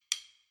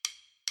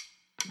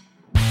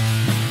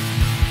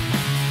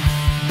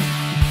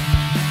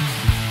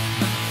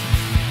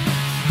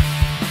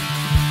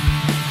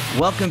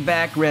Welcome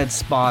back, Red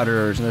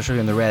Spotters, and they're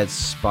in the Red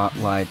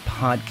Spotlight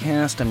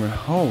podcast. I'm your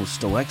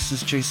host,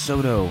 Alexis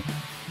Soto.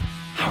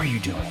 How are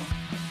you doing?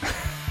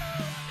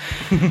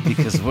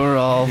 Because we're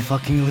all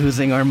fucking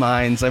losing our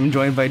minds. I'm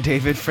joined by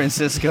David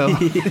Francisco.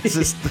 This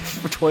is the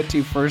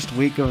 21st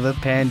week of the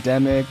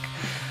pandemic.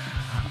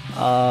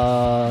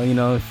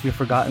 If you've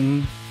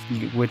forgotten,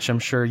 which I'm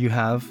sure you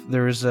have,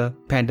 there is a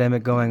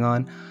pandemic going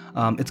on.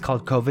 It's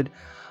called COVID.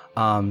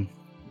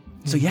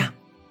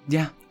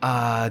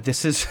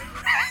 This is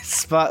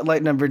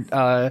Spotlight number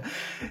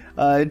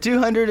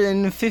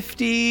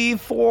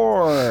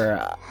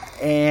 254,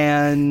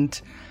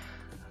 and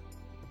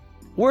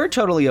we're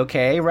totally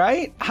okay,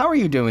 right? How are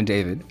you doing,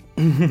 David?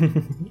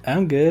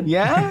 I'm good.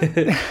 Yeah?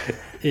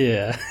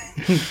 Yeah.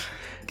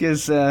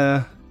 Because,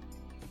 this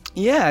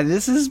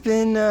has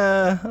been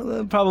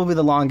probably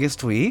the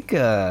longest week,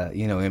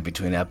 in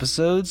between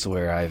episodes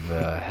where I've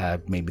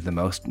had maybe the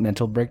most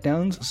mental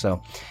breakdowns.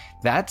 So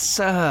that's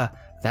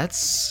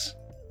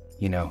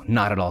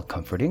not at all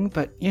comforting,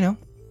 but we're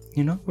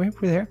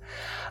there.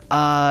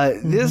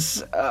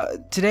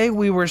 Today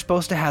we were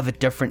supposed to have a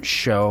different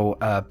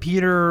show.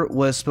 Peter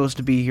was supposed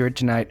to be here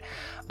tonight.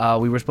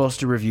 We were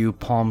supposed to review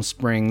Palm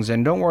Springs,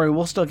 and don't worry,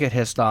 we'll still get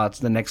his thoughts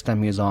the next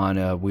time he's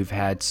on. We've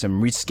had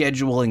some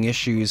rescheduling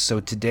issues, so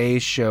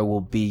today's show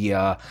will be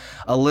a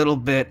little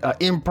bit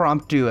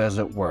impromptu, as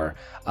it were.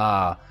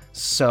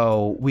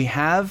 So we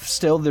have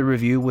still the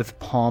review with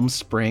Palm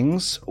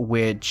Springs,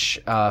 which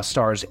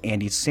stars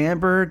Andy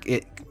Samberg.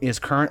 It is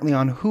currently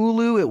on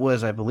Hulu. It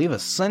was, I believe, a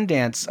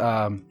Sundance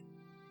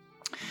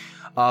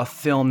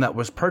film that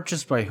was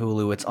purchased by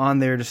Hulu. It's on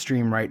there to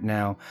stream right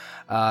now.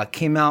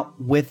 Came out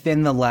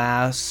within the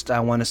last, I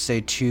want to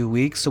say, 2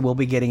 weeks, so we'll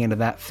be getting into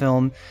that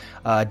film.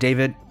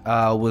 David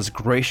was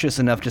gracious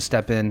enough to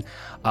step in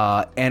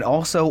and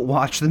also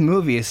watch the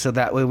movie, so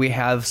that way we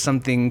have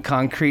something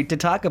concrete to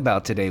talk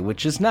about today,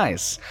 which is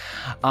nice.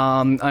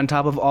 On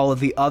top of all of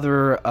the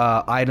other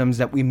items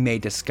that we may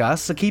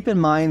discuss, so keep in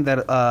mind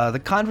that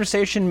the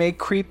conversation may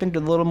creep into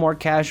a little more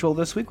casual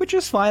this week, which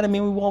is fine. I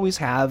mean, we always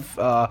have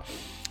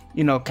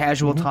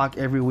casual talk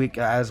every week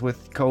as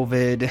with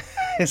COVID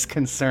is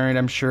concerned.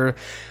 I'm sure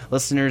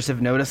listeners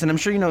have noticed, and I'm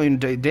sure,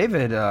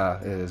 David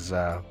is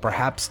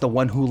perhaps the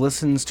one who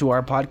listens to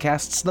our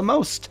podcasts the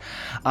most,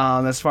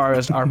 as far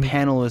as our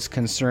panel is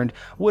concerned,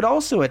 would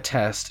also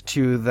attest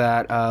to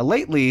that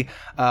lately,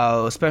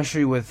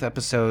 especially with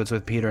episodes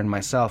with Peter and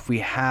myself, we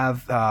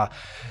have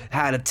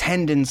had a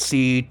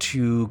tendency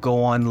to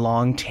go on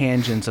long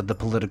tangents of the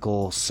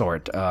political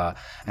sort, and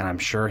I'm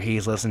sure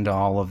he's listened to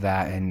all of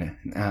that and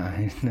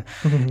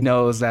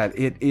knows that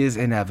it is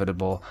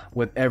inevitable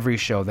with every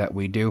show that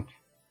we do.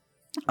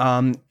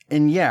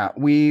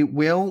 We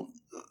will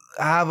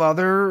have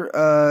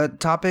other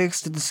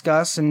topics to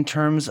discuss in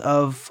terms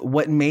of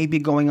what may be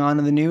going on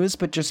in the news,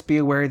 but just be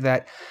aware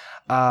that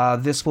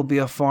this will be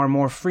a far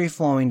more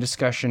free-flowing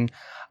discussion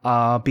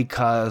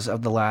because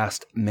of the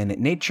last-minute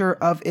nature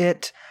of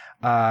it.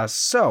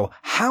 So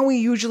how we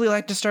usually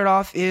like to start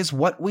off is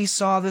what we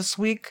saw this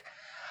week.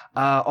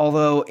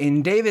 Although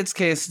in David's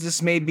case,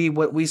 this may be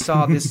what we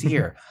saw this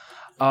year,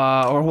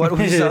 or what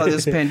we saw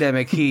this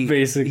pandemic. He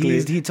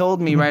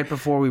told me right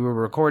before we were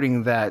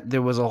recording that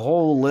there was a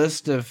whole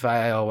list of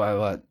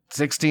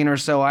 16 or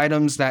so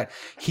items that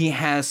he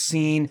has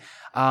seen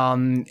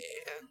in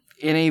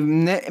a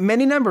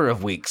many number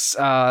of weeks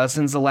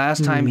since the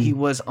last time he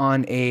was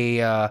on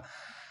a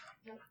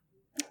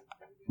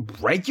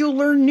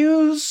regular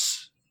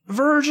news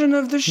version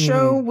of the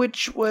show,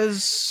 which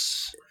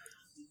was.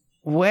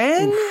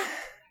 When?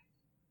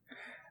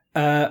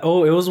 It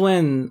was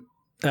when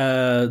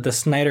the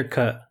Snyder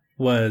Cut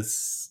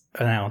was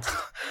announced.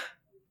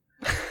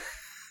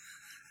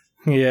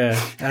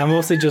 Yeah, I've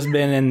mostly just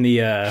been in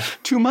the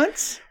 2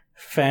 months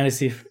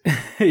fantasy.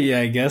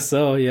 Yeah, I guess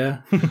so. Yeah.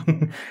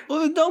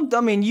 Well,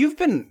 you've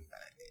been.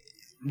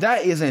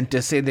 That isn't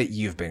to say that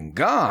you've been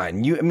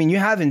gone. You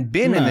haven't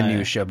been in the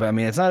new show, but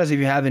it's not as if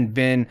you haven't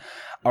been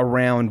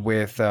around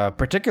with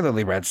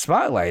particularly Red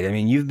Spotlight.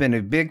 You've been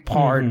a big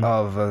part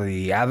of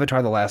the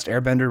Avatar: The Last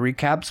Airbender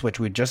recaps, which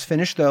we just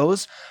finished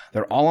those.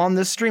 They're all on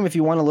this stream if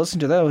you want to listen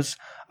to those.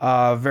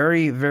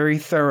 Very, very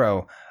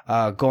thorough,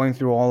 going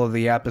through all of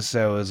the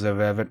episodes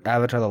of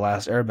Avatar: The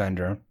Last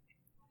Airbender.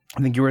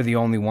 I think you were the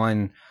only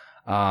one,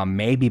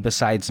 maybe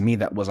besides me,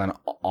 that was on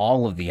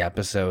all of the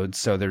episodes.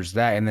 So there's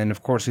that. And then,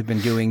 of course, we've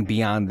been doing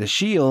Beyond the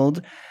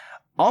Shield,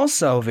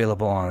 also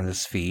available on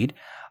this feed.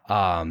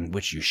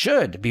 Which you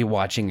should be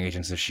watching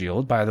Agents of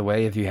S.H.I.E.L.D., by the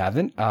way, if you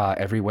haven't,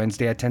 every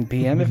Wednesday at 10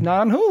 p.m., if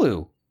not on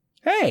Hulu.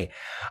 Hey!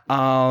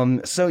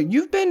 So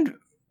you've been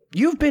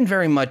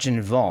very much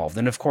involved.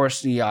 And, of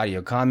course, the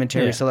audio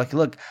commentary. Yeah. So,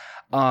 look,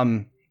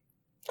 I'm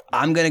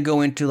going to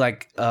go into,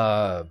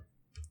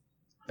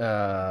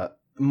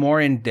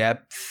 more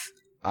in-depth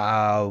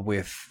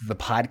with the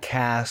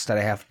podcast that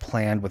I have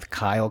planned with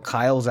Kyle.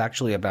 Kyle's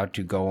actually about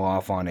to go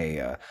off on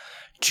a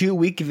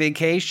 2-week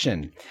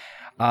vacation.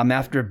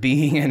 After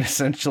being an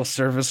essential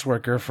service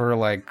worker for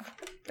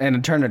an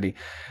eternity.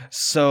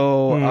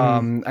 So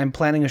I'm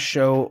planning a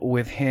show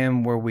with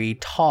him where we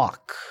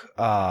talk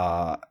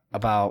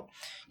about,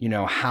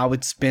 how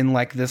it's been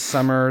like this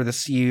summer,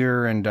 this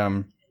year,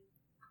 and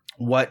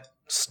what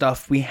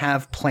stuff we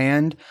have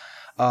planned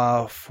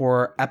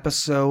for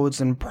episodes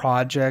and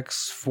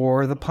projects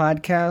for the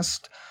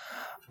podcast.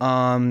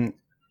 And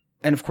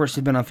of course,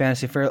 we've been on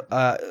Fantasy Fair.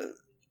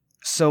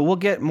 So we'll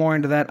get more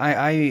into that.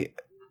 I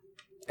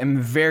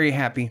am very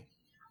happy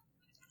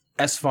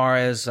as far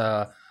as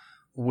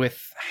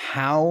with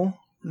how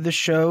the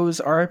shows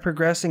are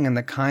progressing and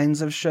the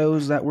kinds of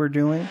shows that we're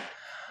doing.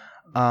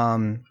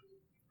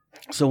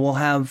 So we'll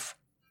have...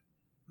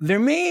 There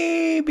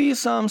may be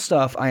some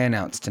stuff I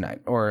announced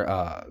tonight, or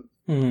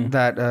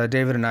that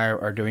David and I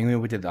are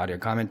doing. We did the audio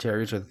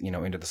commentaries with,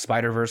 Into the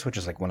Spider-Verse, which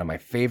is like one of my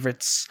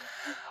favorites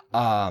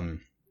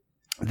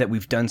that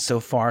we've done so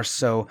far.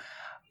 So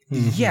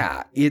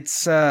yeah,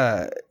 it's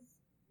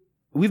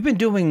we've been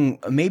doing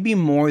maybe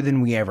more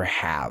than we ever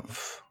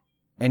have,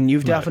 and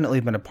you've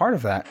definitely been a part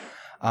of that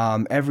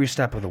every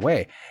step of the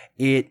way.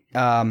 It's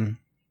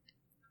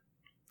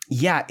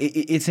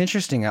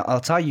interesting. I'll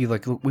tell you,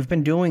 like, we've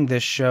been doing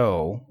this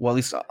show. Well, at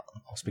least I'll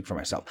speak for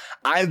myself.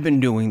 I've been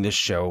doing this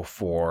show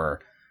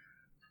for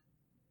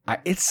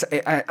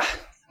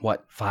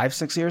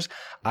 5-6 years.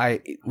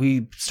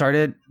 We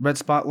started Red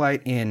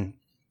Spotlight in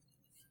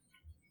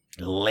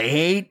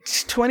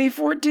late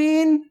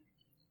 2014.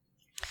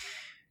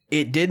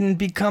 It didn't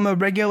become a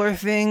regular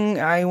thing,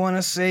 I want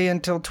to say,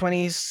 until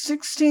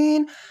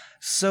 2016.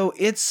 So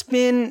it's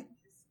been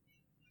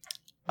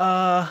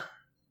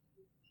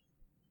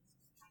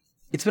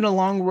it's been a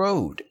long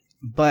road,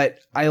 but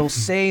I'll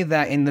say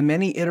that in the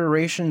many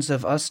iterations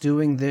of us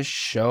doing this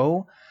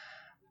show,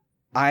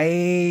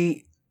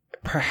 I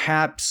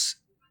perhaps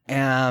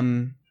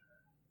am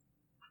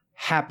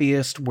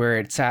happiest where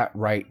it's at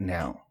right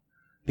now,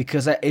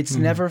 because it's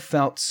never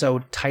felt so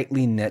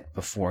tightly knit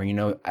before.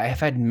 I've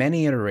had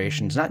many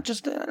iterations, not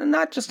just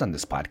on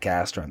this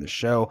podcast or on this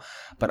show,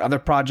 but other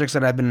projects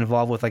that I've been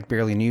involved with, like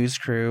Barely News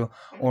Crew,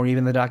 or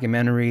even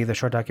the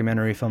short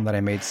documentary film that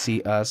I made,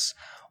 See Us,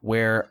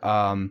 where,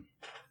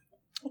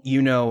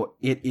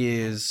 it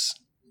is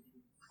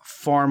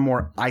far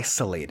more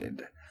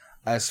isolated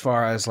as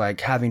far as like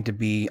having to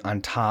be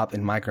on top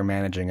and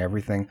micromanaging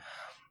everything.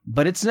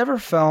 But it's never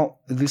felt,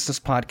 at least this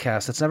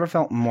podcast, it's never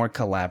felt more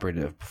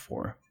collaborative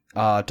before,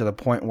 to the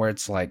point where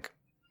it's like,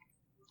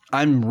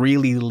 I'm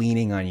really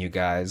leaning on you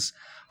guys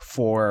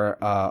for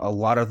a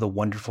lot of the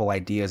wonderful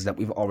ideas that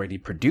we've already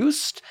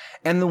produced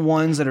and the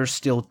ones that are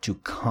still to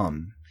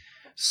come.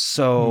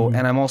 So,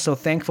 and I'm also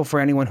thankful for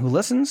anyone who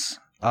listens,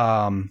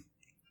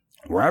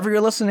 wherever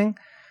you're listening.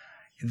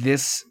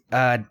 This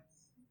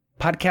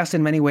podcast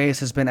in many ways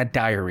has been a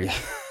diary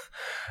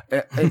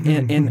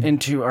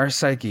into our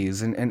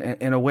psyches, and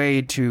in a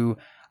way to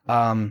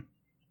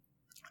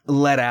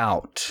let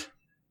out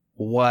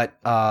what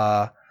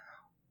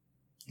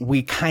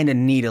we kind of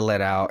need to let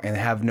out and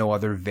have no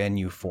other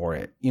venue for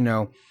it.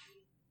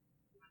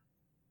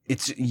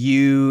 It's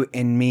you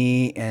and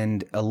me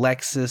and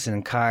Alexis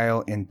and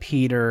Kyle and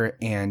Peter,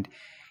 and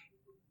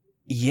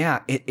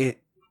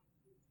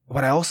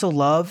what I also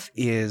love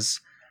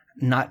is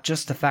not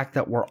just the fact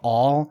that we're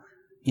all,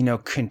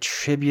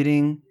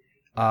 contributing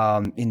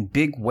in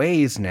big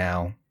ways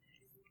now.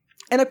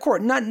 And of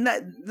course, not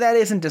that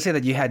isn't to say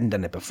that you hadn't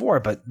done it before,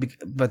 but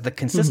the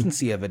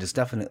consistency of it is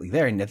definitely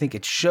there, and I think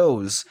it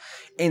shows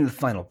in the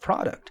final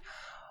product.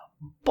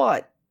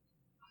 But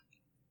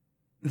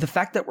the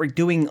fact that we're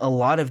doing a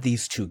lot of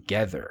these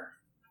together,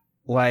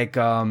 like,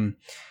 I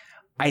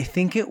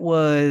think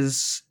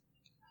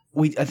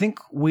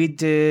we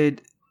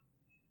did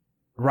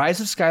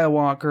Rise of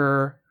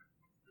Skywalker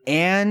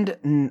and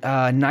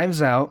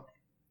Knives Out,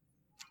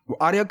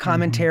 audio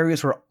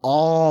commentaries where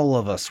all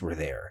of us were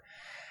there.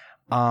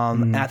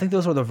 And I think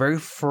those were the very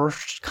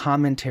first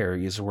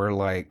commentaries where,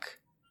 like,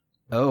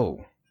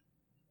 oh,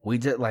 we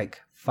did like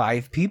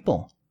 5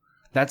 people.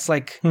 That's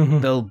like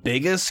the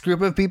biggest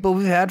group of people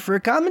we've had for a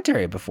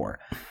commentary before,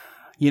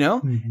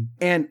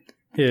 And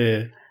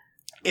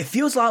it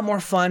feels a lot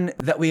more fun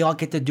that we all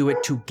get to do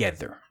it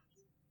together.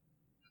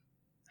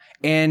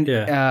 And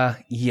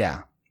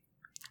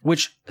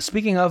which,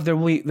 speaking of,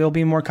 there'll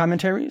be more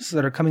commentaries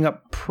that are coming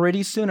up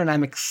pretty soon, and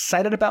I'm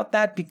excited about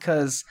that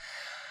because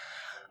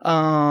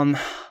why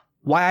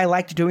I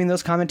liked doing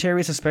those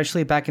commentaries,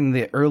 especially back in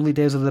the early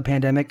days of the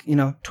pandemic,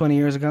 20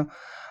 years ago,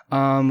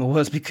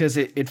 was because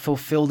it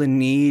fulfilled a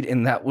need,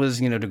 and that was,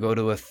 to go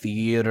to a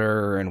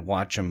theater and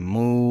watch a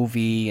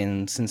movie.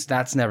 And since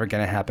that's never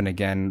going to happen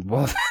again,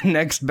 well, the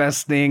next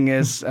best thing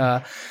is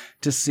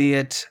to see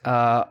it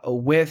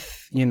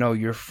with,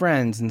 your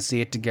friends and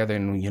see it together.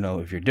 And,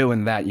 if you're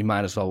doing that, you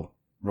might as well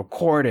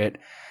record it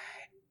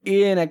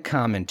in a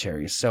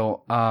commentary.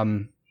 So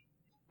I'm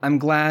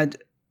glad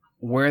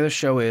where the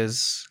show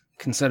is,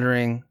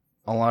 considering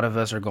a lot of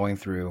us are going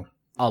through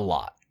a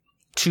lot,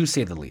 to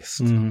say the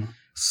least.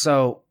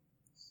 So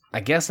I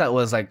guess that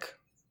was like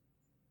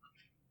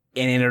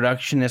an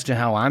introduction as to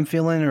how I'm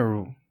feeling,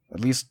 or At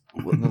least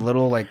the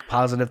little like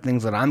positive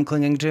things that I'm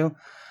clinging to.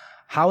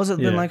 How has it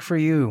been like for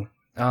you,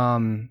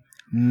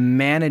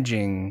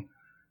 managing,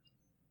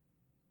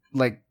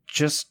 like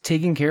just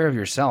taking care of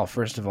yourself,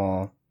 first of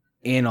all,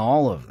 in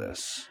all of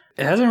this?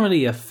 It hasn't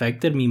really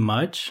affected me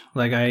much.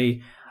 Like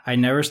I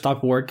never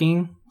stopped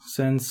working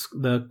since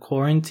the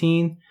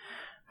quarantine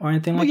or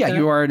anything like that. Yeah,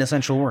 you are an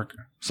essential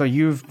worker. So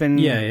you've been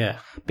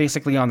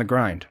basically on the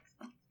grind.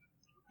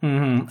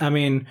 Mm-hmm. I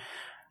mean,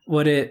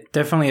 what it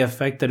definitely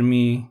affected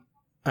me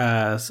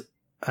as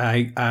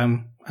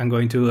I'm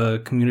going to a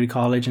community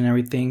college and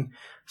everything.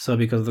 So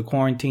because of the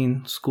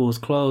quarantine, school is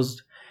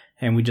closed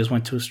and we just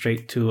went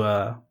straight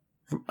to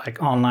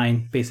like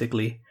online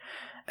basically.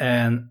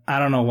 And I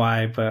don't know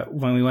why, but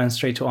when we went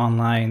straight to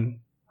online,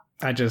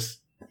 I just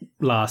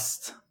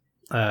lost.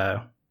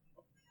 I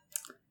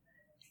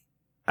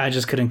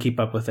just couldn't keep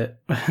up with it.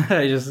 Part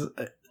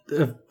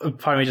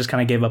of me just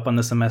kind of gave up on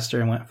the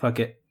semester and went, fuck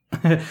it.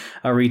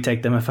 I'll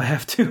retake them if I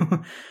have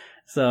to.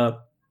 So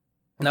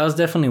that was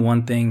definitely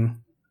one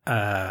thing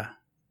that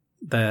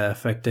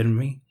affected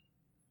me.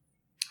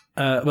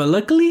 But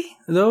luckily,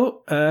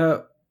 though,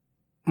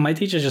 my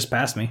teacher just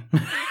passed me.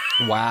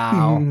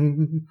 Wow.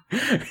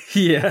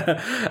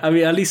 Yeah. I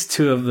mean, at least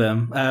two of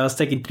them. I was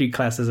taking 3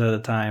 classes at a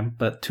time,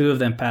 but 2 of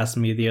them passed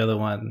me. The other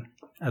one,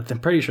 I'm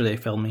pretty sure they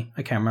failed me.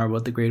 I can't remember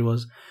what the grade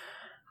was.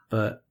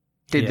 But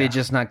did they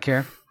just not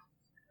care?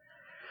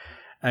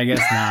 I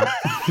guess not.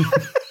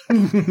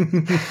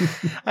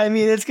 I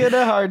mean, it's kind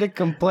of hard to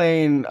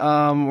complain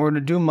or to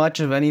do much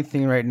of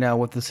anything right now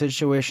with the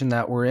situation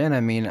that we're in.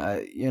 I mean,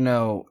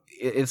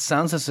 it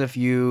sounds as if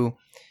you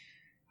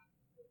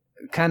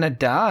kind of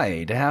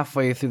died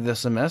halfway through the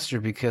semester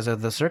because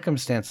of the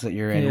circumstance that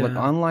you're in. Yeah. Look,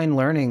 online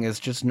learning is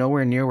just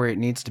nowhere near where it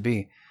needs to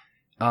be.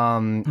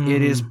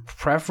 It is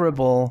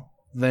preferable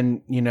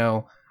than,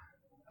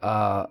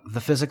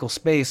 the physical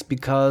space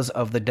because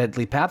of the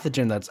deadly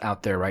pathogen that's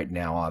out there right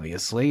now,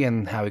 obviously,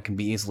 and how it can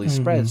be easily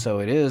spread. So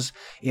it is,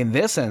 in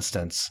this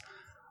instance,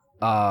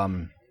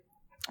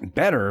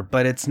 better,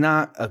 but it's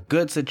not a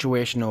good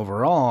situation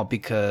overall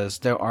because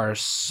there are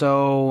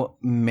so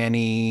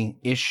many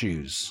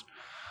issues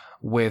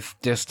with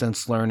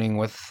distance learning,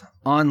 with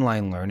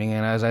online learning.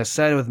 And as I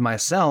said with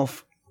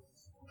myself,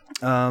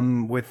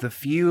 with the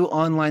few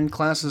online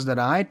classes that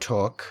I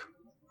took,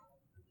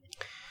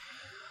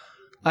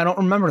 I don't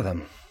remember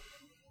them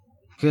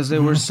because they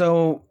were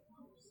so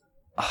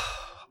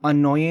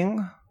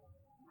annoying.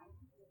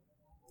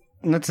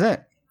 And that's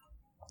it.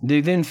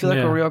 They didn't feel like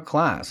a real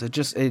class. It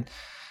just, it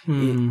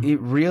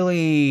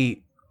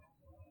really,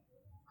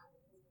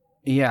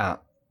 the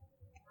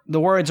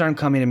words aren't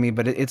coming to me,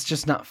 but it's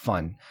just not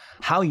fun.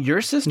 How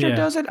your sister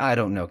does it, I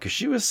don't know, because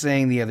she was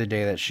saying the other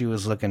day that she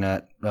was looking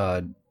at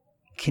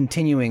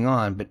continuing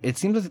on, but it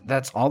seems like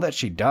that's all that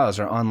she does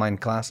are online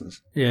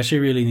classes. Yeah, she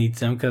really needs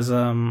them because,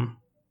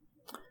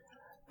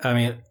 I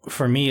mean,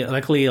 for me,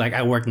 luckily, like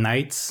I work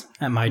nights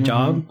at my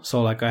job,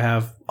 so like I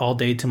have all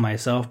day to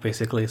myself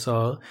basically,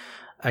 so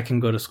I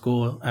can go to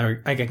school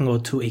or I can go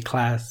to a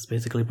class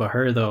basically. But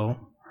her though,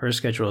 her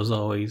schedule is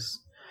always,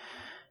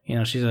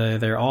 she's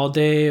either all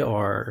day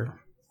or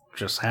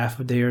just half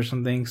a day or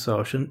something.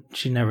 So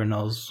she never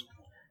knows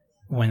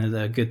when is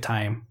a good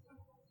time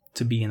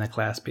to be in a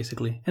class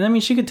basically. And I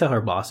mean, she could tell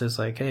her bosses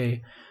like,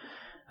 hey,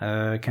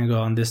 I can go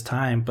on this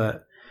time,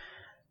 but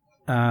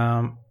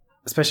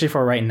especially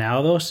for right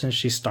now though, since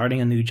she's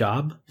starting a new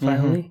job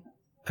finally,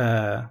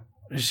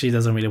 she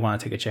doesn't really want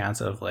to take a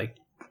chance of like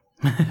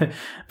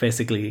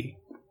basically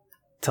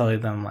telling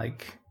them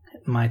like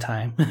my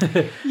time.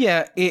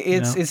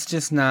 It's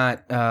just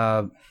not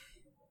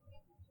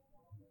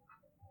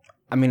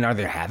I mean, are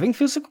they having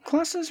physical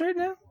classes right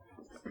now?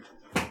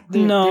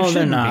 No,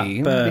 they're not.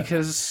 But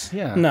because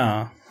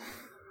no.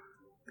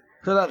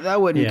 So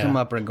that wouldn't come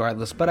up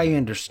regardless. But I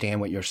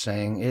understand what you're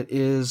saying. It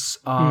is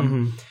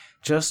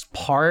just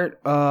part.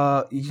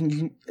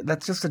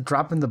 That's just a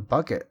drop in the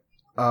bucket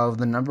of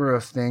the number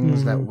of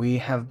things that we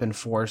have been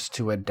forced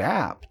to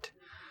adapt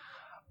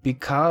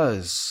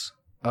because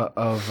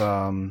of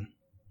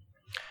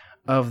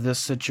this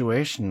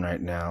situation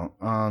right now.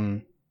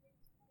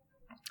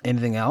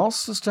 Anything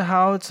else as to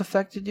how it's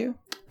affected you?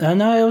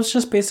 No, it was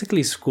just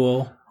basically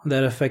school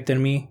that affected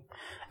me,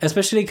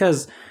 especially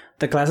because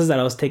the classes that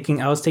I was taking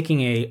a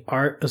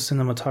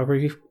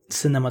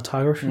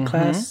cinematography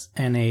class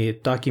and a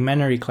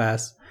documentary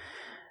class,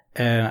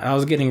 and I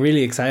was getting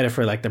really excited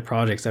for like the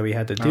projects that we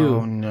had to do.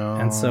 Oh no!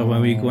 And so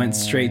when we went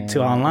straight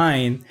to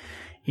online,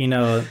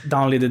 not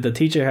only did the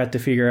teacher have to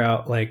figure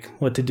out like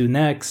what to do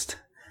next.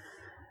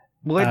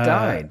 Well, it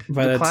died.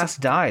 The class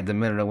died the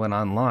minute it went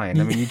online.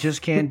 I mean, you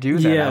just can't do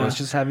that. I was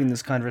just having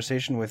this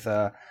conversation with,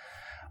 a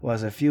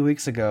few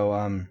weeks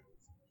ago,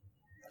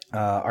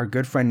 our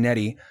good friend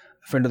Nettie,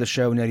 friend of the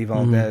show, Nettie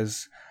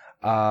Valdez,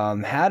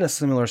 had a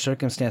similar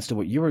circumstance to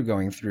what you were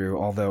going through,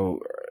 although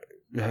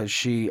I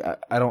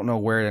don't know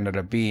where it ended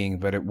up being,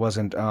 but it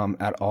wasn't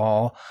at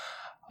all.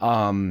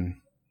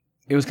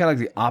 It was kind of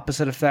like the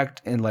opposite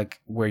effect in like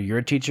where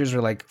your teachers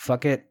are like,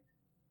 fuck it.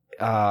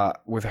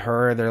 with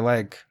her, they're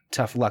like,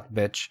 tough luck,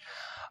 bitch.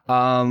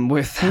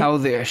 With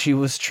how she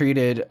was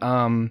treated.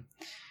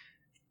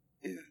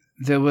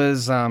 There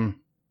was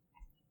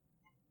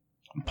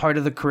part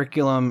of the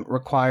curriculum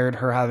required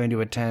her having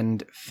to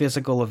attend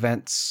physical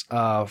events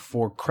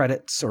for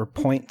credits or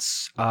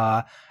points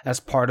as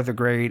part of the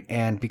grade.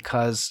 And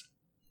because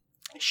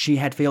she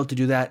had failed to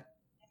do that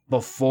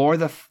before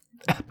the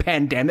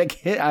pandemic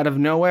hit out of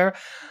nowhere,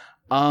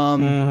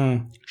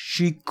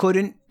 she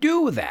couldn't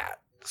do that.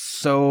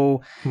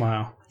 So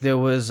wow. There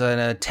was an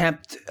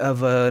attempt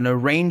of an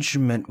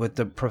arrangement with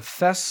the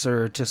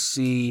professor to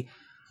see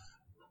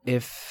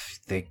if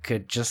they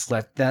could just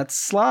let that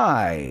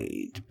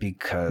slide,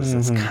 because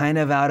it's kind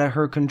of out of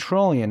her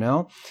control, you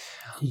know?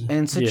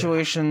 And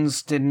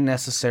situations didn't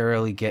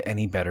necessarily get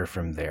any better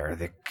from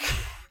there.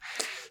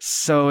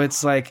 So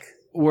it's like,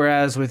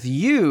 whereas with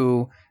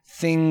you,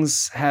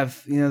 things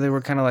have, they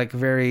were kind of like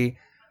very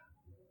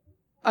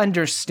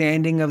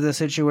understanding of the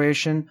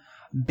situation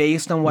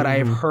based on what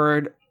I've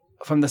heard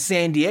from the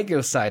San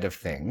Diego side of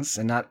things,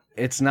 and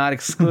it's not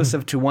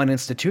exclusive to one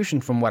institution.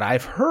 From what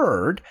I've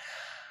heard,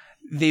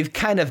 they've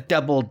kind of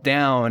doubled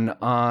down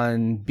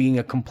on being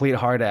a complete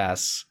hard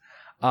ass,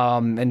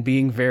 and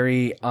being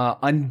very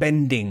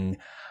unbending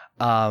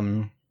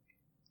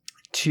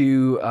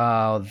to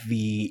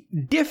the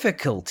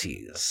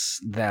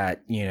difficulties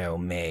that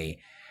may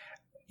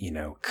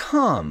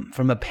come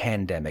from a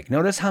pandemic.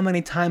 Notice how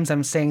many times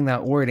I'm saying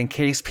that word in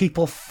case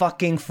people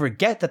fucking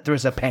forget that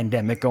there's a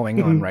pandemic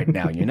going on right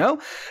now,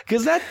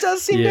 because that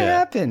does seem to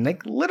happen,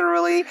 like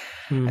literally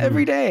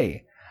every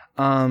day.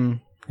 I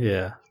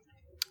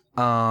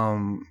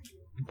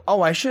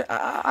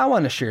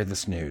want to share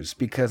this news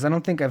because I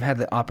don't think I've had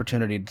the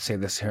opportunity to say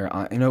this here.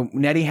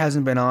 Nettie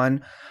hasn't been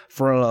on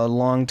for a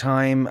long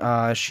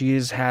time.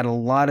 She's had a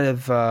lot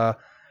of,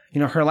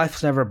 her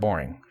life's never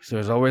boring. So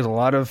there's always a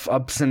lot of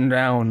ups and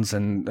downs.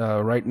 And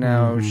right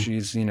now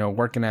she's,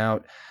 working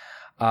out,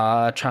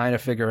 trying to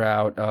figure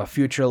out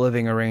future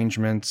living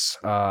arrangements,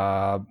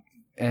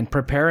 and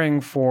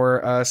preparing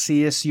for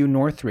CSU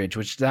Northridge,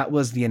 which that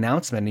was the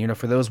announcement.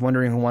 For those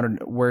wondering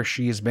where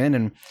she's been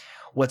and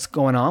what's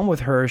going on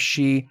with her,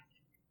 she,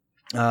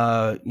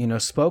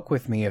 spoke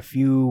with me a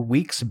few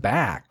weeks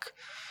back.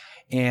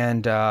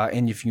 And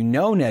if you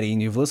know Nettie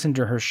and you've listened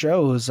to her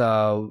shows,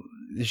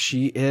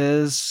 she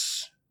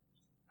is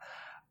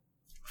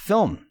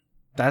film.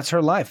 That's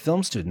her life,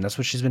 film student. That's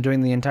what she's been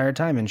doing the entire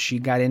time. And she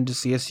got into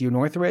CSU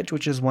Northridge,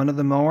 which is one of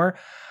the more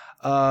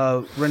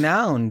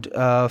renowned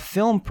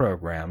film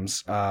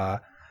programs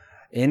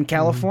in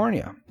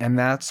California. And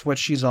that's what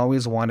she's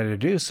always wanted to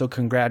do. So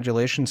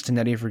congratulations to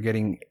Nettie for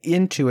getting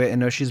into it. I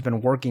know she's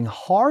been working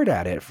hard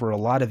at it for a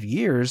lot of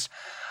years,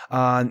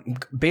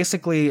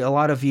 basically a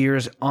lot of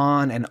years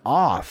on and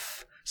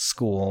off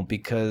school,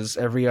 because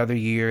every other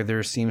year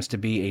there seems to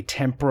be a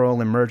temporal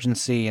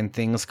emergency and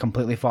things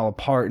completely fall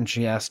apart, and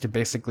she has to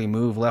basically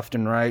move left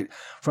and right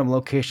from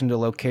location to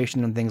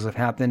location, and things have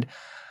happened.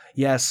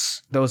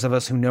 Yes, those of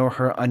us who know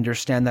her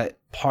understand that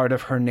part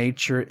of her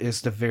nature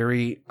is the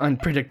very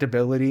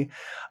unpredictability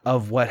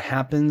of what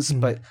happens,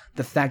 but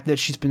the fact that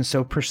she's been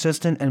so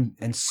persistent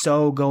and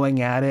so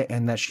going at it,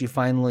 and that she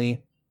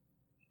finally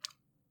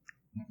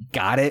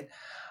got it,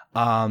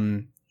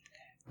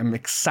 I'm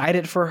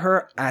excited for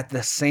her. At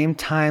the same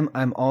time,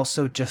 I'm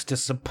also just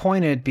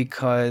disappointed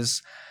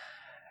because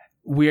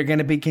we are going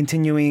to be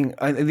continuing,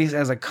 at least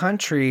as a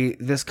country,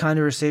 this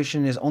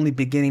conversation is only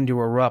beginning to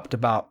erupt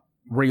about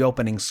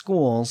reopening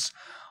schools,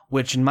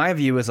 which in my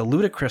view is a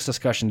ludicrous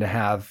discussion to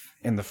have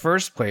in the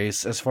first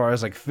place, as far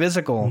as like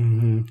physical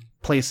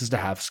places to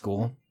have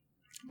school.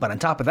 But on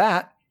top of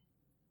that,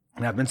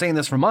 and I've been saying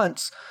this for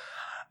months,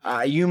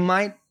 you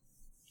might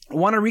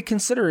want to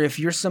reconsider if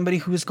you're somebody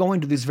who is going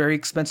to these very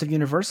expensive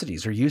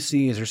universities or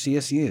UCs or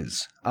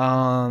CSUs.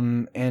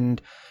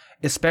 And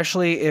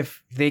especially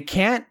if they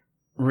can't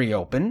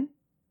reopen,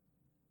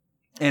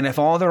 and if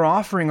all they're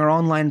offering are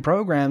online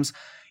programs,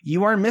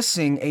 you are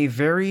missing a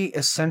very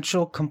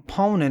essential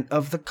component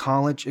of the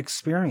college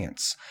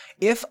experience.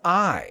 If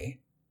I,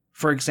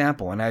 for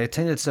example, and I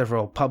attended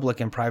several public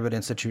and private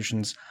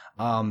institutions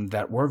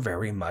that were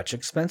very much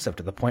expensive,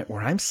 to the point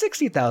where I'm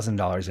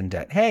 $60,000 in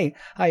debt. Hey,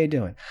 how you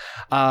doing?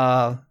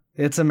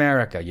 It's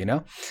America,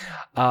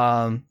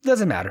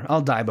 doesn't matter.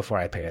 I'll die before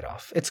I pay it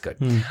off. It's good.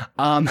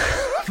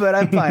 But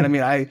I'm fine. I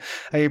mean, I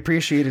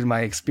appreciated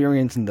my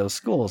experience in those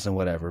schools and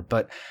whatever,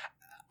 but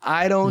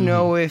I don't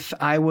know if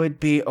I would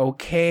be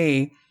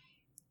okay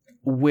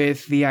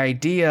with the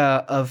idea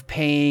of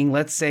paying,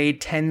 let's say,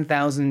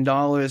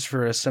 $10,000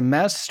 for a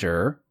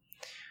semester,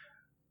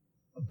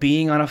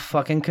 being on a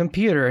fucking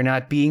computer and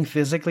not being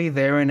physically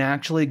there and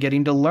actually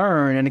getting to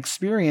learn and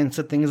experience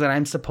the things that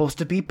I'm supposed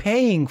to be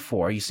paying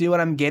for. You see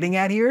what I'm getting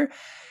at here?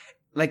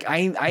 Like,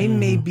 I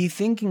may be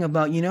thinking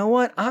about, you know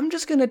what? I'm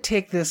just going to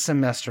take this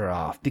semester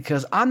off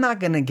because I'm not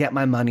going to get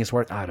my money's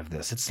worth out of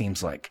this, it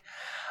seems like.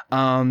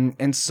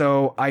 And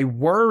so I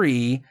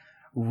worry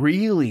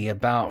really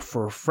about,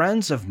 for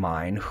friends of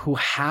mine who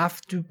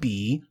have to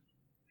be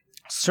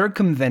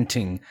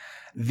circumventing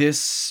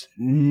this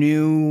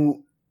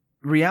new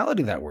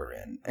reality that we're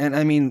in. And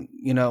I mean,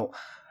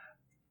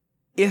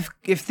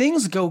 if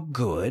things go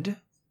good,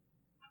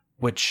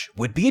 which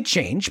would be a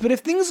change, but if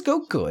things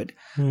go good,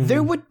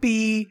 there would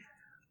be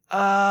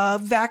a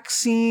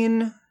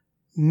vaccine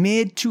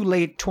mid to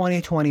late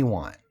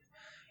 2021.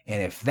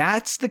 And if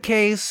that's the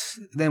case,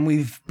 then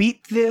we've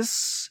beat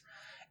this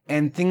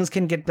and things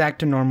can get back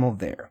to normal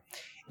there.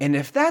 And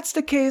if that's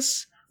the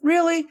case,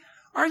 really,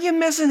 are you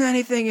missing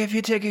anything if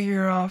you take a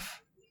year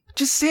off?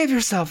 Just save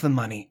yourself the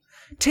money.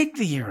 Take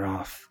the year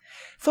off.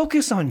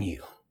 Focus on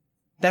you.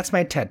 That's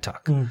my TED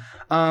Talk.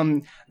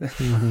 I'm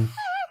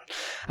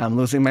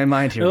losing my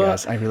mind here,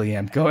 guys. I really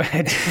am. Go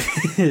ahead.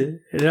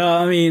 No,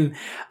 I mean,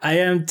 I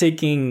am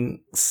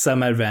taking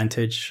some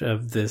advantage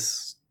of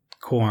this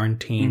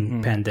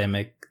quarantine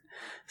pandemic.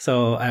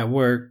 So at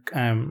work,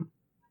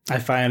 I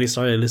finally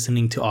started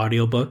listening to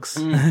audiobooks.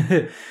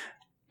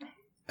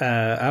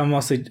 I'm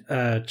also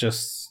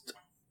just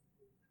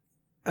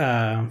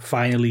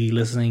finally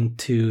listening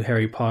to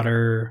Harry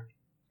Potter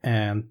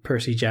and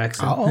Percy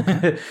Jackson. Oh,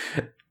 okay.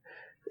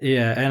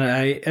 Yeah, and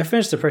I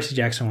finished the Percy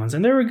Jackson ones,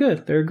 and they were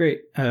good. They were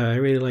great. I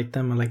really liked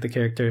them. I like the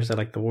characters. I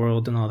like the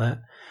world and all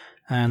that.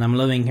 And I'm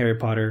loving Harry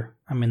Potter.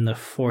 I'm in the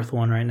 4th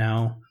one right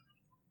now.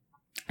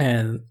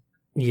 And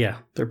yeah,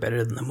 they're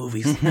better than the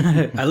movies.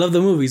 I love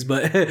the movies,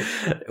 but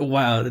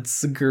wow,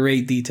 it's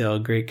great detail,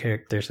 great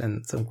characters,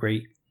 and some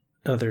great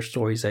other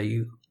stories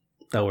that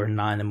were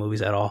not in the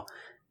movies at all.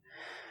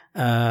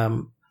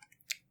 One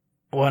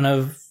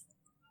of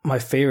my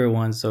favorite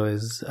ones though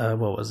is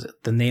what was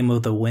it? The Name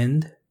of the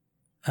Wind.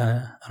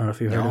 I don't know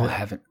if you've heard of it. No, I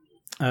haven't.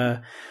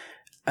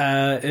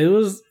 It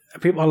was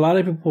a lot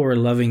of people were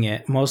loving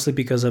it, mostly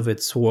because of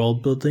its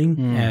world building,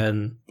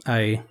 and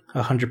I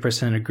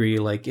 100% agree.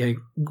 Like, it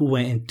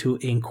went into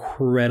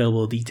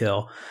incredible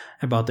detail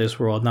about this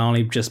world, not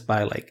only just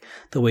by like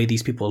the way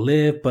these people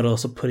live, but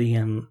also putting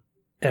in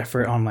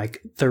effort on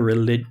like their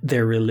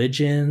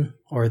religion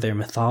or their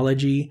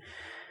mythology,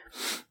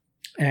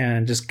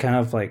 and just kind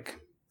of like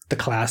the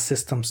class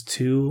systems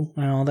too,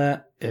 and all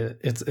that.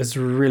 It's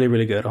really,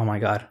 really good. Oh my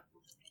god.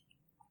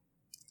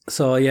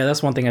 So yeah,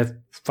 that's one thing I've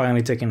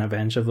finally taken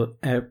advantage of.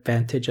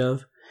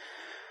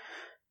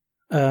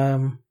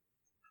 And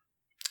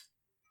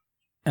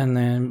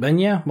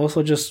yeah,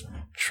 also just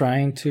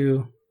trying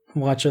to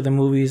watch other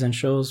movies and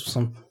shows,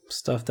 some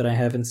stuff that I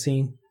haven't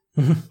seen.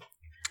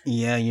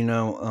 Yeah,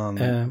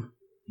 yeah,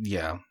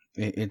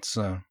 it's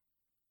a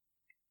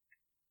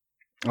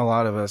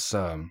lot of us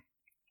are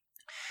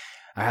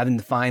having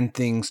to find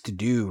things to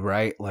do,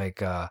 right?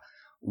 Like,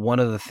 one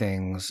of the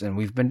things, and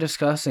we've been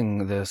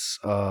discussing this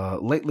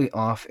lately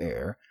off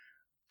air,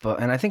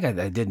 and I think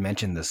I did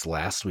mention this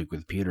last week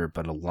with Peter,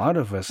 but a lot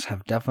of us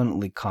have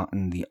definitely caught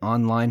in the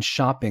online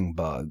shopping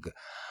bug.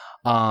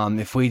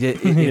 If we did,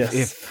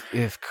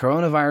 if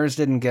coronavirus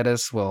didn't get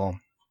us, well,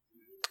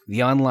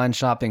 the online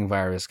shopping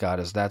virus got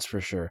us. That's for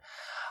sure.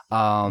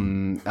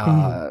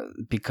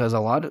 Because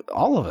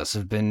all of us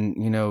have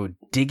been,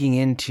 digging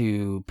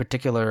into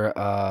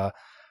particular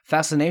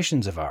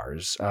fascinations of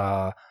ours,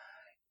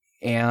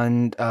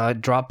 and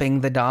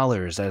dropping the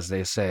dollars, as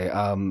they say.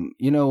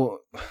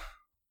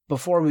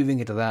 Before moving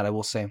into that, I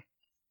will say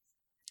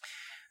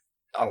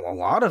a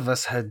lot of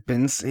us had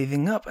been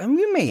saving up, and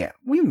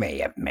we may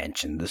have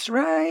mentioned this,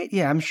 right?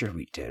 Yeah, I'm sure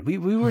we did. We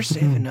were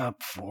saving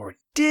up for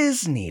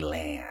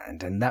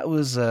Disneyland, and that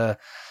was a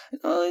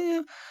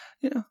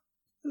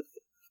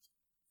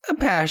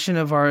passion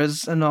of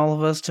ours, and all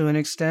of us to an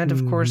extent.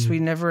 Of course, we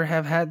never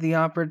have had the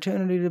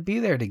opportunity to be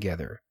there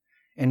together.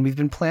 And we've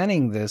been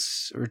planning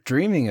this or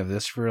dreaming of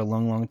this for a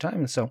long, long time.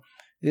 And so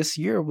this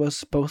year was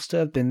supposed to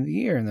have been the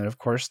year. And then, of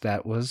course,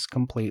 that was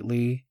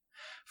completely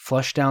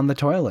flushed down the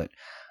toilet.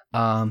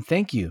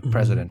 Thank you,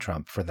 President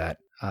Trump, for that.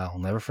 I'll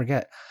never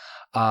forget.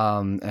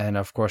 And,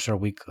 of course, our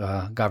weak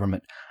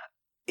government.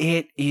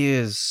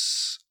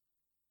 It's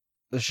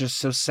just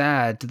so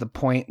sad to the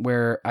point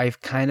where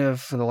I've kind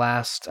of, for the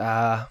last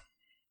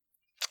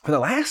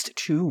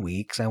 2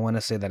 weeks, I want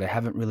to say that I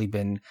haven't really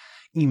been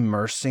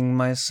immersing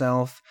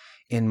myself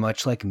in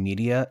much like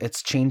media.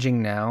 It's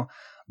changing now,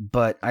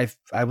 but I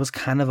was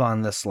kind of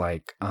on this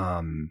like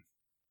I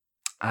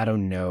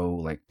don't know,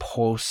 like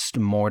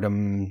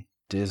post-mortem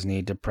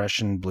Disney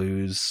depression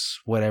blues,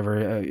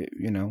 whatever,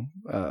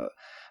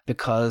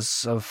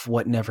 because of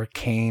what never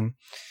came.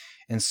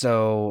 And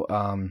so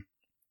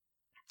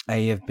I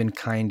have been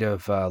kind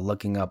of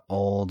looking up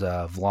old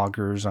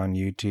vloggers on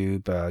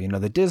YouTube,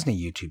 the Disney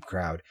YouTube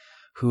crowd,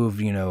 who've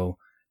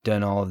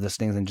done all of these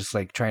things, and just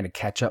like trying to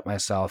catch up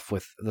myself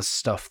with the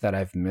stuff that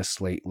I've missed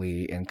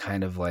lately, and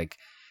kind of like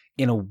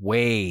in a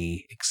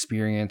way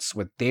experience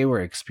what they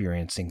were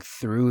experiencing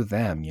through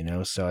them,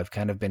 so I've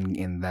kind of been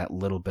in that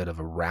little bit of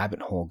a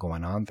rabbit hole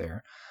going on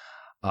there,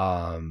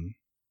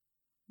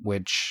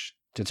 which,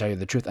 to tell you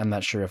the truth, I'm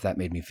not sure if that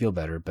made me feel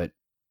better, but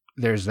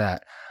there's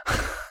that.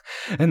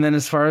 And then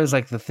as far as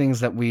like the things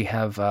that we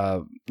have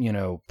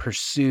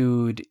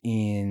pursued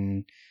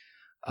in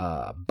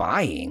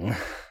buying,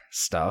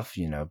 stuff,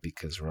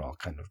 because we're all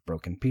kind of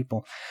broken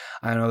people.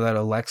 I know that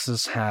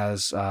Alexis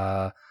has,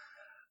 I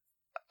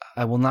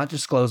will not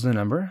disclose the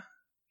number,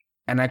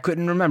 and I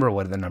couldn't remember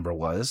what the number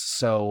was,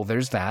 so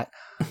there's that.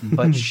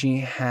 But she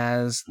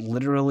has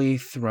literally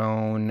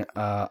thrown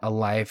a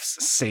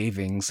life's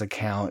savings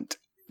account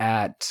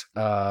at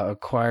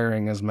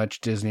acquiring as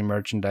much Disney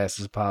merchandise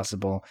as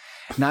possible,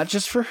 not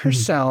just for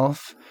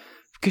herself,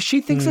 because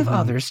she thinks of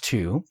others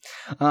too.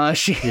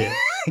 She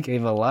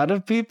gave a lot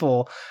of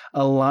people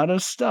a lot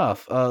of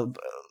stuff.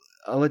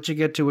 I'll let you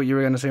get to what you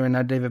were going to say right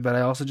now, David, but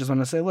I also just want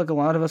to say, look, a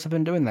lot of us have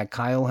been doing that.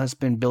 Kyle has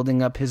been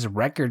building up his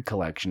record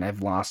collection.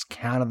 I've lost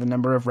count of the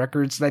number of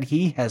records that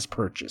he has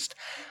purchased.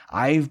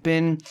 I've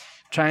been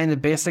trying to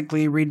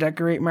basically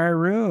redecorate my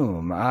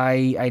room.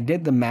 I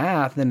did the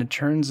math, and it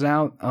turns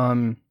out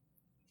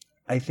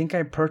I think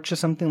I purchased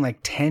something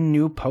like 10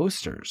 new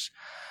posters.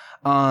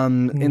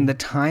 In the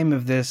time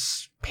of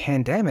this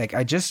pandemic,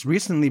 I just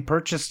recently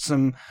purchased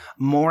some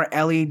more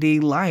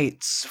LED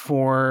lights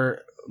for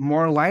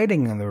more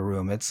lighting in the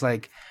room. It's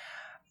like,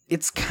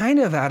 it's kind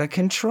of out of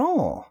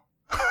control.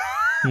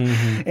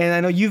 And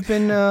I know you've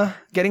been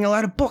getting a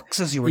lot of books,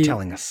 as you were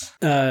telling us.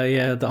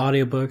 Yeah, the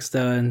audiobooks,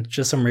 and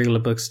just some regular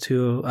books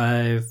too.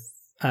 I've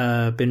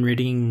been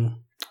reading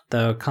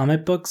the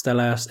comic books, the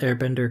last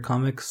Airbender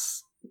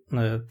comics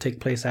take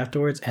place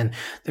afterwards, and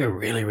they're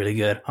really, really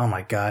good. Oh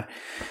my God.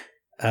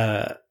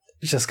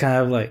 Just kind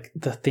of like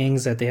the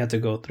things that they had to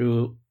go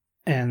through,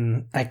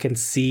 and I can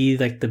see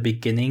like the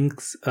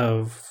beginnings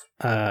of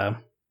like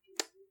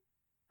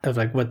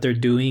what they're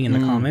doing in the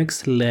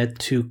comics led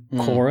to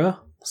Korra.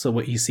 So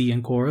what you see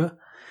in Korra,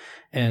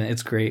 and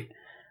it's great.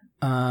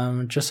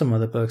 Just some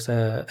other books.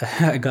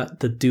 I got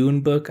the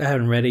Dune book. I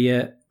haven't read it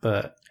yet,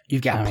 but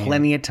you've got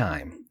plenty of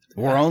time.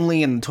 We're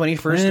only in the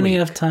 21st plenty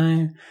week. of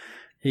time.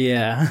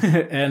 Yeah.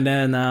 And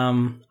then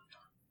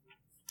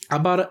I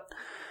bought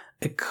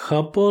a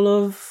couple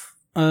of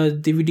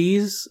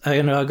DVDs.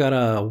 I got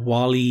a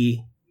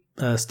Wall-E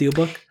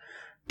steelbook.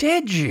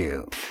 Did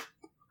you?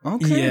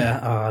 Okay. Yeah.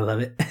 Oh, I love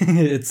it.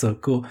 It's so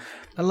cool.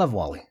 I love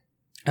Wall-E.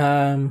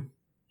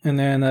 And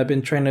then I've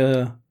been trying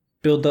to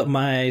build up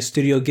my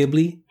Studio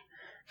Ghibli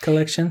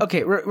collection.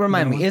 Okay,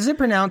 remind me, is it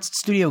pronounced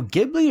Studio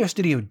Ghibli or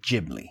Studio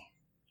Ghibli?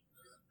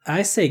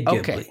 I say Ghibli.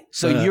 Okay,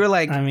 so you're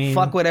like,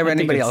 fuck whatever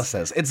anybody else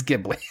says. It's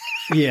Ghibli.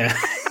 Yeah.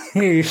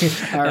 All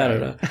right. I don't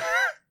know.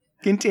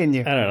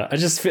 Continue. I don't know.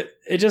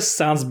 It just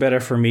sounds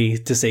better for me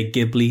to say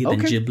Ghibli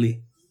than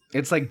Ghibli.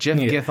 It's like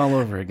GIF all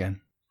over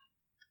again.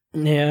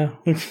 Yeah.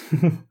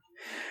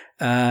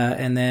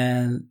 And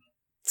then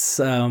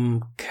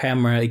some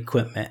camera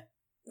equipment,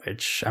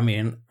 which,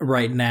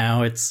 right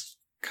now it's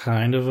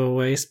kind of a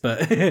waste,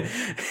 but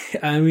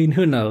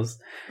who knows?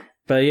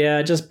 But yeah,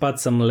 I just bought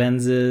some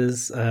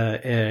lenses,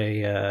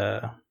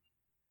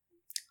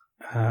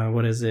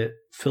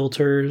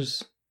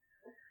 filters,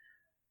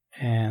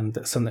 and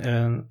some.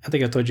 I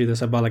think I told you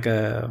this. I bought like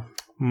a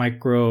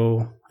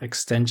micro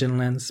extension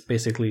lens,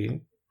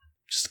 basically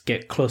just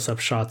get close-up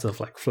shots of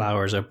like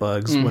flowers or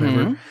bugs,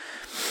 whatever.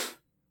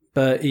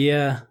 But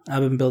yeah,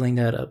 I've been building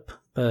that up.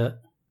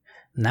 But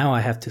now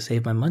I have to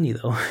save my money,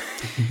 though.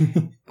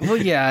 Well,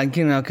 yeah,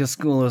 because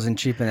school isn't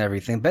cheap and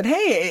everything. But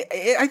hey,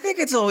 I think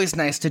it's always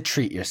nice to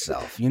treat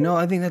yourself.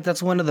 I think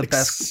that's one of the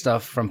best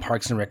stuff from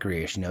Parks and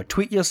Recreation.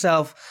 Tweet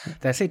yourself.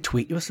 Did I say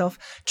tweet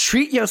yourself?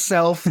 Treat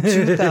yourself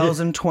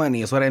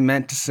 2020 is what I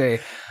meant to say.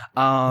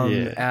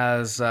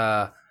 As,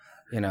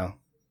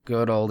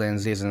 good old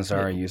Aziz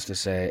Ansari used to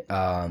say,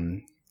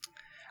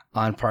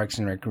 on Parks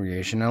and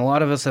Recreation. And a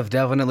lot of us have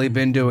definitely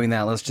been doing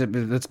that.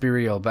 Let's be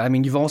real. But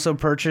you've also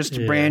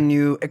purchased brand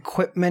new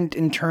equipment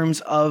in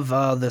terms of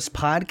this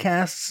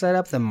podcast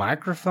setup, the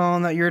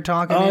microphone that you're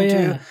talking into.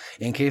 Yeah.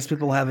 In case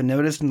people haven't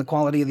noticed, and the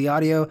quality of the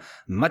audio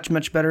much,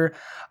 much better.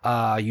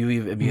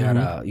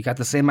 You got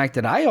the same mic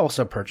that I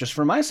also purchased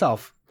for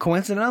myself.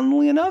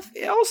 Coincidentally enough,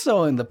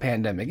 also in the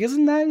pandemic.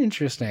 Isn't that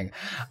interesting?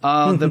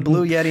 The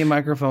Blue Yeti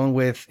microphone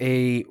with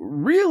a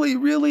really,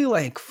 really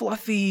like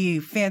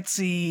fluffy,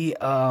 fancy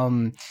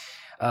foam,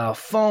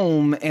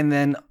 and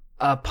then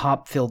a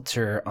pop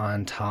filter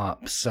on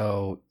top.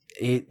 So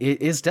it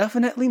is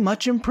definitely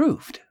much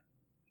improved.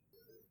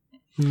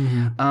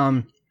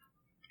 But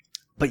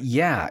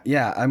yeah.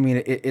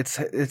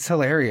 It's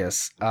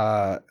hilarious.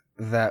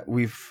 That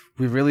we've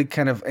really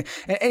kind of,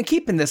 and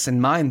keeping this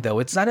in mind though,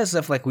 it's not as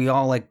if like we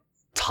all like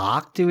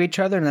talk to each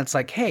other and it's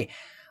like, hey,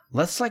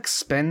 let's like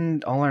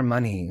spend all our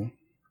money.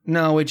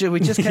 No, we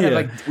just kind of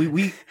like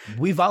we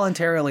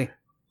voluntarily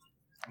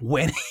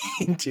went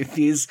into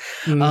these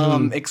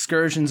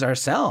excursions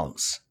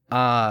ourselves.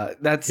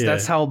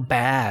 That's how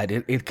bad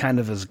it kind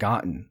of has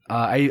gotten.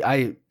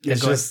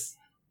 It's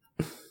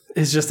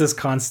just this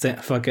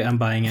constant fuck it, I'm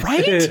buying it,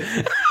 right?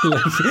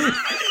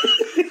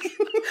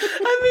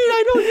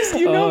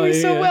 You know me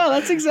so well.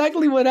 That's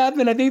exactly what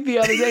happened. I think the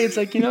other day, it's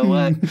like, you know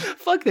what?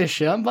 Fuck this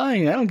shit. I'm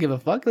buying it. I don't give a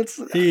fuck.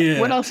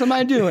 What else am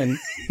I doing?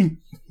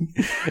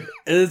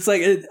 It's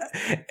like,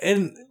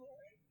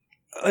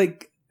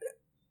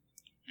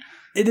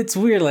 It's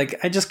weird. Like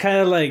I just kind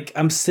of like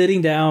I'm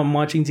sitting down, I'm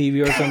watching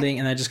TV or something,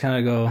 and I just kind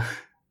of go,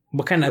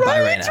 "What can I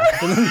buy right now?"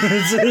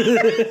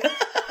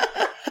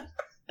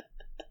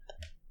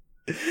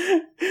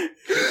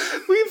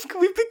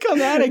 We've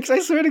become addicts. I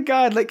swear to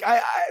God. Like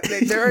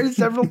there are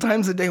several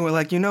times a day where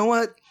like, you know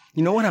what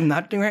I'm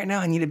not doing right now?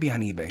 I need to be on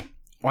eBay.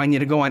 Or I need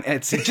to go on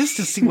Etsy just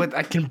to see what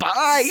I can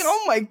buy.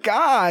 Oh my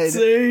God.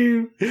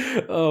 Same.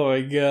 Oh my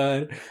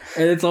God.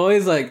 And it's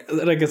always like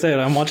I said,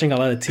 I'm watching a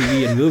lot of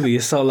TV and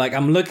movies. So like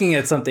I'm looking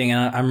at something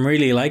and I'm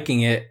really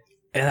liking it.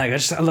 And like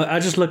I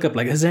just look up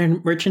like, is there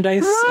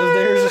merchandise of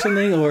theirs or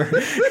something? Or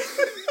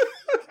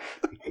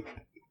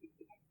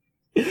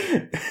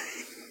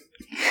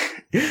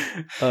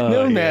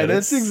no, man,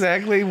 that's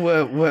exactly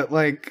what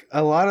like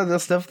a lot of the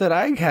stuff that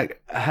I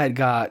had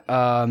got.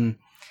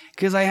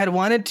 Because I had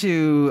wanted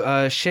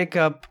to shake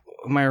up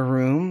my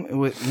room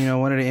with,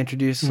 wanted to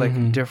introduce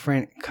like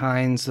different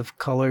kinds of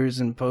colors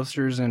and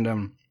posters.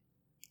 And,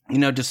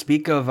 to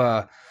speak of,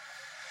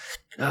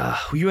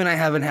 you and I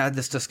haven't had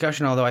this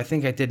discussion, although I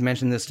think I did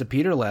mention this to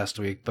Peter last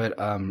week, but,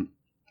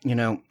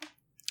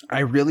 I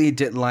really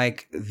did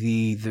like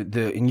the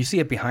and you see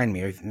it behind me.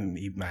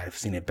 You might have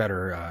seen it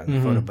better in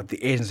the photo, but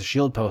the Agents of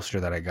S.H.I.E.L.D. poster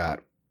that I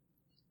got.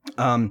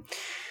 I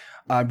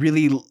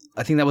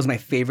think that was my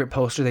favorite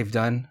poster they've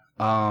done.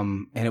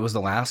 And it was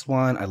the last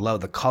one. I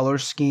love the color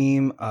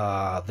scheme,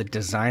 the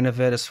design of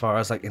it as far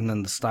as like, and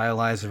then the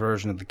stylized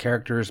version of the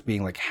characters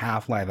being like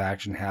half live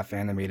action, half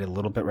animated, a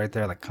little bit right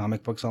there, like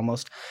comic books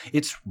almost.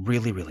 It's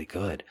really, really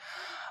good.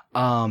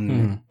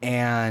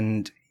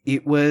 And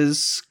it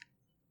was,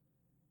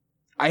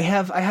 I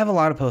have a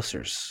lot of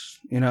posters,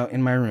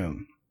 in my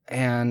room,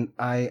 and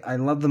I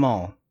love them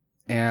all.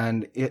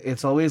 And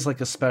it's always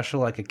like a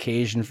special like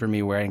occasion for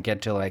me where I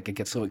get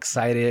so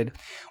excited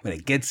when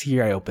it gets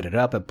here. I open it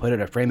up, I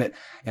frame it,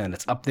 and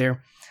it's up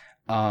there.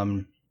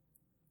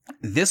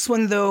 This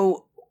one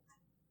though,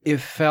 it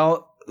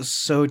felt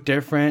so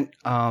different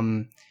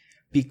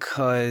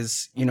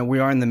because we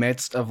are in the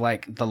midst of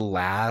like the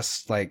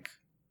last like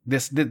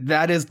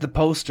that is the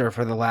poster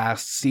for the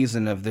last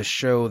season of this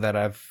show that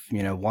I've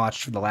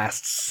watched for the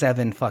last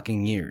 7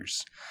 fucking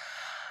years.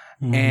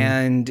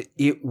 And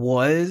it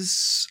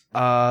was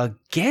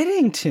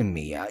getting to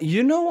me.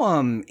 In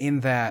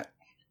that,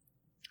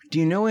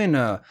 in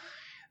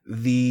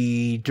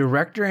the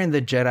director and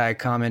the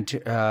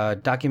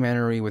Jedi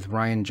documentary with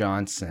Rian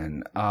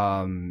Johnson,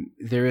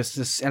 there is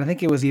this, and I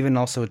think it was even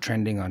also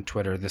trending on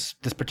Twitter, this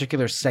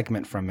particular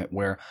segment from it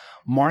where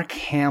Mark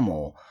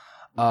Hamill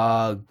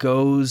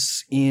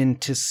goes in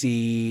to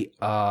see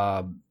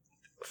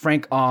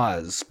Frank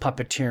Oz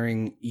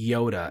puppeteering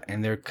Yoda,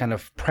 and they're kind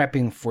of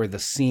prepping for the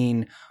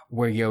scene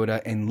where Yoda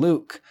and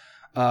Luke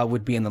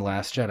would be in The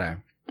Last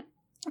Jedi.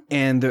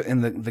 And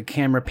the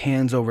camera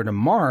pans over to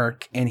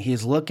Mark, and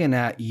he's looking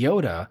at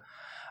Yoda,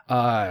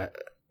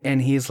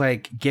 and he's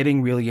like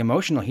getting really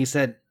emotional. He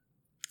said,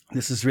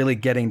 "This is really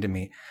getting to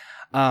me.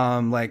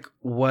 Like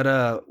what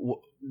a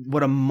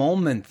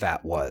moment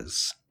that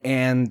was."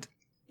 And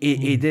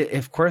it did,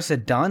 of course,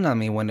 it dawned on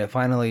me when it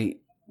finally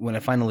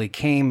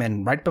came,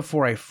 and right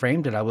before I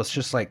framed it, I was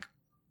just like,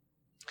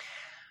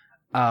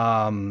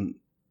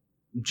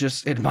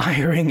 just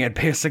admiring it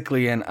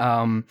basically,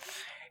 and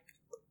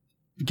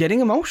getting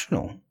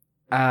emotional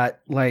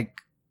at like,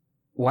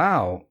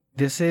 wow,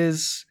 this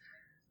is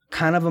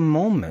kind of a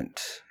moment,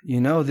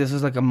 this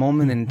is like a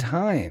moment in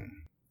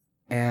time.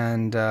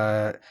 And,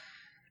 for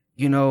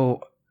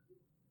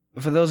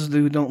those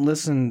who don't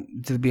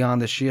listen to Beyond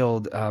the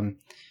Shield,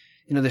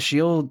 the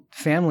Shield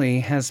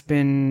family has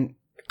been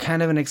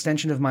kind of an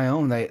extension of my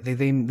own.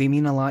 They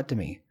mean a lot to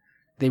me.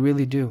 They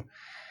really do.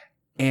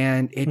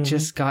 And it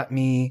just got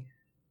me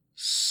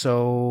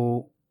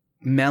so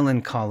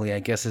melancholy, I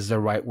guess is the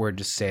right word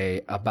to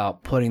say,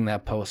 about putting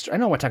that poster. I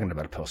know we're talking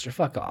about a poster.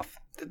 Fuck off.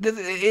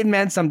 It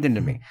meant something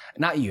to me.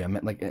 Not you. I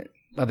meant like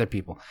other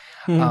people.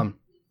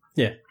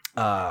 Yeah.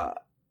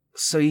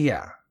 So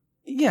yeah.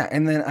 Yeah,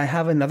 and then I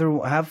have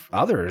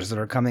others that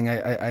are coming.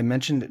 I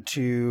mentioned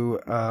to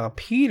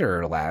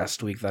Peter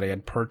last week that I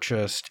had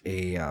purchased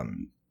a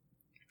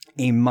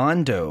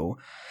Mondo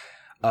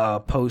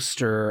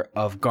poster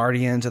of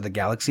Guardians of the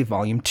Galaxy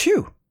Volume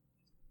 2,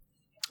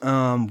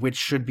 which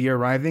should be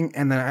arriving.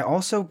 And then I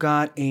also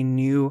got a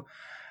new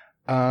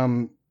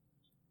one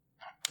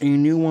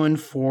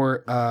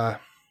for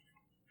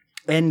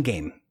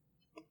Endgame.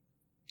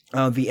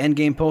 The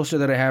Endgame poster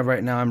that I have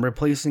right now, I'm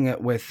replacing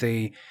it with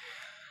a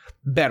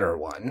better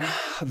one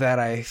that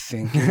I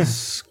think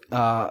is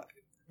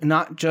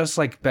not just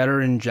like better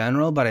in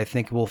general, but I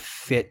think will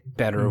fit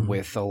better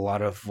with a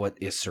lot of what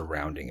is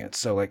surrounding it.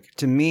 So like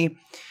to me,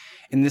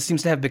 and this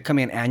seems to have become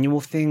an annual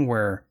thing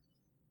where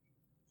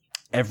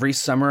every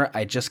summer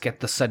I just get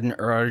the sudden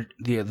urge,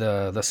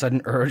 the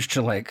sudden urge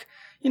to like,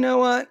 you know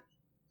what?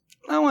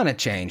 I want to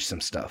change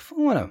some stuff.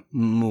 I want to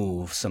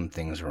move some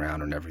things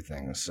around and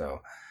everything.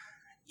 So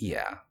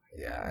yeah.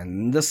 Yeah,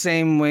 and the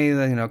same way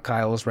that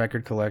Kyle's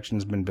record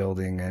collection's been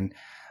building, and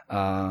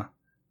I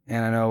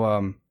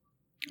know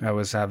I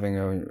was having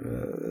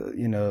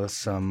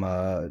some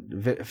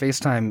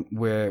FaceTime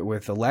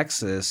with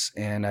Alexis,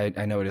 and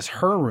I noticed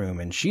her room,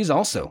 and she's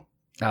also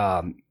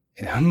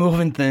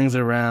moving things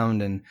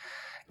around and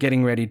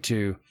getting ready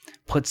to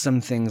put some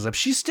things up.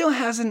 She still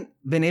hasn't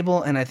been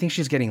able, and I think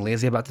she's getting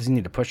lazy about this. You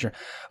need to push her,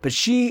 but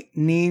she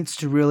needs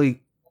to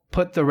really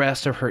put the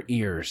rest of her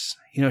ears.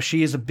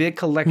 She is a big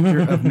collector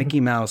of Mickey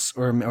Mouse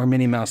or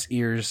Minnie Mouse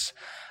ears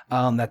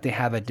that they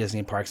have at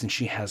Disney parks, and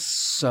she has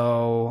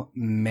so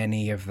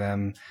many of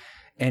them,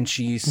 and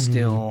she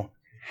still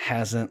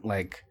hasn't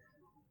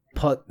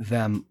put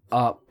them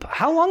up.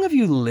 How long have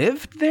you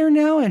lived there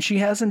now, and she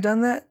hasn't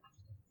done that?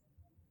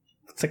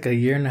 It's like a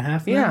year and a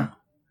half now.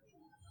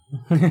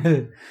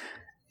 Yeah.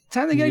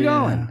 Time to get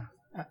going.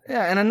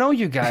 Yeah, and I know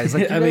you guys.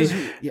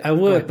 I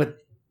would, but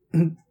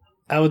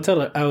I would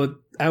tell her.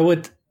 I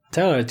would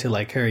tell her to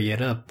hurry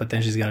it up, but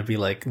then she's gonna be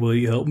like, "Will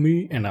you help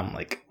me?" And I'm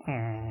like,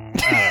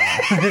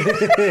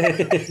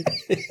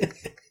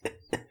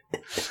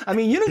 I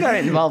mean, you don't gotta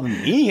involve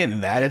me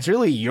in that. It's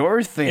really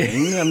your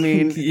thing. I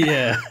mean,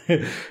 yeah.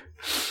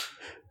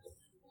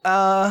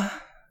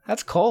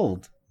 That's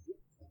cold.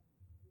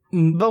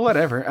 But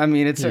whatever. I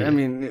mean, it's. Yeah. I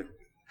mean,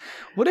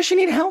 what does she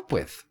need help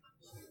with?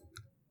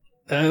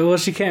 Well,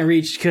 she can't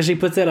reach because she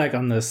puts it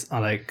on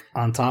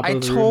top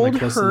of the room. I told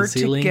her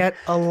to get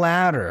a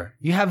ladder.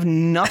 You have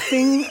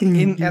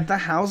nothing at the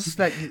house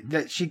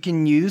that she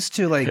can use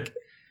to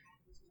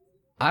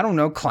I don't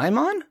know, climb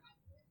on?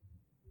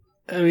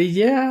 I mean,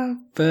 yeah,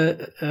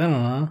 but I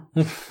don't know.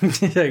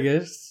 I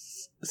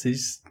guess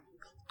she's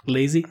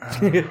lazy.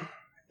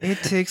 It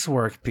takes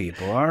work,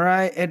 people. All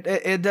right,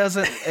 it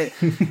doesn't.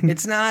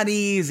 It's not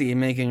easy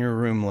making your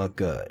room look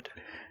good.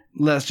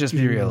 Let's just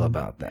be real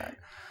about that.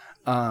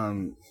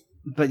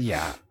 But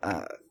yeah,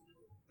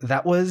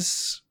 that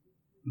was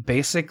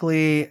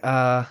basically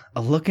a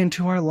look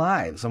into our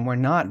lives, and we're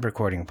not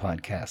recording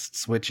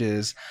podcasts, which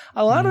is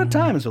a lot of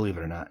times, believe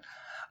it or not.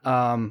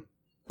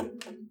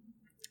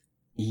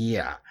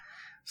 Yeah.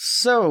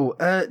 So,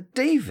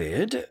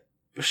 David,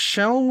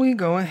 shall we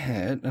go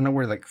ahead? I know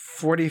we're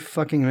 40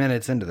 fucking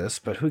minutes into this,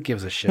 but who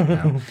gives a shit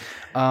now?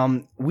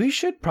 We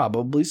should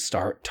probably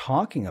start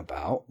talking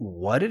about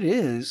what it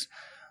is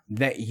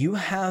that you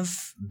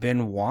have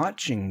been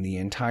watching the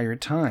entire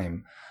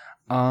time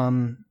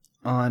on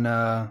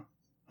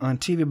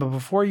TV. But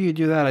before you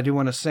do that, I do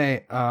want to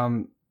say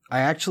I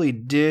actually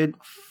did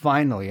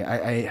finally.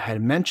 I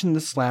had mentioned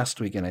this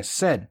last week, and I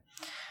said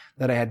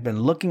that I had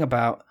been looking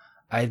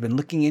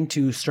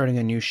into starting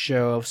a new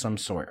show of some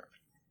sort.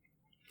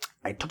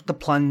 I took the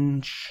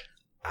plunge.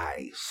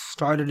 I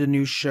started a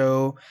new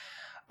show.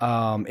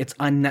 It's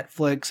on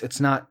Netflix. It's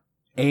not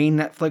a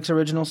Netflix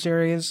original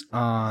series.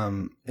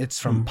 It's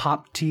from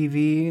Pop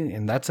TV,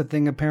 and that's a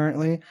thing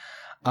apparently.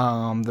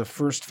 The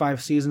first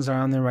 5 seasons are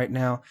on there right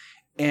now,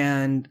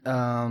 and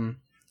I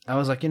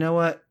was like, you know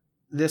what?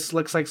 This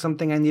looks like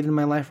something I need in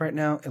my life right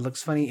now. It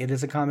looks funny. It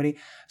is a comedy,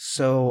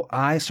 so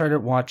I started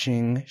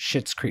watching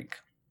Schitt's Creek.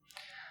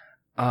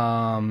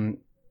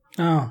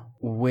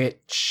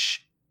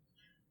 Which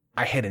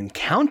I had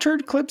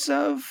encountered clips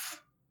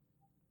of,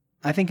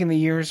 I think in the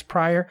years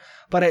prior,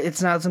 but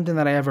it's not something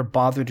that I ever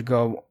bothered to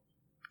go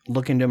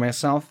look into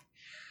myself.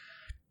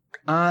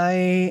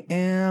 I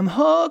am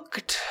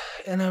hooked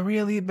in a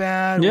really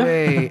bad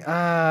way.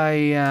 I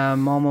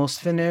am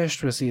almost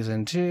finished with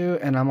season 2,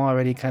 and I'm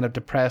already kind of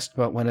depressed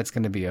about when it's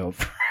going to be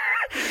over.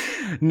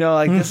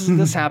 No,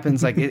 this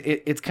happens.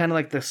 It's kind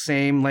of the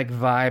same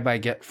vibe I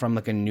get from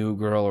a New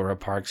Girl or a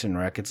Parks and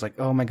Rec. It's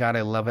oh my god,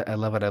 I love it, I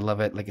love it, I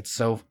love it. It's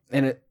so,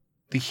 and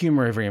the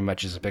humor very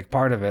much is a big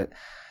part of it.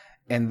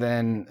 And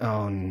then,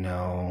 oh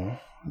no,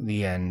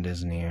 the end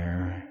is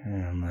near.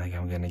 And I'm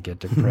I'm gonna get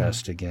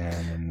depressed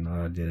again, and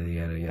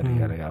yada yada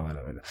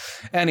yada.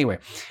 Anyway,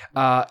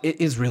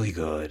 it is really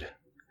good.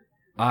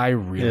 I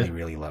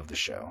really love the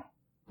show.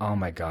 Oh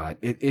my god,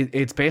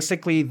 it's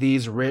basically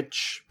these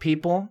rich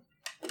people.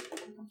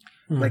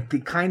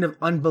 The kind of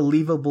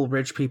unbelievable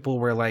rich people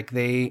where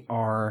they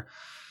are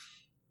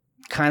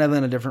kind of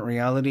in a different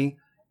reality.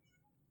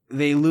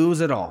 They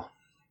lose it all.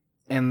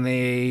 And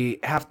they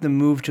have to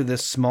move to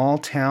this small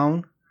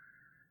town,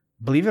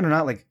 believe it or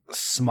not,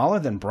 smaller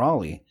than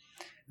Brawley,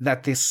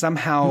 that they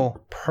somehow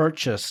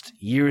purchased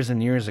years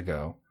and years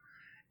ago.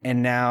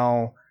 And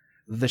now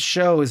the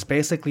show is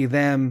basically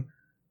them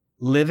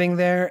living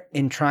there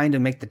and trying to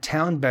make the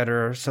town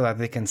better so that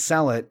they can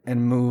sell it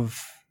and move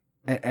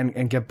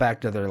and get back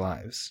to their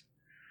lives.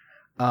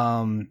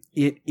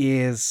 It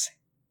is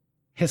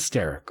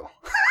hysterical.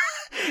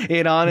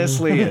 It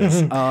honestly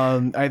is.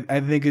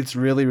 I think it's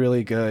really,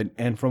 really good.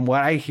 And from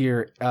what I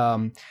hear,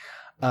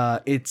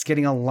 it's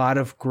getting a lot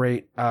of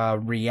great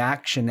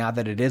reaction now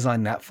that it is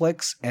on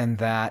Netflix, and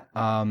that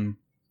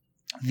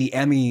the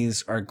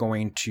Emmys are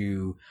going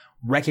to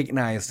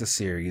recognize the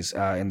series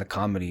in the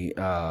comedy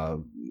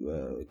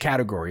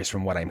categories,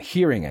 from what I'm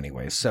hearing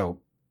anyway.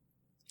 So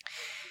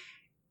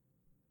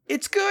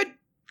it's good.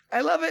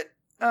 I love it.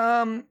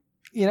 And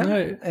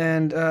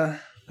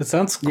it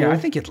sounds cool. Yeah, I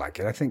think you'd like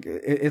it. I think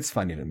it's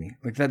funny to me.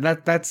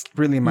 That's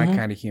really my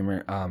kind of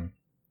humor.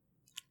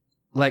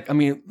 Like, I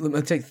mean,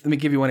 let me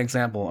give you one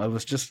example. It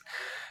was just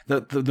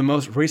the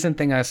most recent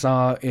thing I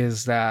saw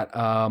is that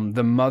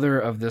the mother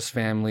of this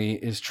family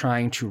is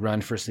trying to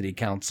run for city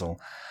council.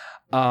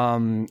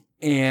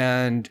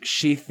 And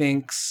she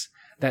thinks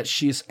that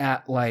she's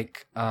at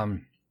like,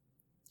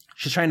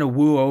 she's trying to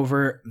woo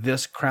over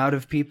this crowd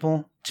of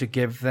people to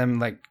give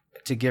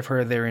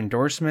her their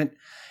endorsement.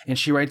 And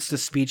she writes the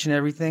speech and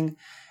everything.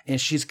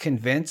 And she's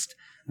convinced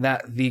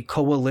that the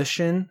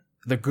coalition,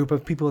 the group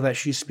of people that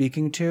she's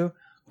speaking to,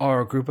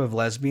 are a group of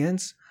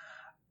lesbians.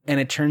 And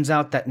it turns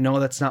out that no,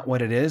 that's not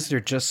what it is. They're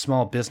just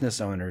small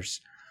business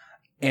owners.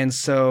 And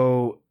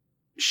so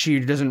she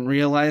doesn't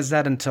realize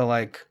that until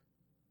like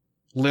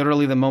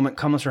literally the moment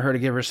comes for her to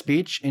give her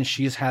speech, and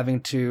she's having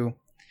to,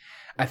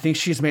 I think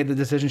she's made the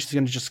decision she's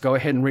going to just go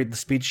ahead and read the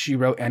speech she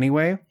wrote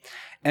anyway.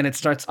 And it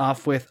starts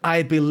off with,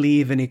 I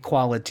believe in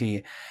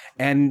equality.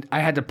 And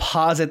I had to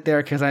pause it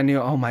there because I knew,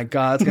 oh my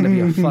God, it's going to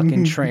be a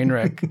fucking train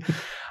wreck.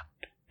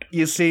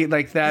 You see,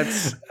 like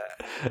that's,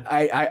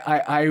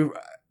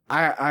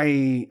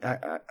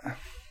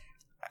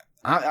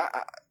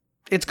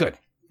 it's good.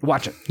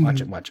 Watch it.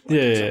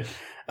 Yeah.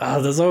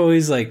 That's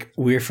always like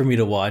weird for me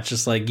to watch.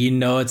 Just like,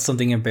 it's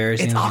something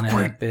embarrassing. It's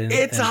awkward.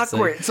 It's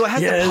awkward. Like, so I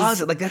have to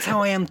pause it. Like that's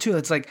how I am too.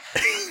 It's like,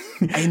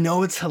 I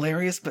know it's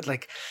hilarious, but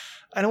like,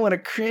 I don't want to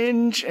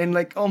cringe and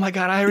like, oh my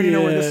God, I already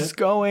know where this is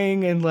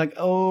going. And like,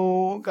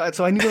 oh God.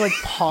 So I need to like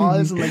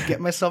pause and like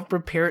get myself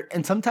prepared.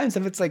 And sometimes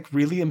if it's like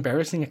really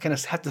embarrassing, I kind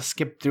of have to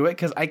skip through it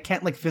because I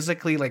can't like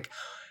physically like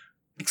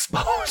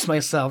expose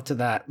myself to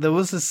that. There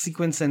was a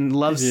sequence in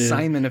Love,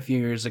 Simon a few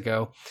years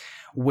ago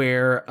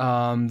where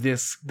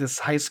this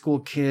high school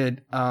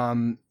kid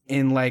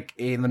in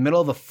the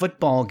middle of a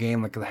football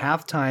game, like the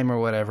halftime or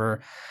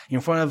whatever, in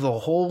front of the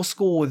whole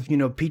school with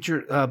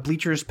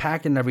bleachers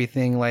packed and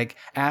everything, like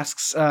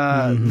asks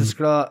this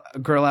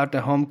girl out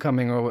to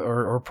homecoming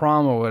or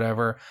prom or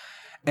whatever,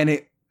 and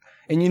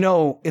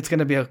it's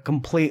gonna be a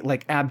complete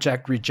like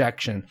abject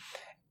rejection,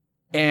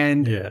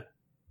 and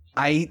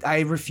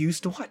I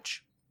refused to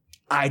watch.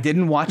 I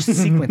didn't watch the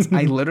sequence.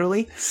 I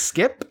literally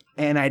skip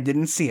and I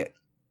didn't see it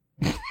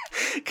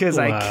because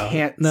I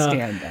can't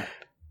stand that.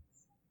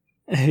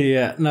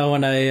 Yeah, no.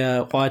 When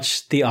I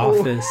watched The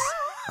Office,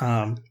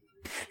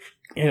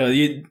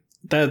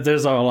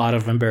 there's a lot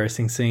of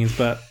embarrassing scenes,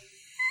 but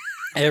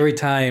every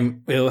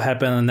time it will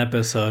happen in an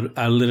episode,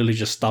 I literally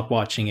just stop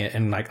watching it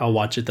and like I'll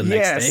watch it the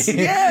next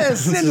day.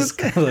 Yes, it's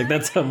just like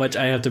that's how much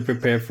I have to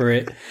prepare for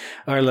it.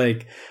 Or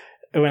like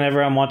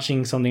whenever I'm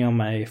watching something on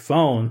my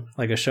phone,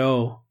 like a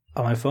show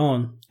on my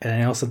phone, and I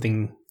know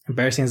something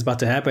embarrassing is about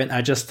to happen,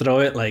 I just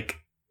throw it like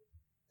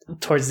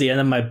towards the end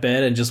of my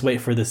bed and just wait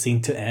for the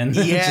scene to end.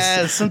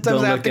 Yeah,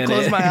 sometimes I have to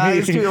close my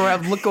eyes too, or I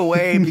have to look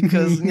away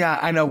because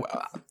I know.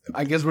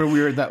 I guess we're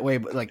weird that way,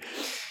 but like,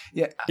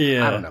 I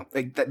don't know.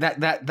 Like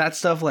that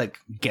stuff like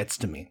gets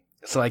to me,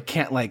 so I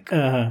can't like.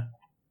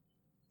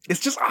 It's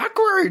just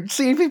awkward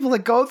seeing people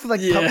like go through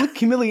like public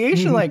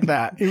humiliation like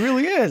that. It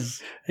really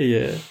is.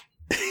 Yeah.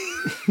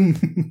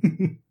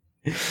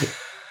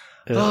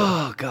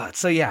 Oh God.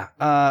 So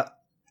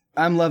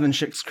I'm loving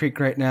Schitt's Creek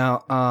right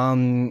now.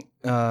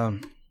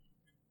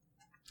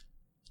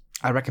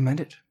 I recommend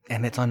it,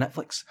 and it's on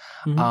Netflix.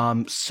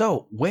 Mm-hmm.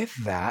 So with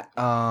that,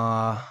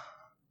 I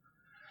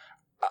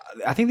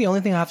think the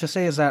only thing I have to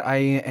say is that I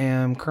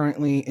am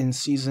currently in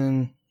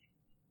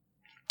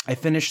I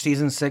finished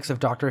season 6 of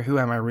Doctor Who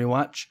at my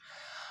rewatch.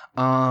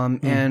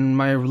 And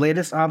my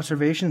latest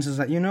observations is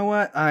that, you know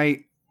what,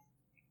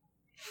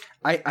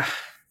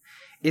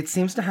 it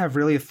seems to have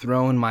really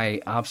thrown my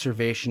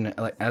observation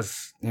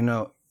as,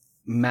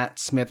 Matt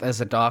Smith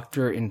as a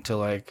doctor into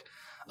like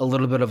a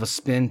little bit of a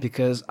spin,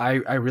 because I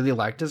really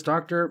liked his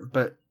doctor,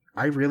 but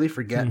I really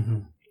forget. Mm-hmm.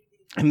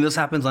 And this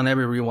happens on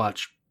every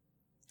rewatch.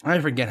 I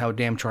forget how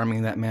damn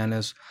charming that man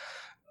is.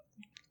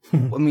 I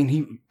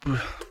mean,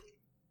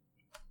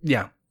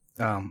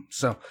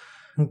 so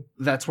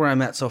that's where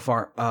I'm at so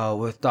far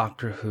with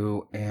Doctor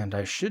Who, and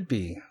I should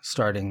be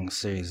starting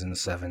season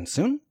 7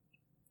 soon,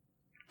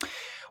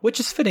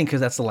 which is fitting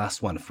because that's the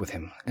last one with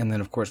him. And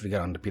then, of course, we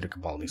got on to Peter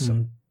Capaldi.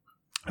 So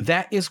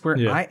that is where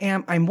I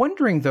am. I'm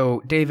wondering,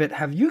 though, David,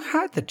 have you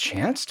had the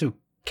chance to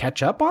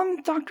catch up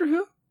on Doctor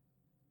Who?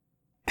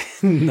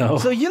 No.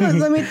 So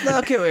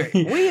wait.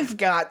 We've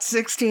got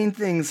 16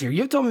 things here.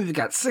 You've told me we've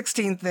got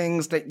 16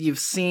 things that you've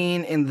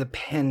seen in the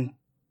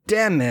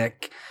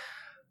pandemic,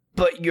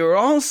 but you're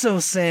also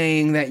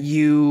saying that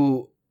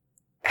you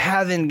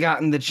haven't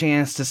gotten the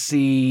chance to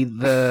see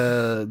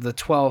the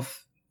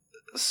 12th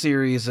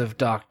series of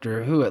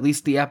Doctor Who, at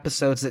least the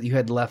episodes that you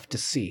had left to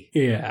see.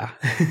 Yeah.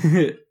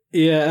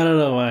 Yeah, I don't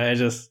know why.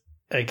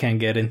 I can't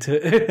get into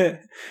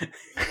it.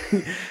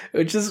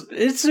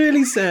 It's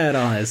really sad,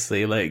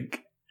 honestly.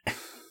 Like,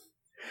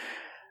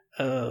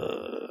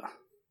 I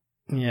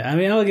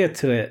mean, I'll get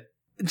to it.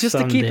 Just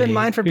someday. To keep in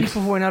mind for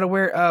people who are not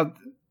aware,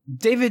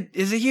 David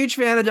is a huge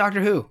fan of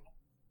Doctor Who.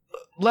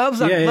 Loves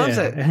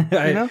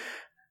it.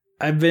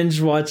 I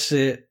binge watched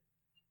it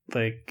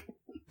like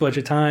a bunch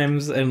of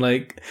times, and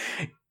like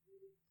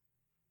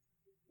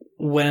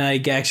when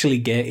I actually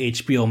get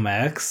HBO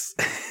Max,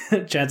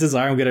 chances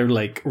are I'm gonna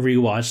like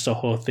rewatch the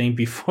whole thing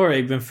before I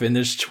even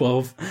finish the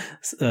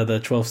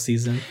 12th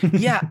season.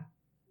 Yeah,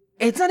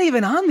 it's not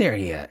even on there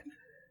yet.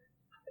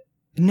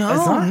 No,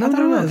 It's not?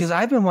 no, because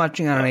I've been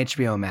watching it on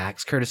HBO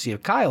Max, courtesy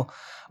of Kyle,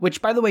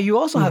 which, by the way, you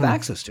also have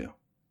access to.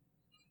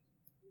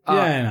 Yeah,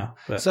 I know.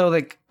 But... So,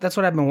 like, that's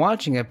what I've been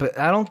watching it, but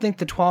I don't think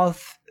the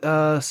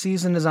 12th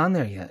season is on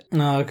there yet.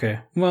 No,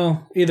 okay.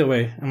 Well, either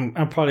way,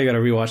 I'm probably gonna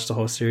rewatch the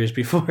whole series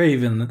before I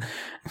even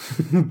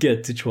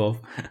get to 12.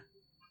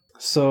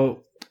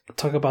 So,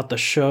 talk about the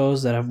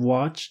shows that I've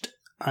watched.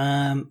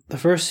 The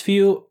first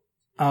few,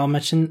 I'll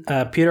mention.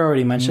 Peter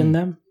already mentioned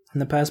them in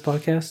the past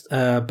podcast.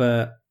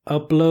 But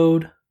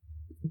Upload,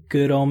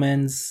 Good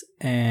Omens,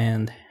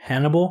 and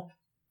Hannibal.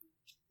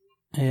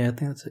 Yeah, I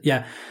think that's it.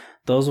 Yeah,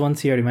 those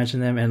ones he already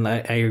mentioned them, and I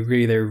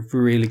agree they're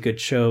really good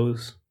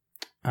shows.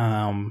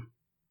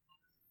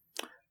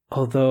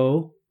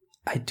 Although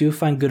I do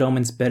find Good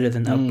Omens better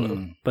than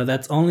Upload, but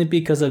that's only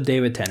because of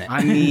David Tennant.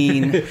 I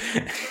mean,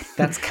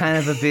 that's kind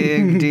of a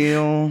big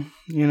deal,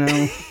 you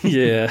know?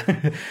 Yeah.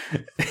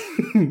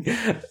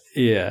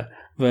 Yeah.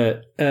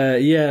 But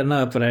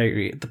but I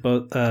agree.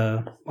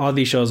 All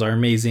these shows are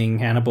amazing.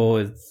 Hannibal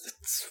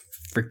it's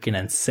freaking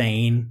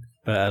insane,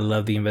 but I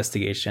love the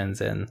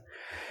investigations, and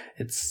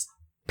it's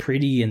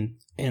pretty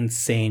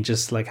insane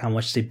just like how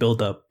much they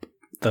build up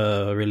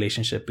the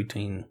relationship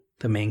between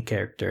the main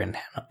character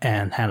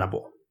and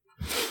Hannibal.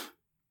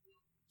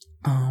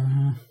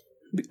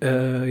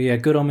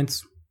 Good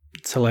Omens,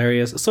 it's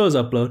hilarious. So is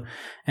Upload,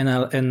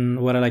 and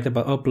what I liked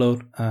about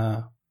Upload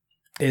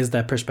is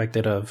that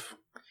perspective of,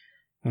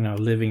 you know,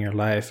 living your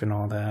life and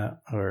all that,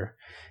 or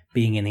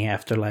being in the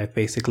afterlife,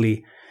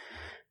 basically.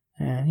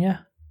 And yeah.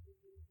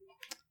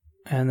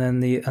 And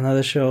then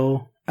another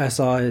show I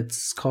saw,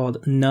 it's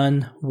called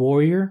Nun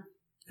Warrior.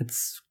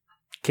 It's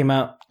came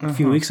out a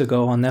few weeks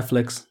ago on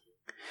Netflix.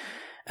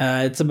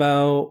 It's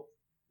about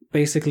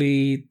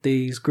basically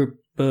these group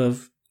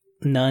of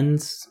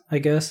nuns, I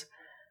guess,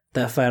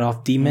 that fight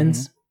off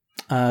demons.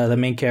 The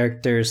main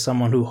character is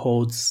someone who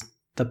holds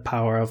the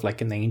power of like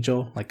an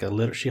angel, like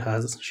she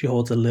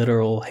holds a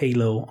literal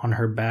halo on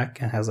her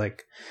back and has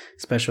like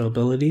special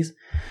abilities.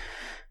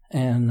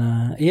 And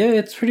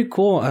it's pretty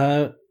cool.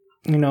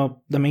 You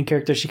know, the main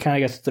character, she kind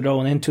of gets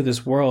thrown into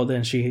this world,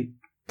 and she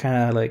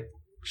kind of like,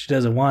 she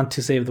doesn't want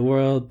to save the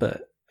world,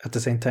 but at the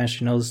same time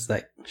she knows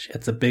that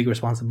it's a big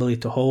responsibility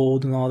to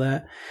hold and all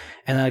that.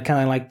 And I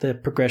kind of like the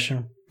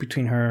progression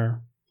between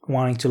her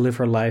wanting to live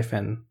her life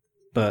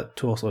but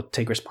to also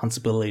take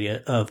responsibility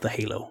of the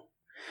halo.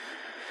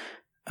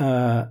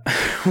 One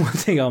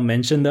thing I'll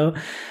mention though,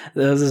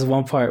 there's this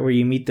one part where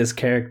you meet this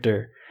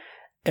character,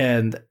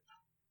 and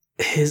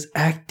his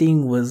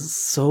acting was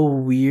so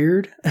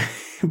weird.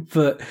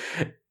 But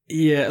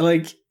yeah,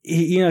 like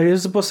he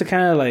was supposed to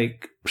kind of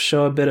like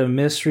show a bit of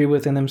mystery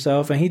within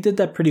himself, and he did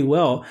that pretty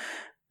well.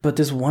 But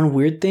this one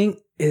weird thing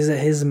is that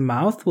his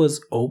mouth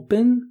was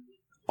open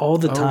all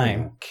the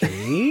time.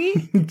 Okay.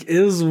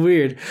 It was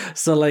weird.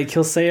 So like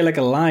he'll say like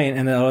a line,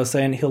 and then all of a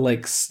sudden he'll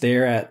like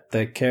stare at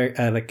the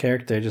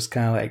character, just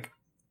kind of like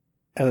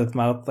at his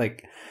mouth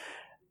like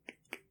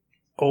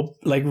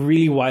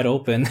really wide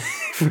open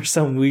for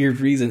some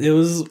weird reason. It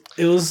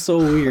was so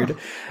weird.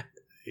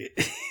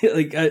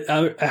 Like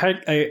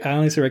I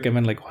honestly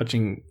recommend like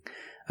watching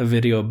a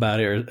video about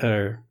it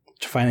or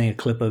finding a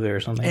clip of it or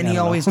something. And he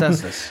always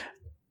does this.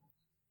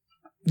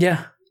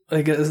 Yeah,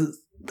 like as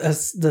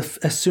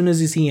soon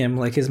as you see him,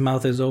 like his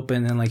mouth is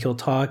open, and like he'll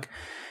talk.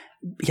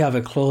 You have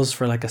it closed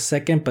for like a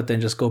second, but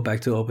then just go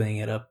back to opening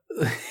it up.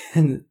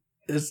 And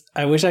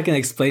I wish I can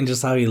explain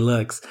just how he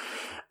looks,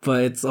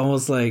 but it's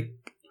almost like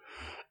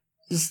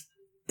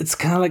it's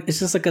kind of like, it's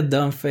just like a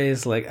dumb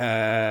face, like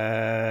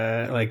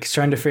he's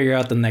trying to figure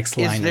out the next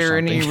line. Is there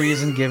any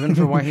reason given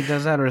for why he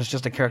does that, or is it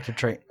just a character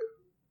trait?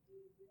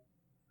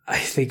 I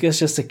think it's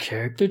just a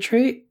character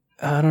trait.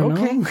 I don't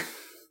know.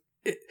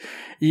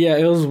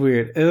 It was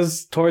weird. It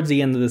was towards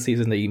the end of the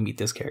season that you meet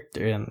this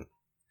character, and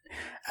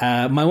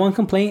my one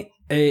complaint,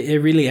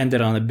 it really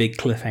ended on a big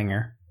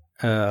cliffhanger.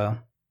 I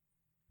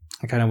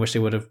kind of wish they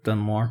would have done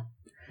more.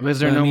 Was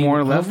there no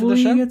more left of the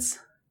show?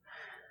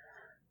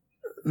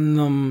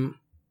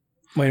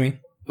 What do you mean?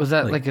 Was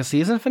that like a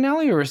season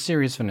finale or a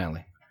series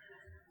finale?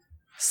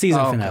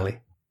 Season finale.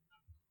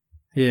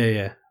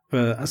 Yeah.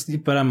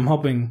 But I'm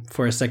hoping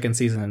for a second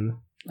season.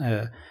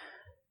 Let's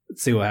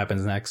see what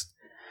happens next.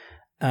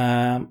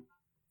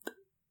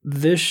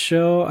 This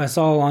show I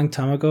saw a long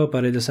time ago,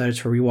 but I decided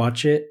to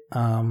rewatch it.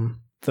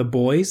 The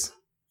Boys.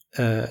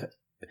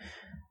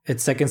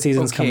 Its second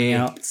season's coming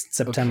out in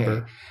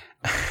September.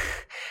 Okay.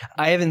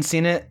 I haven't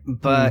seen it,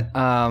 but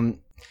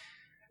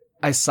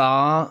I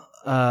saw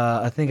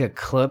I think a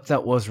clip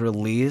that was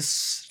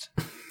released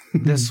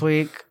this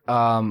week,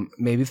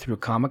 maybe through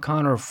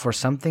Comic-Con or for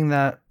something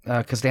that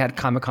because they had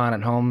Comic-Con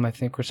at home, I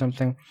think, or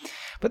something.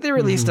 But they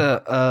released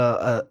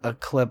a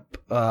clip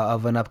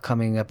of an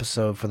upcoming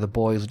episode for The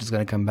Boys, which is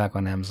going to come back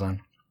on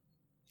Amazon.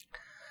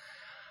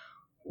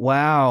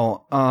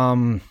 Wow.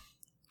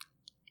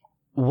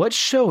 what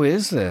show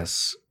is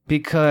this?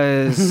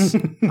 Because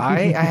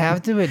I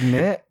have to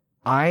admit,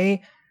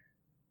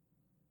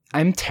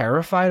 I'm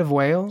terrified of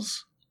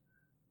whales,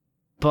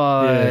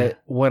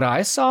 but what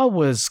I saw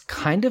was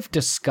kind of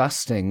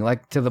disgusting,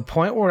 like to the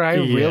point where I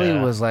really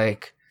was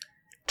like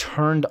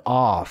turned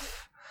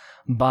off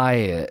by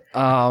it.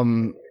 I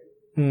mean,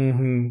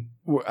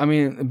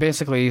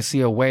 basically, you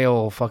see a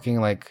whale fucking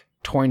like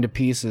torn to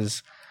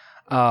pieces.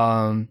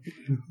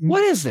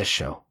 What is this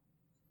show?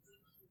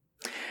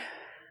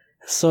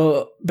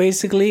 So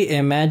basically,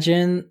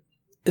 imagine.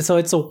 So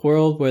it's a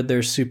world where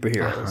there's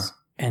superheroes,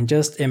 and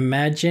just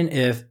imagine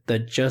if the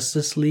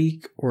Justice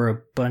League were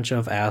a bunch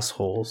of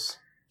assholes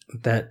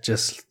that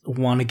just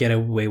want to get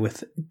away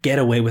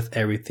with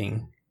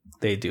everything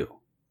they do.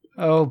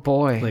 Oh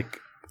boy! Like,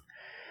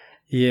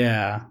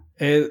 yeah,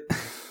 it's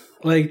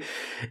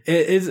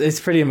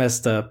pretty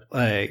messed up.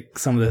 Like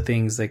some of the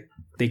things like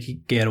they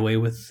could get away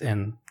with,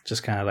 and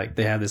just kind of like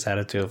they have this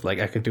attitude of like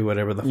I could do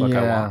whatever the fuck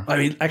I want. I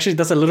mean, actually,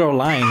 that's a literal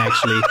line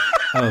actually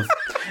of.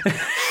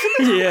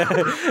 Yeah,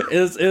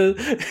 it's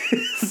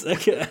I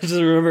just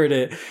remembered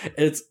it.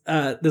 It's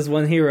this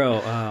one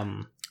hero,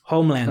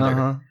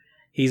 Homelander.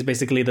 He's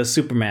basically the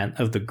Superman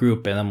of the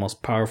group and the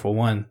most powerful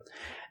one.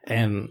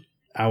 And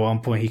at one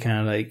point, he kind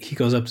of like he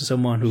goes up to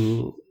someone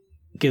who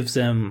gives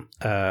them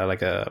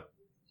like a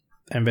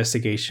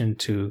investigation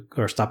to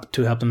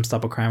help them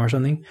stop a crime or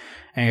something.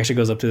 And he actually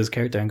goes up to this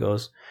character and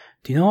goes,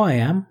 "Do you know who I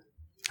am?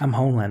 I'm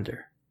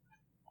Homelander.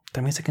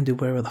 That means I can do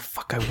whatever the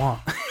fuck I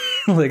want."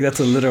 Like that's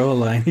a literal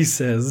line he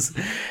says.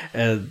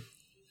 And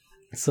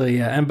so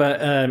yeah,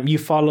 but you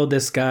follow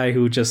this guy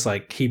who just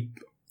like he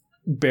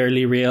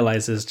barely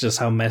realizes just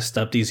how messed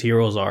up these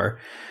heroes are,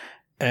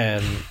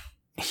 and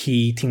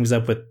he teams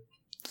up with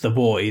the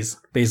boys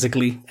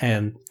basically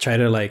and try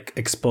to like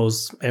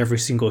expose every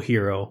single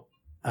hero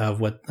of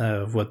what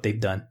they've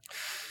done.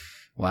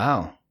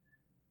 Wow.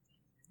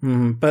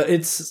 But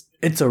it's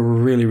a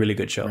really, really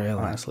good show, really?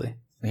 Honestly.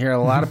 I hear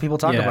a lot of people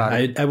talk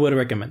about it. I would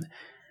recommend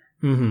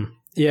it.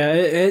 Yeah,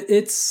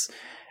 it's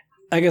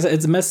I guess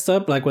it's messed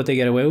up like what they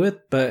get away with,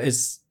 but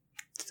it's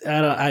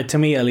to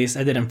me at least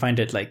I didn't find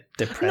it like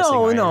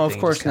depressing. No, of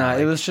course not.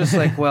 It was just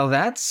like, well,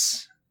 that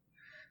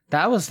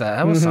was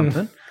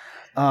something.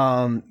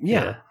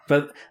 Yeah.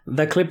 But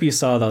the clip you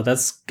saw though,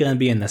 that's gonna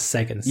be in the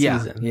second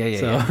season.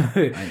 Yeah.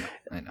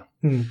 I know.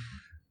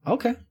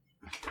 Okay.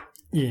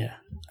 Yeah.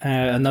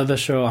 Another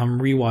show I'm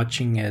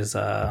rewatching is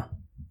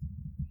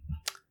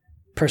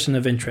Person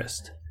of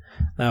Interest.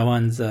 That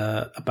one's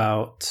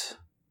about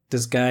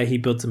this guy. He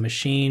built a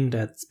machine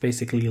that's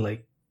basically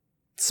like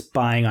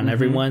spying on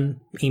everyone,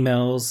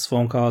 emails,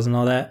 phone calls, and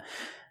all that.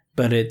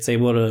 But it's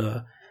able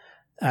to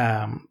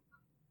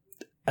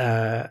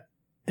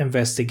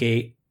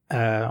investigate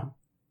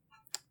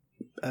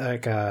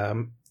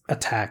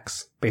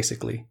attacks,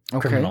 basically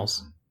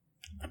criminals.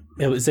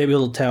 It was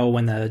able to tell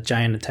when a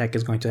giant attack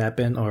is going to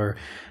happen, or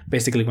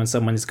basically when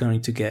someone is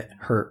going to get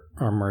hurt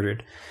or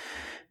murdered.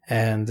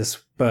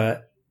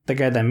 But the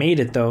guy that made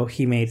it, though,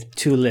 he made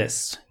two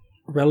lists: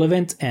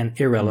 relevant and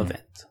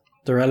irrelevant.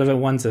 The relevant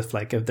ones, if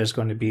there's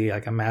going to be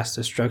like a mass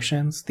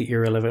destructions, the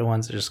irrelevant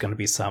ones are just going to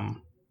be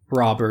some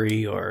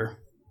robbery or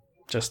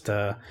just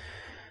an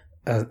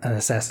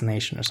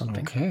assassination or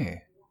something.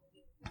 Okay.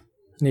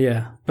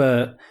 Yeah,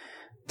 but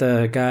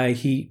the guy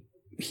he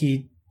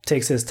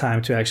takes his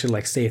time to actually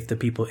like save the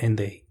people in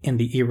the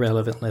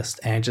irrelevant list,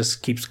 and it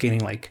just keeps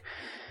getting like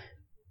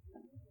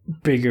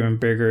bigger and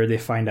bigger. They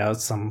find out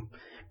some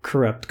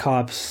corrupt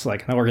cops,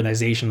 like an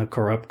organization of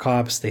corrupt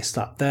cops. They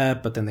stop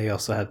that, but then they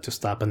also had to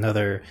stop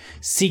another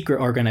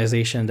secret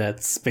organization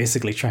that's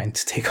basically trying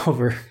to take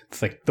over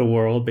like the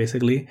world,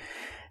 basically.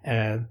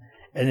 And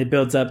it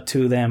builds up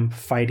to them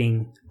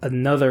fighting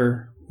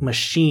another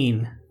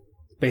machine,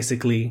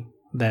 basically,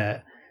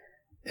 that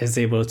is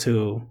able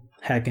to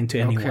hack into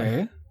anyone.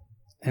 Okay.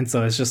 And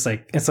so it's just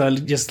like, and so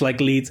it just like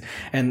leads,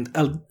 and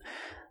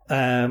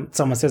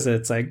someone says it,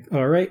 it's like,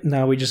 all right,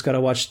 now we just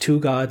gotta watch two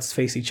gods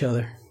face each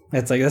other.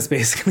 That's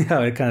basically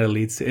how it kind of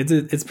leads to.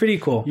 It's pretty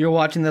cool. You're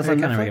watching this on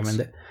Netflix? I kind of recommend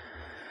it.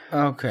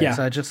 Okay, yeah.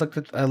 So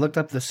I looked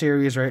up the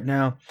series right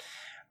now.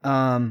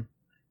 That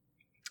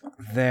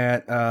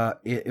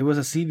it was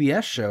a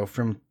CBS show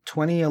from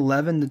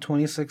 2011 to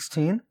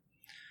 2016.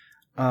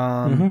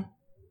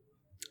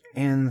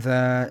 And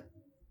that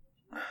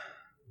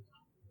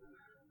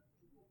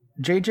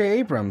J.J.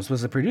 Abrams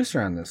was the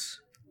producer on this.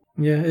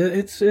 Yeah,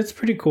 it's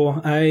pretty cool.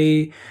 What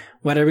I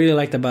really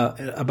liked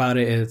about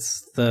it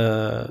is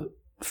the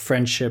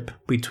friendship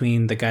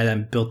between the guy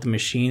that built the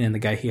machine and the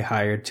guy he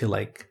hired to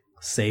like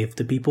save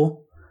the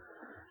people.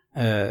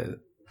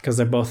 Because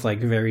they're both like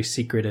very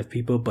secretive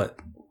people, but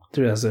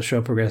as the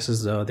show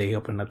progresses, though, they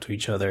open up to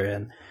each other,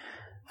 and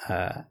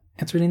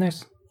it's really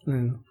nice.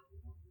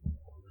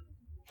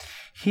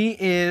 He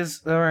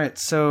is all right.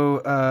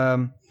 So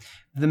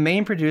the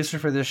main producer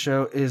for this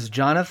show is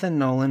Jonathan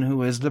Nolan,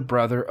 who is the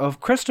brother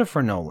of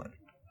Christopher Nolan.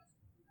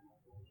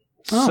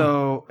 Oh.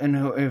 So,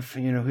 and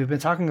we've been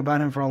talking about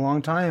him for a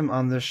long time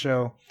on this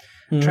show.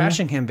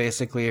 trashing him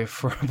basically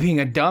for being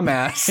a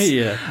dumbass.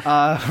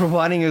 For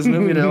wanting his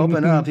movie to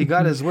open up. He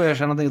got his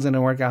wish. I don't think it's going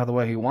to work out the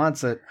way he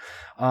wants it.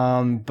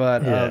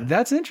 But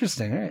that's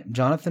interesting. All right.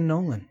 Jonathan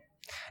Nolan.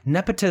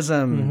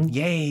 Nepotism.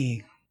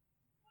 Yay.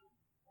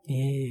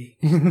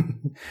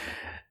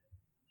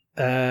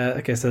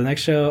 Okay, so the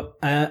next show,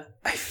 I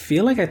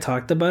feel like I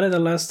talked about it the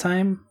last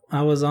time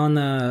I was on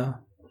the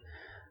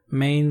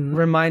main.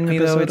 Remind me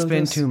though, it's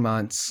been 2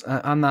 months.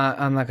 I'm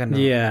not gonna.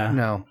 Yeah.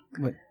 No.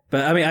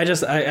 But I mean,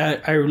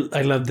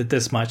 I loved it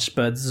this much.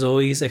 But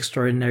Zoe's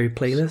Extraordinary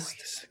Playlist.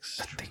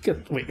 I think.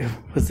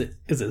 Is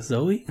it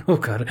Zoe? Oh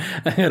God,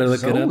 I gotta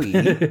look it up.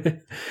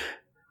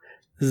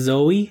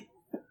 Zoe.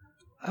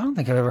 I don't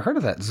think I've ever heard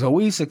of that.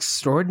 Zoe's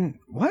Extraordinary.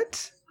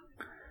 What?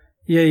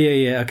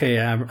 Yeah. Okay,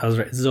 yeah, I was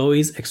right.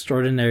 Zoe's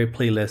Extraordinary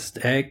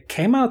Playlist. It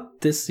came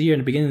out this year, in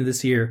the beginning of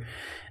this year,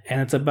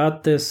 and it's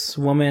about this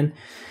woman.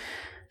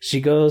 She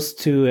goes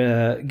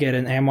to get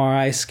an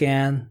MRI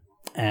scan,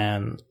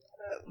 and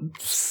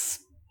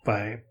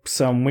by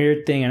some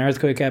weird thing, an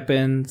earthquake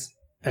happens,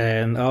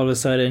 and all of a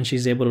sudden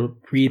she's able to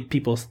read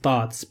people's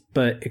thoughts,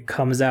 but it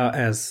comes out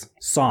as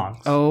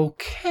songs.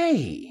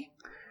 Okay.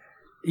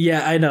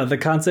 Yeah, I know. The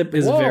concept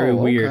is very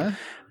weird,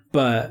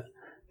 but...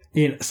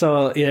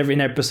 so every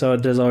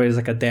episode there's always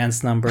like a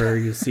dance number.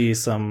 You see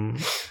some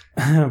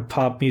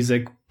pop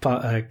music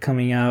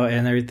coming out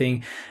and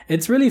everything.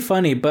 It's really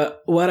funny,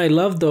 but what I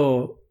love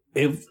though,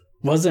 it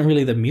wasn't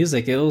really the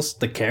music, it was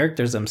the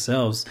characters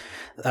themselves.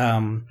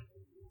 The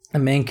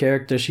main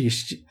character,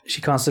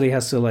 she constantly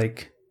has to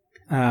like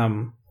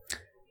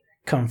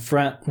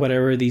confront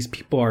whatever these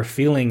people are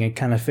feeling and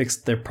kind of fix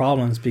their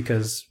problems,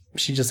 because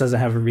she just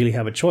doesn't really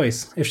have a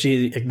choice. If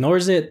she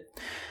ignores it,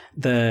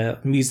 the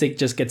music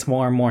just gets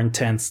more and more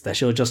intense, that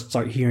she'll just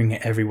start hearing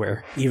it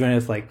everywhere, even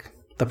if like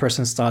the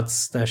person's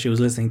thoughts that she was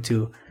listening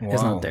to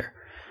is not there.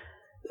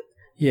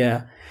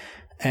 Yeah.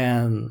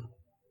 And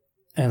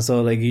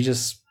so like you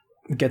just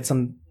get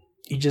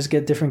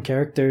different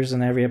characters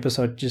in every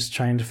episode just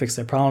trying to fix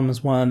their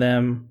problems. One of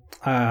them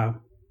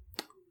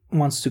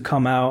wants to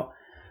come out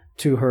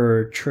to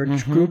her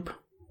church group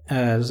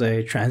as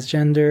a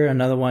transgender.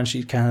 Another one,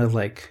 she kind of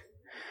like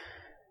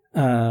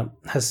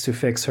has to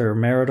fix her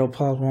marital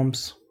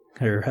problems.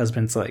 Her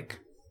husband's like,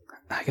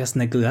 I guess,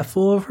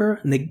 neglectful of her.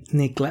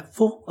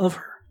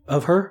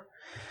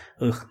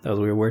 Ugh, that was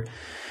a weird word.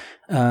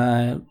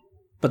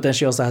 But then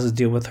she also has to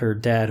deal with her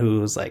dad,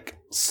 who's like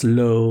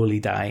slowly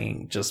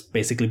dying, just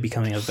basically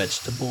becoming a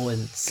vegetable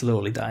and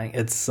slowly dying.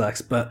 It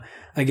sucks, but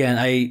again,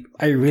 I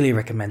really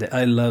recommend it.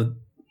 I love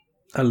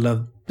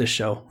the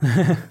show.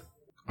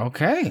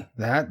 Okay,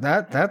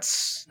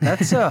 that's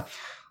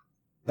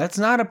that's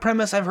not a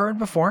premise I've heard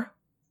before.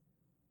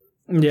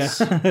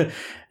 Yeah.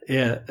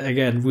 Yeah.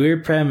 Again,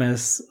 weird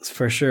premise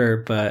for sure.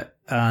 But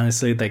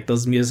honestly, like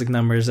those music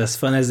numbers, as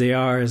fun as they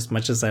are, as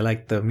much as I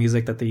like the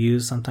music that they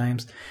use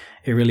sometimes,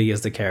 it really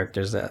is the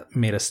characters that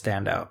made us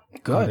stand out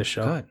on the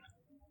show. Good.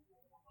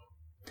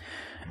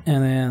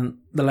 And then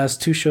the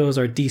last two shows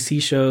are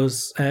DC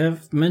shows. I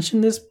have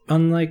mentioned this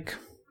on like,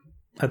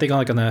 I think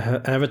on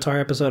the Avatar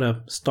episode of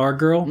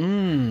Stargirl.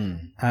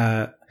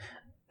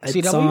 It's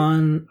CW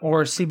on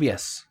or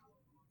CBS?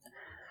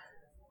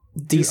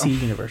 DC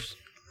Universe.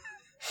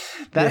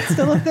 That's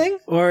still a thing?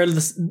 Or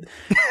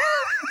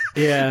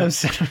yeah.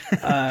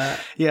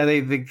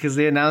 Yeah, because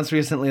they announced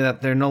recently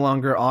that they're no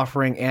longer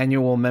offering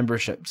annual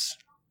memberships.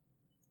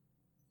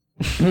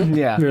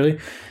 Yeah. Really?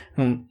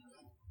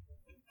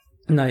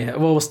 No, yeah.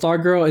 Well,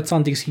 Stargirl, it's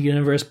on DC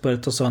Universe, but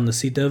it's also on the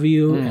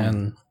CW.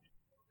 And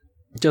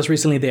just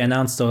recently they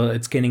announced though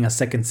it's getting a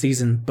second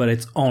season, but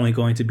it's only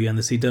going to be on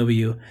the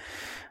CW,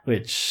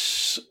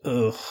 which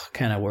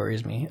kind of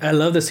worries me. I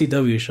love the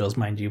CW shows,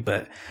 mind you,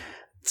 but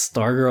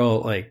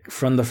Stargirl, like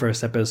from the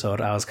first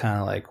episode, I was kind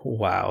of like,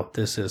 wow,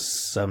 this is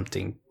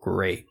something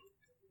great.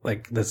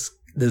 Like this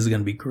is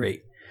going to be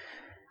great.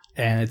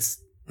 And it's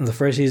the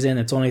first season,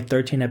 it's only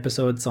 13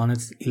 episodes on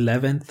its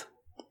 11th,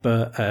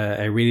 but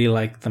I really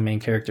like the main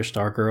character,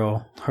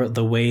 Stargirl.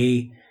 The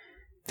way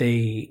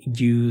they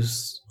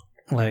use,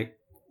 like,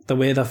 the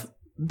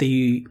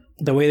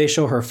way they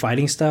show her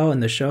fighting style in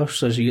the show.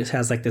 So she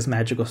has like this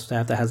magical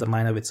staff that has a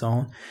mind of its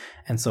own.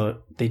 And so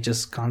they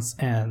just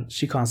and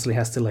she constantly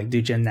has to like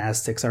do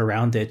gymnastics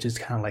around it, just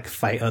kind of like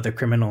fight other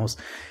criminals.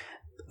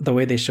 The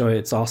way they show it,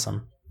 it's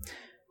awesome.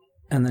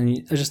 And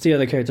then just the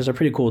other characters are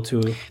pretty cool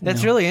too.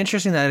 That's really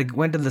interesting that it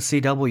went to the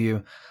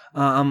CW.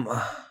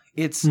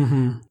 It's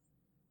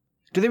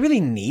do they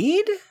really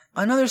need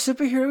another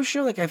superhero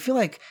show? Like I feel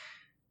like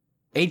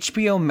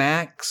HBO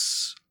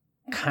Max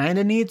kind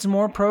of needs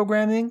more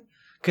programming,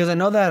 because I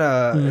know that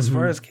as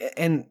far as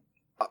and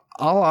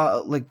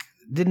all like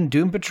didn't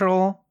Doom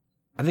Patrol,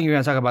 I think you're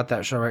gonna talk about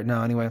that show right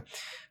now anyway,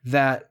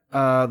 that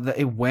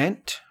it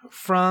went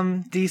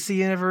from DC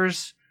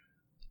Universe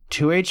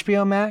to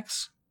HBO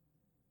Max,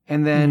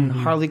 and then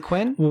Harley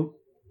Quinn.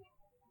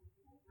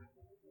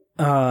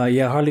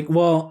 Yeah, Harley.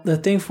 Well, the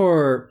thing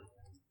for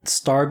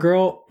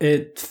Stargirl,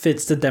 it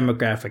fits the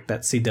demographic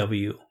that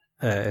CW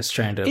is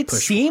trying to it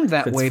push. Seemed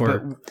that way, for.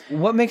 But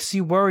what makes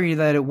you worry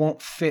that it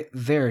won't fit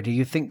there? Do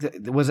you think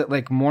that was it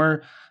like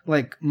more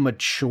like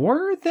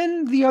mature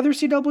than the other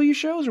CW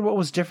shows, or what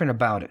was different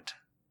about it?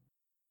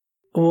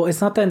 Well,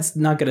 it's not that it's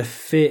not going to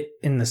fit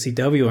in the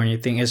CW or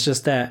anything. It's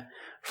just that,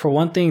 for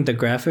one thing, the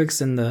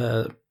graphics in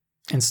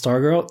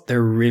Stargirl,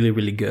 they're really,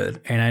 really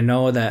good. And I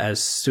know that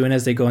as soon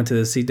as they go into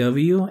the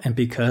CW, and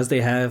because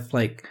they have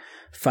like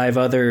 5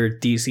 other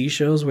DC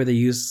shows where they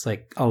use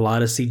like a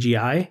lot of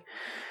CGI,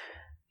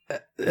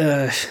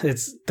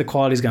 it's the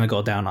quality's going to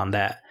go down on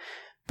that.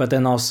 But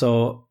then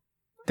also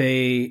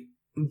their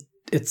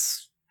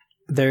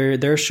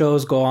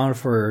shows go on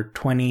for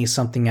 20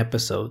 something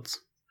episodes.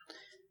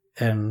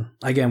 And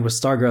again, with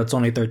Stargirl, it's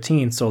only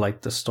 13, so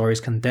like the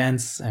story's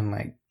condensed and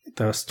like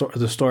the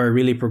story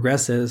really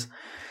progresses.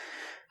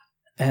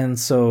 And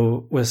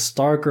so with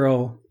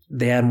Stargirl,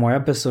 they add more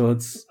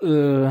episodes.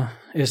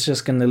 It's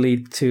just going to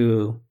lead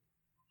to,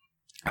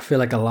 I feel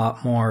like, a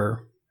lot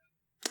more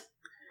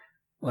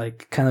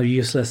like kind of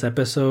useless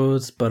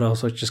episodes, but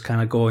also just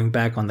kind of going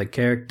back on the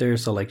character.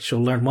 So like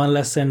she'll learn one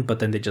lesson, but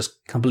then they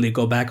just completely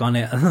go back on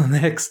it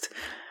next.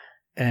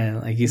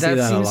 And like you see that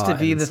a lot. That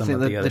seems to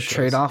be the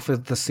trade-off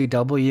with the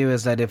CW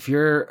is that if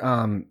you're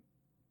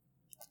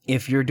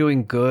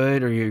doing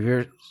good or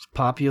you're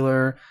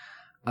popular,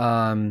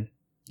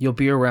 you'll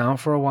be around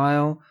for a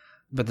while,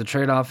 but the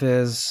trade-off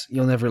is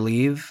you'll never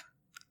leave.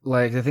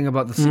 Like the thing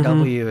about the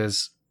CW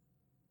is,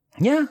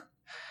 yeah,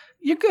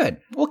 you're good.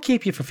 We'll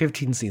keep you for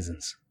 15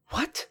 seasons.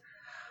 What?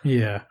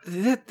 Yeah.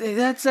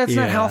 That's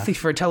not healthy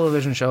for a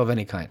television show of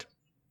any kind.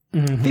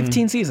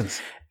 15 seasons.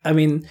 I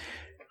mean,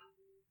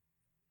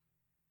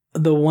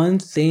 the one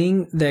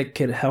thing that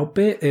could help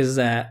it is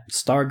that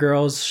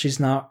Stargirl, she's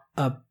not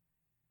a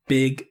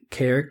big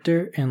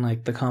character in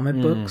like the comic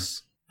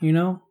books, you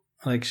know?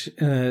 Like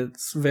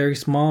it's very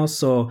small,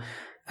 so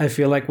I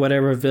feel like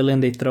whatever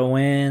villain they throw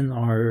in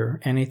or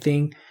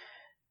anything,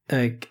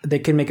 like they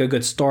can make a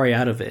good story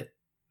out of it,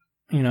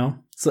 you know?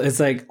 So it's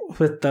like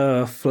with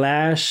the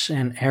Flash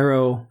and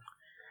Arrow,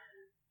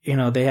 you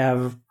know, they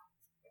have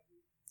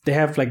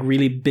like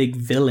really big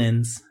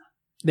villains.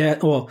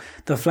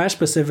 The Flash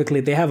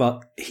specifically,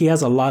 he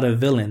has a lot of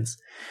villains,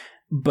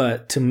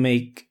 but to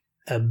make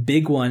a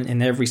big one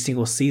in every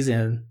single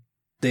season,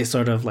 they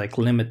sort of like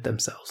limit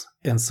themselves.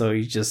 And so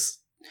you just,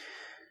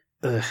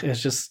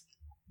 it's just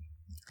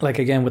like,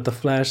 again, with the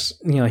Flash,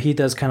 you know, he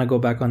does kind of go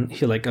back on,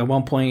 he like at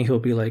one point he'll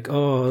be like,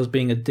 oh, I was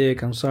being a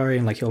dick, I'm sorry.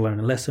 And like, he'll learn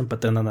a lesson,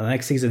 but then on the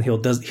next season, he'll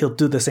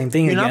do the same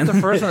thing again. You're not the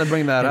first one to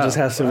bring that up. Just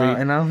has to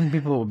and I don't think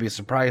people will be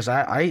surprised.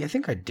 I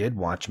think I did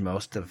watch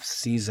most of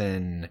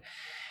season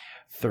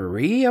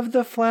 3 of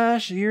The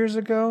Flash years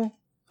ago.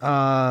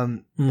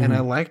 And I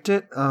liked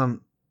it.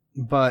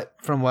 But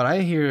from what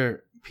I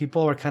hear,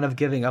 people are kind of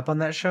giving up on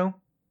that show.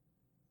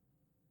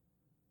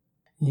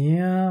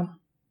 Yeah.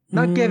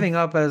 Not giving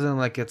up as in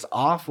like it's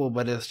awful,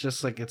 but it's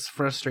just like it's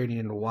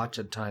frustrating to watch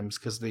at times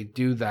because they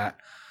do that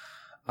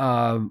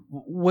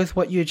with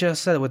what you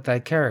just said with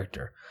that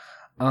character.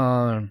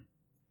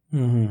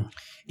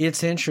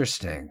 It's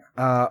interesting.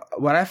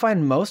 What I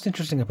find most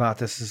interesting about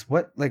this is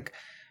what, like,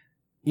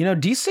 you know,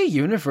 DC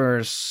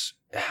Universe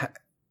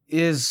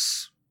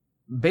is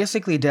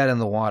basically dead in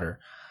the water.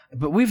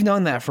 But we've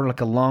known that for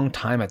like a long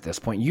time at this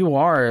point. You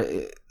are,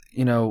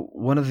 you know,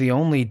 one of the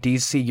only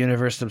DC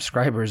Universe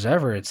subscribers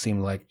ever, it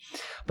seemed like.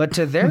 But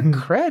to their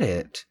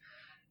credit,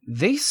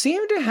 they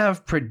seem to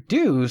have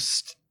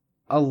produced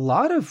a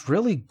lot of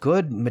really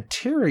good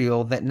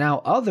material that now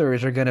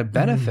others are going to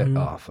benefit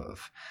off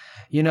of.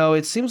 You know,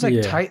 it seems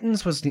like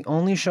Titans was the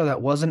only show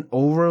that wasn't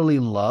overly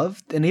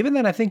loved. And even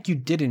then, I think you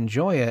did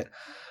enjoy it.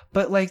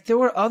 But like there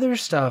were other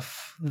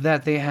stuff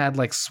that they had,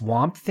 like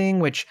Swamp Thing,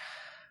 which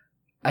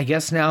I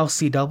guess now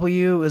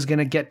CW is going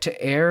to get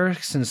to air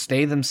since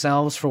they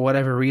themselves, for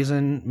whatever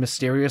reason,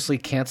 mysteriously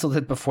canceled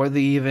it before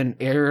they even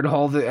aired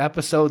all the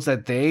episodes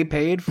that they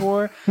paid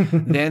for.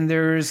 Then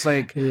there's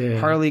like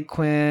Harley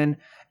Quinn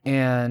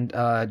and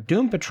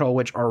Doom Patrol,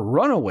 which are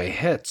runaway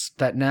hits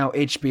that now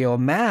HBO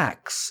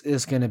Max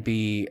is going to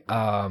be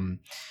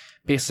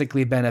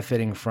basically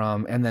benefiting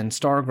from. And then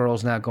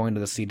Stargirl's now going to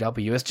the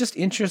CW. It's just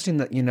interesting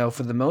that, you know,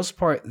 for the most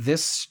part,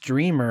 this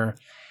streamer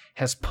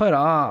has put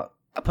out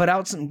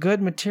some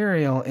good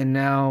material, and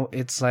now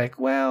it's like,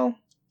 well,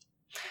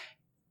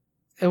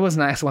 it was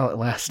nice while it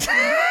lasted.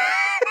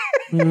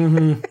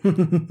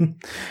 It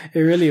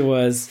really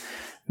was.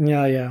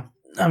 Yeah.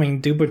 I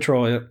mean, Doom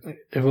Patrol,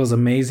 it was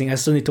amazing. I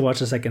still need to watch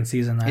the second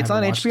season. It's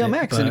on HBO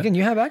Max, and again,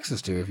 you have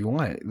access to it if you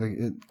want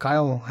it.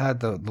 Kyle had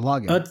the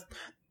login.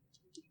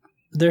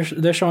 They're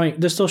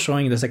still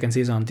showing the second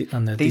season on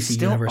the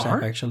DC Universe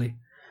app, actually.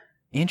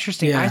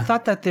 Interesting. Yeah. I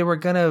thought that they were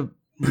gonna.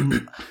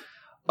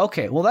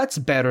 Okay, well, that's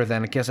better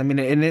then, I guess. I mean,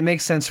 and it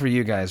makes sense for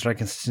you guys, right?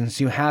 Since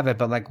you have it.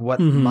 But like,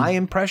 what my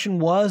impression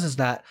was is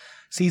that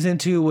season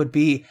 2 would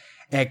be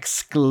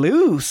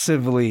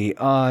exclusively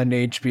on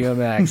HBO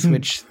Max,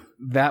 which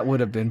that would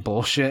have been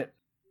bullshit.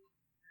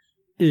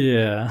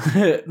 Yeah,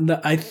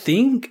 I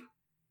think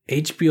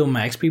HBO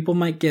Max people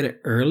might get it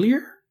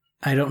earlier.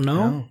 I don't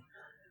know.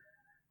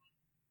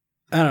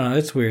 I don't know.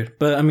 It's weird,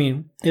 but I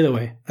mean, either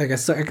way, like I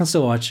can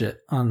still watch it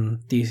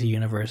on DC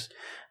Universe.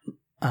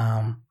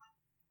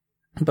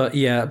 But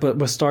yeah, but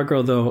with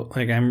Stargirl though,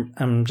 like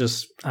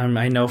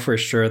I know for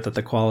sure that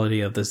the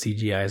quality of the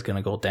CGI is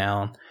gonna go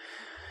down.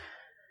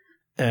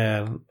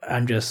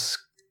 I'm just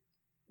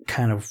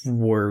kind of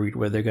worried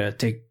where they're gonna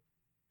take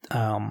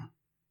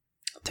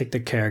the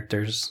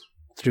characters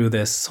through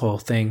this whole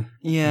thing.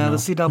 Yeah, the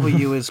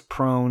CW is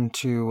prone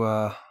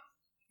to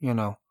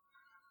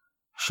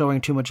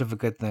showing too much of a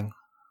good thing.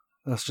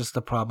 That's just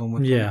the problem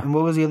with them. And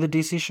what was the other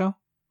DC show?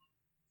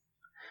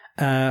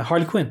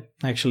 Harley Quinn,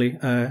 actually.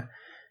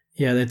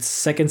 Yeah, its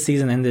second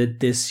season ended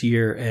this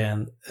year,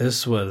 and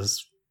this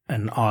was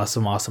an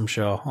awesome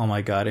show. Oh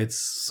my god, it's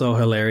so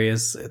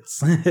hilarious.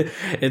 It's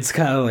it's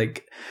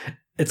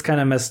kind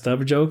of messed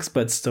up jokes,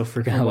 but still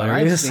freaking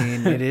hilarious. What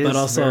I've seen, it is but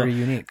also very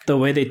unique. The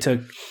way they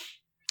took,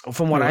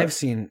 from what I've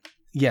seen,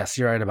 yes,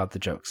 you're right about the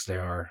jokes. They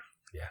are,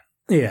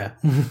 yeah.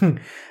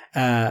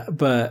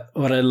 But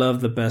what I love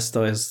the best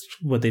though is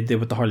what they did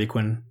with the Harley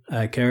Quinn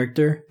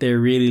character. They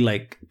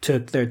really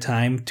took their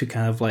time to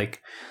kind of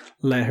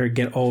let her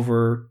get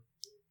over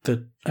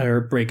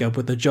her breakup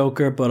with the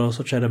Joker, but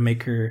also try to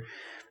make her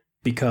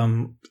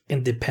become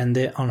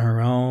independent on her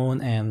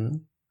own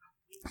and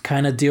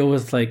kind of deal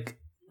with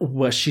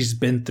what she's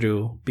been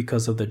through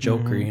because of the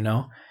Joker.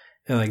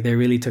 They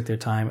really took their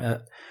time.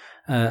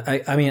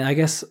 I mean, I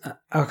guess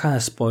I'll kind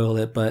of spoil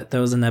it, but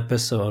there was an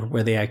episode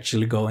where they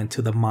actually go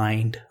into the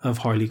mind of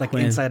Harley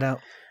Quinn. Inside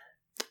Out?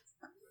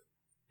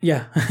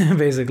 Yeah,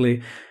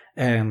 basically.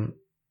 What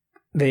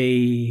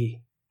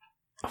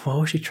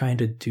was she trying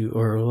to do?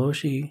 Or what was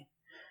she...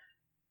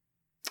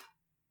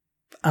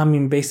 I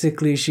mean,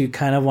 basically, she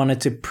kind of wanted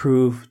to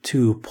prove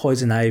to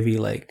Poison Ivy,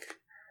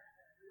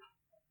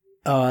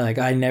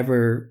 I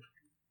never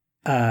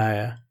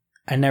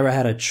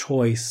had a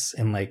choice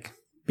in,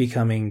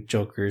 becoming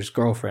Joker's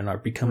girlfriend or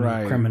becoming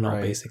a criminal,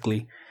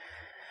 basically.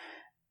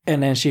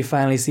 And then she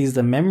finally sees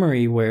the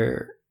memory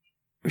where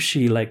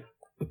she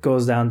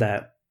goes down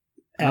that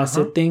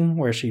acid thing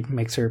where she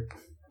makes her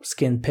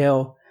skin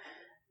pale,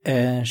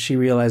 and she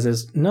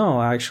realizes,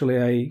 no,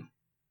 actually,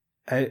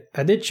 I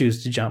did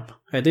choose to jump.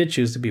 I did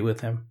choose to be with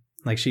him.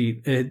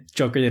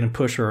 Joker didn't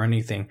push her or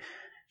anything.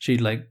 She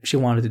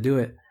wanted to do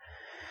it,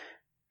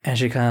 and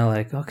she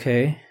kind of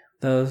okay,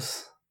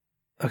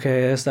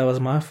 yes, that was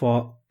my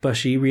fault. But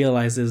she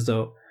realizes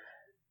though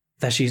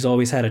that she's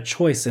always had a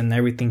choice in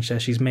everything that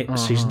she's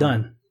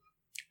done.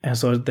 And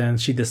so then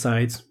she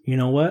decides, you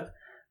know what?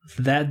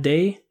 That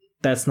day,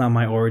 that's not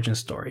my origin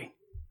story.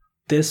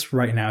 This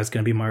right now is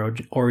going to be my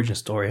origin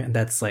story. And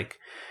that's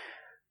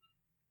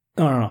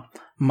no.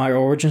 My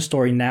origin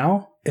story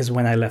now is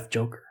when I left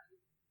Joker.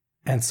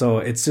 And so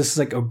it's just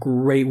a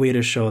great way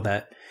to show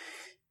that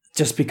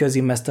just because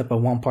you messed up at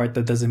one part,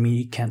 that doesn't mean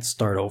you can't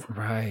start over.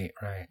 Right.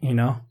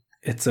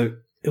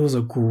 It was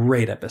a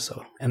great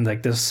episode, and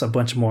there's a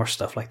bunch more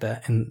stuff like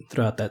that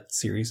throughout that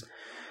series.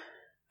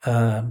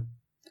 Again,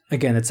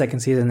 its second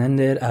season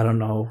ended. I don't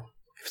know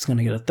if it's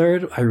gonna get a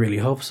third. I really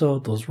hope so.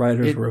 Those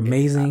writers were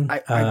amazing.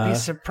 I'd be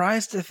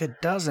surprised if it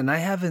doesn't. I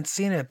haven't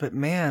seen it, but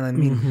man, I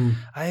mean,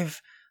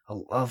 I've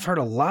heard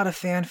a lot of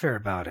fanfare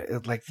about it.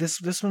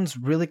 This one's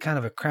really kind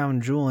of a crown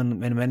jewel in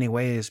many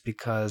ways,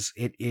 because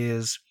it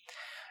is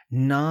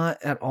not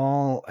at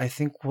all, I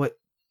think, what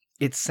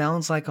it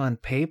sounds like on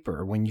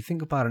paper. When you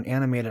think about an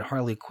animated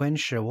Harley Quinn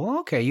show, well,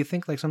 okay, you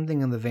think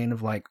something in the vein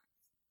of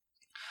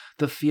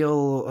the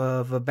feel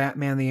of a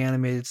Batman the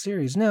Animated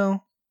Series.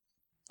 No,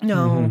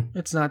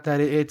 it's not that.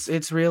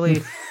 It's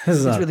really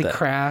it's really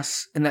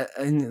crass, and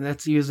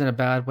that's used in a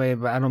bad way,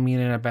 but I don't mean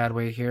it in a bad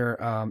way here.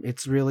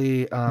 It's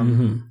really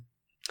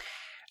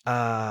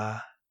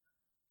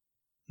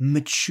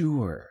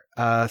mature.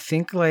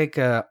 Think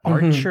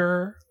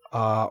Archer.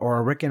 Or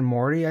a Rick and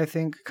Morty, I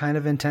think, kind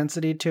of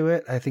intensity to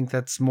it. I think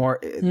that's more.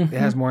 It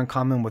has more in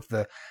common with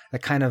the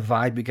kind of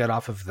vibe you get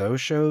off of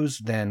those shows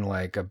than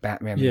a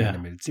Batman the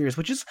Animated Series,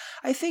 which is,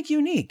 I think,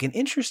 unique, an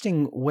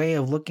interesting way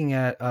of looking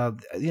at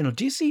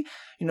DC.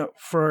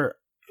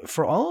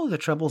 For all of the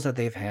troubles that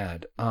they've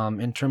had,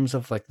 in terms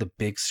of the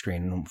big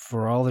screen,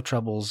 for all the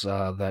troubles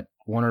that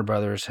Warner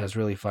Brothers has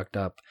really fucked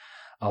up,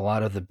 a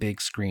lot of the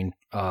big screen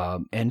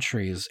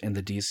entries in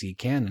the DC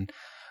canon.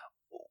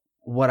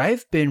 What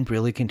I've been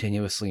really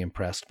continuously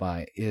impressed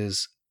by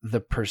is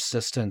the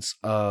persistence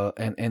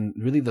and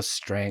really the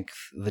strength,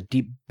 the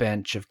deep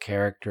bench of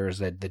characters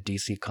that the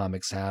DC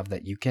comics have,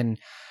 that you can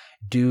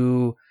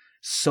do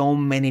so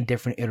many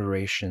different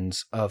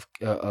iterations of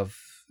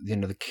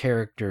the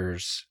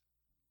characters,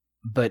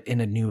 but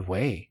in a new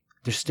way.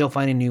 They're still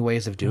finding new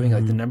ways of doing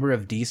it. The number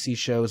of DC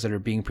shows that are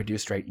being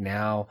produced right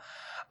now,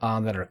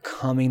 that are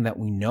coming, that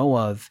we know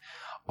of,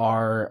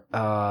 are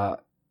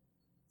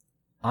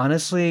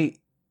honestly...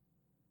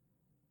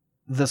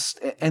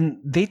 and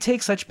they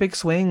take such big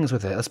swings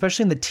with it,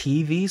 especially in the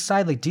TV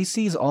side.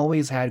 DC's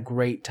always had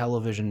great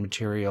television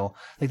material,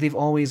 they've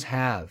always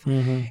have,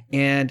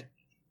 and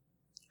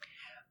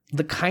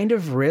the kind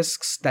of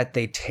risks that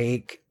they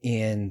take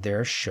in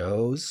their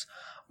shows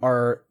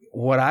are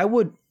what I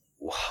would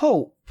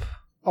hope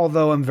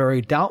although I'm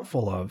very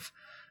doubtful of,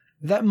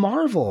 that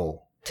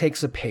Marvel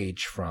takes a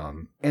page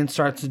from and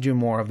starts to do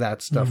more of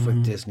that stuff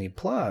with Disney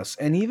Plus.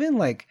 And even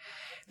like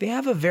they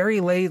have a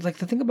very late, like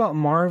the thing about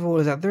Marvel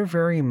is that they're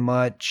very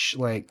much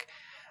like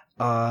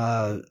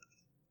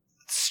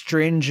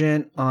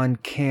stringent on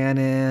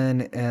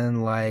canon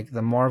and like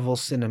the Marvel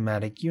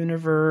Cinematic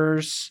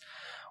Universe,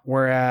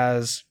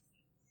 whereas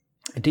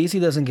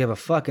DC doesn't give a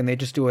fuck and they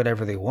just do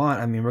whatever they want.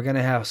 I mean, we're going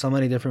to have so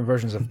many different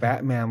versions of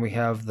Batman. We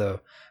have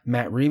the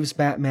Matt Reeves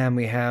Batman.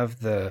 We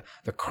have the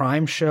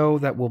crime show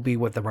that will be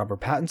with the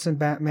Robert Pattinson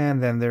Batman.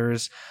 Then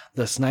there's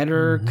the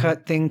Snyder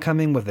cut thing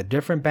coming with a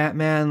different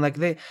Batman. Like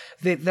they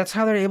that's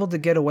how they're able to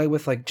get away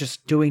with like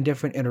just doing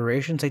different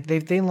iterations. Like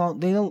they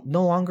no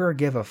longer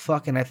give a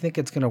fuck. And I think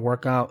it's going to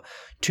work out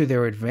to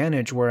their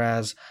advantage.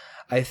 Whereas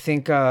I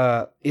think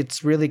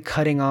it's really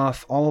cutting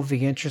off all of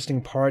the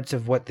interesting parts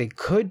of what they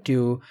could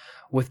do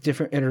with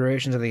different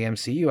iterations of the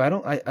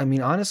MCU. I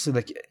mean, honestly,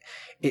 like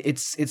it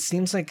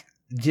seems like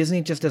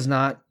Disney just does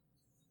not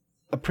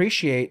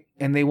appreciate,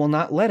 and they will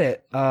not let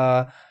it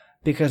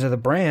because of the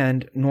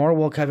brand, nor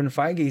will Kevin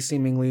Feige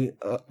seemingly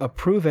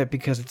approve it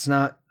because it's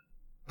not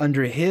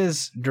under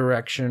his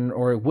direction,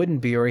 or it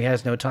wouldn't be, or he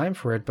has no time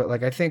for it. But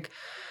like, I think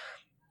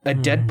a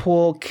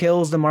Deadpool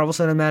kills the Marvel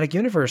Cinematic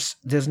Universe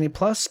Disney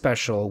Plus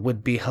special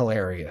would be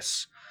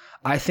hilarious.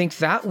 I think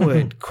that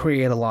would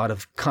create a lot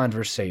of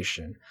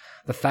conversation.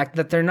 The fact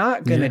that they're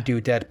not going to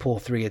do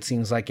Deadpool 3, it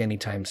seems like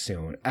anytime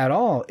soon at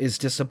all, is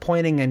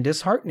disappointing and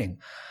disheartening,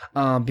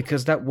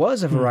 because that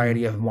was a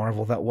variety of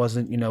Marvel that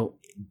wasn't,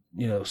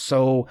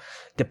 so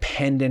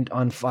dependent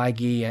on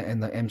Feige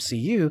and the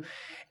MCU.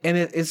 And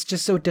it's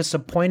just so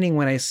disappointing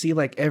when I see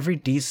like every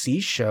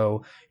DC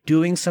show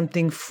doing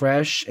something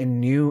fresh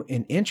and new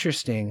and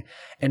interesting.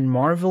 And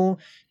Marvel,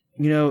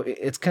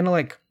 it's kind of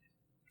like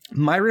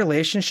my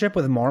relationship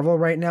with Marvel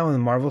right now and the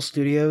Marvel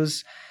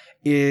Studios.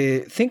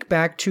 Think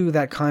back to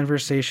that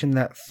conversation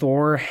that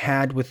Thor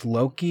had with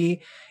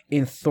Loki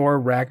in Thor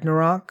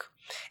Ragnarok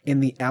in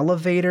the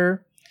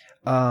elevator,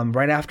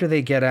 right after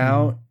they get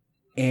out.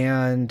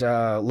 And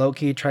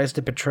Loki tries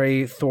to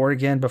betray Thor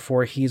again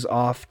before he's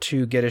off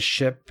to get a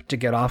ship to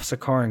get off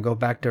Sakaar and go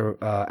back to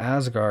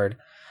Asgard.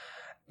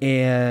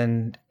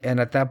 And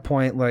at that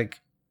point,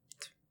 like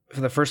for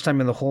the first time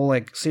in the whole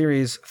like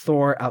series,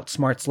 Thor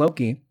outsmarts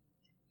Loki.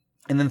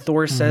 And then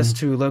Thor says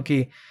to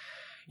Loki,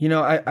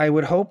 I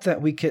would hope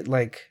that we could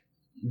like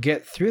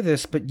get through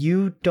this, but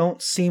you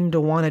don't seem to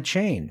want to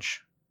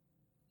change.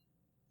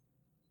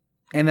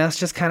 And that's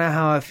just kind of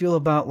how I feel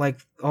about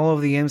like all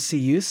of the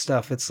MCU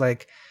stuff. It's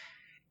like,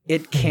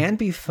 it can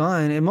be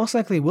fun. It most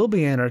likely will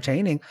be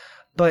entertaining,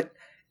 but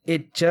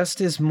it just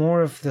is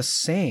more of the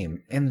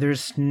same. And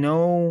there's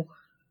no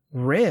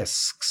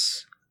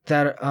risks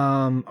that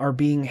are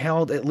being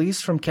held, at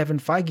least from Kevin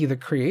Feige, the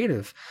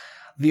creative.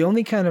 The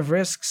only kind of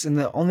risks and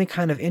the only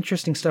kind of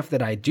interesting stuff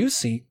that I do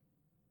see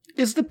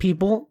is the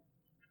people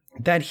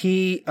that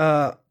he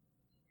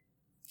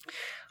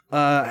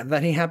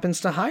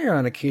happens to hire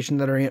on occasion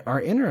that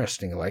are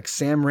interesting. Like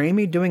Sam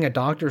Raimi doing a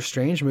Doctor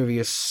Strange movie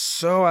is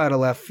so out of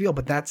left field,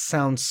 but that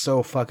sounds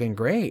so fucking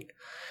great.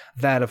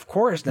 That of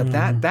course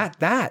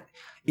that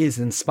is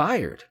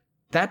inspired.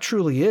 That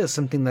truly is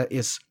something that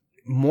is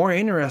more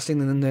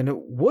interesting than it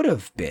would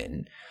have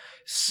been.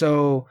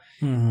 So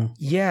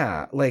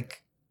I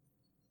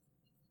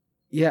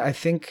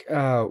think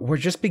we're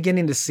just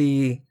beginning to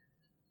see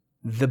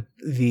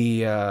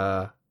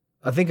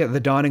I think the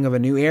dawning of a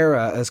new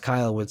era, as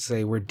Kyle would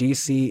say, where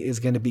DC is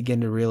going to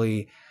begin to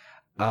really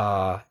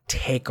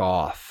take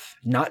off.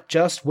 Not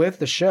just with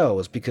the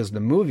shows, because the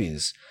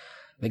movies,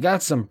 they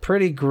got some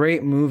pretty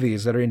great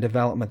movies that are in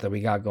development that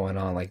we got going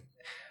on. Like,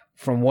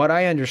 from what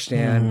I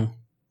understand,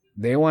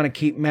 they want to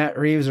keep Matt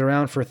Reeves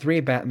around for 3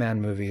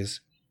 Batman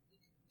movies.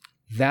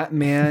 That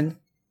man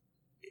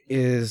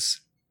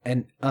is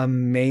an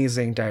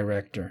amazing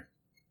director.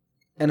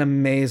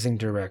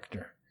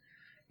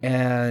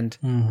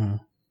 And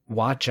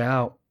watch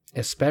out,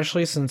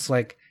 especially since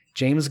like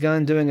James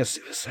Gunn doing a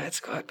Suicide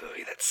Squad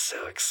movie. That's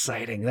so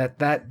exciting.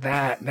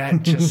 That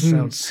just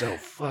sounds so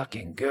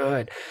fucking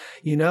good,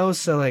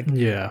 So like,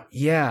 yeah.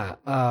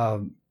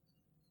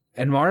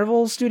 And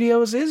Marvel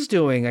Studios is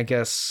doing, I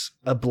guess,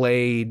 a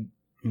Blade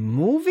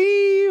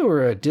movie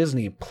or a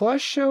Disney Plus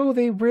show.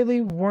 They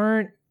really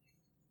weren't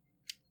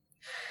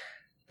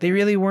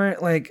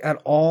like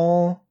at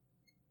all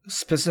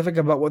specific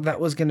about what that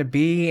was going to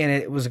be, and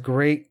it was a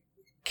great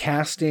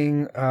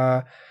casting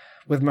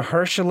with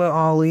Mahershala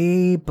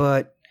Ali,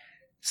 but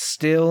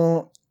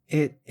still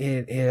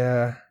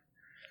there's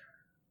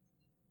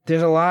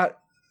a lot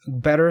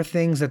better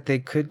things that they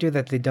could do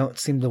that they don't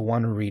seem to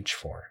want to reach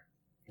for,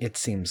 it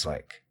seems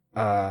like,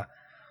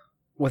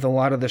 with a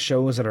lot of the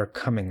shows that are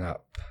coming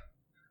up.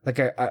 Like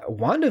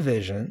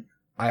WandaVision,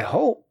 I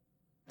hope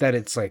that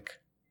it's like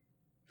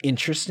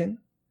interesting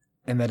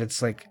and that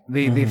it's like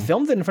they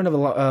filmed it in front of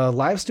a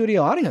live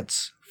studio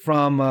audience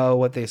from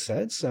what they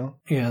said. So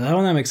yeah, that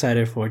one I'm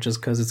excited for,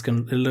 just because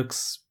it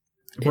looks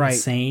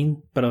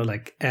insane, but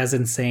like as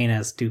insane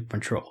as Doom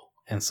Patrol.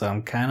 And so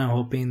I'm kind of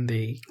hoping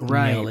they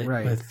nail it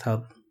with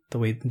how the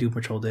way Doom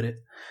Patrol did it.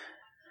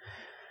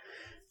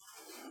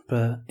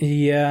 But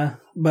yeah,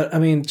 but I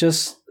mean,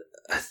 just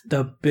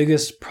the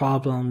biggest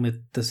problem with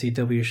the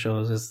CW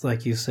shows is,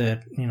 like you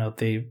said,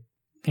 they,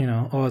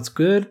 oh, it's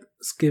good,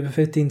 let's give it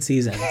 15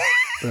 seasons.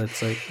 But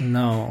it's like,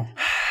 no,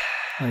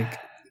 like,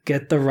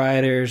 get the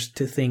writers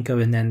to think of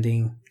an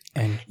ending.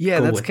 And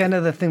that's kind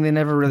of the thing. They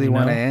never really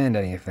want to end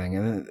anything,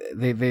 and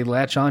they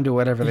latch on to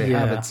whatever they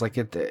have. It's like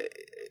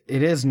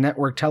it is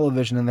network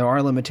television, and there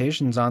are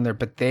limitations on there,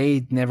 but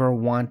they never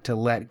want to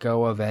let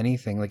go of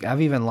anything. Like,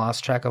 I've even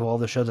lost track of all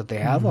the shows that they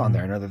have on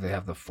there. I know that they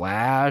have The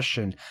Flash,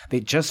 and they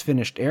just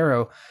finished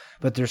Arrow,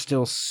 but there's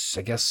still,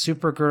 I guess,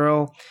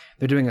 Supergirl.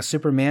 They're doing a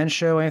Superman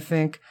show, I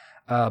think.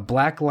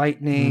 Black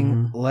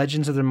Lightning,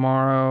 Legends of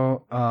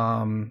Tomorrow,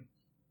 I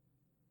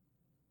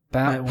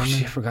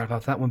forgot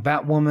about that one.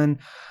 Batwoman.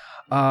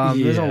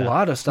 There's a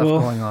lot of stuff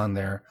going on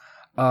there.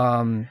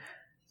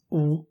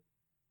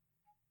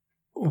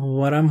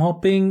 What I'm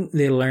hoping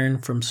they learn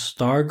from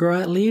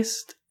Stargirl, at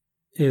least,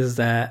 is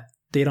that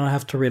they don't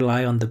have to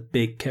rely on the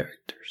big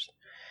characters.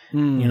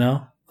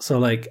 So,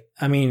 like,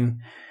 I mean,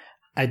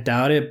 I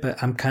doubt it, but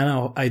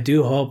I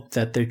do hope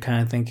that they're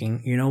kind of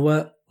thinking, you know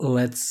what?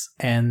 Let's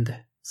end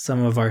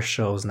some of our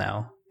shows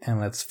now, and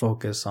let's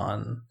focus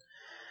on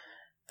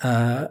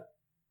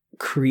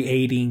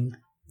creating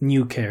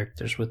new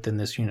characters within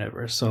this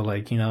universe. So,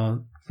 like,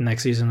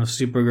 next season of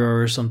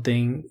Supergirl or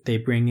something, they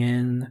bring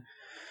in,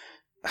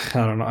 I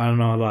don't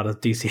know a lot of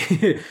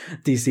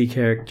DC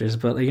characters,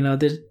 but they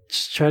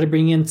just try to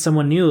bring in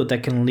someone new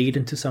that can lead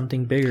into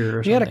something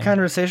bigger. We had a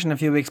conversation a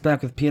few weeks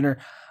back with Peter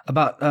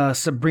about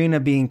Sabrina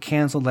being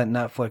canceled at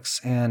Netflix,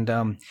 and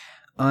on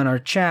our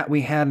chat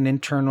we had an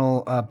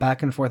internal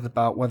back and forth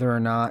about whether or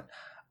not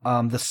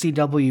the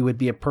CW would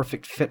be a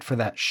perfect fit for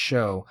that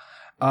show.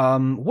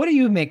 What do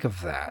you make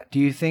of that? Do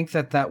you think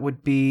that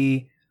would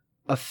be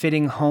a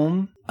fitting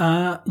home?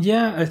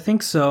 Yeah, I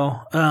think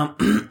so. I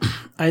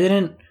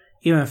didn't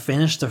even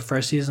finish the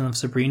first season of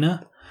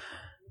Sabrina,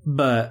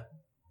 but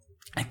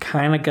I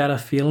kind of got a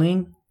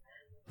feeling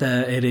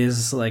that it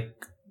is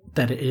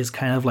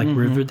kind of like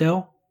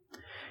Riverdale.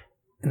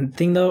 And the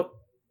thing though,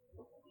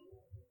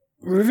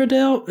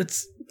 Riverdale,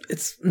 it's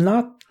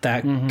not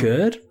that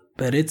good,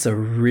 but it's a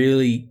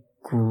really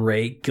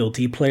great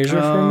guilty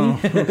pleasure for me.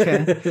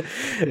 Okay.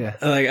 Yeah.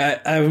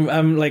 Like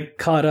I'm like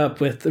caught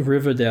up with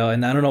Riverdale,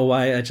 and I don't know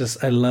why.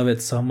 I love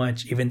it so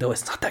much, even though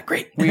it's not that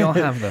great. We all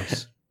have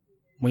those.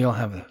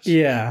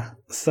 Yeah.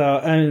 So,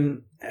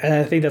 and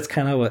I think that's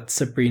kind of what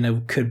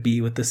Sabrina could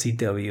be with the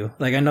CW.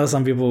 Like, I know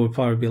some people would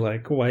probably be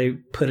like, why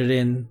put it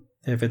in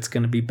if it's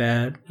going to be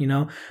bad,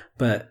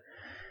 But,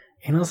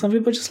 some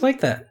people just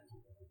like that.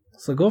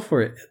 So go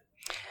for it.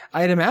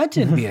 I'd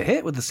imagine it'd be a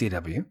hit with the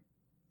CW,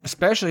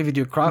 especially if you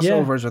do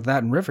crossovers with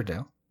that in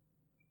Riverdale.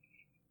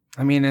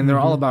 I mean, and they're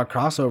all about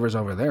crossovers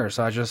over there.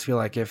 So I just feel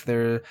like if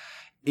there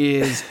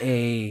is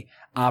a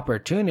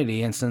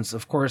opportunity, and since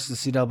of course the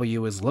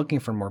CW is looking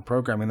for more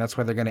programming, that's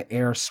why they're going to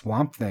air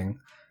Swamp Thing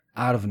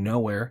out of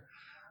nowhere.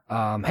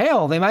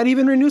 Hell, they might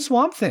even renew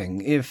Swamp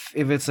Thing if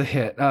it's a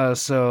hit.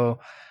 So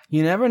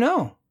you never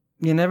know.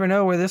 You never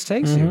know where this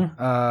takes you.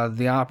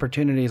 The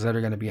opportunities that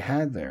are going to be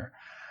had there.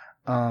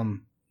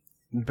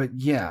 But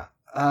yeah.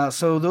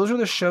 So those are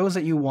the shows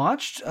that you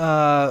watched.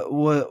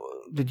 What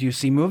did you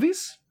see?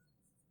 Movies?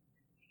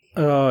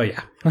 Oh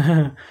yeah.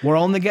 We're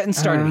only getting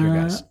started here,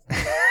 guys.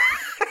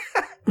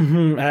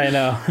 I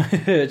know.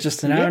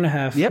 Just an hour and a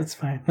half. Yep. It's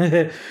fine.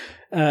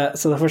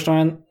 So the first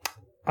one,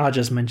 I'll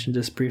just mention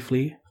this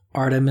briefly.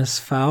 Artemis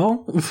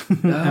Fowl.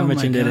 I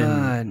mentioned it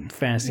in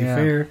Fantasy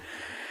Fair.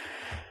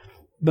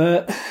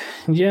 But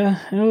yeah,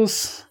 it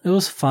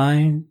was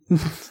fine.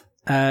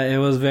 It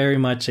was very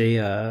much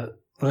a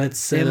let's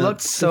say it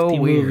looked so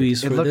weird.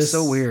 It looked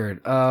so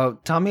weird.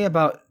 Tell me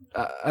about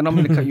I don't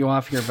mean to cut you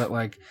off here, but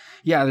like,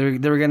 yeah,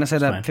 they were gonna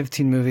set up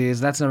 15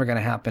 movies. That's never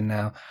gonna happen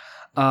now.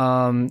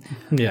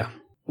 Yeah.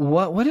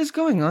 What is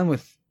going on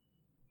with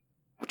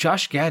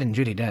Josh Gad and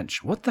Judi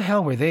Dench? What the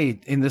hell were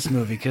they in this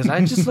movie? Because I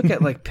just look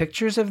at like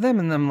pictures of them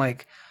and I'm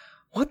like,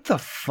 what the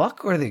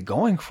fuck are they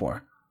going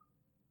for?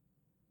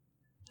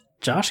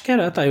 Josh Gad,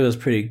 I thought he was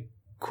pretty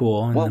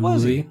cool in the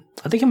movie.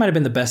 I think he might have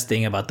been the best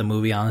thing about the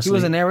movie, honestly. He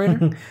was a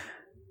narrator?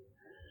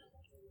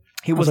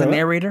 He was a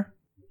narrator?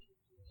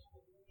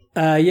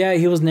 Yeah,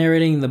 he was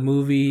narrating the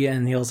movie,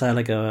 and he also had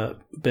like a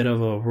bit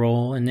of a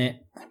role in it,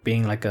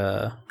 being like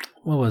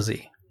what was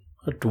he?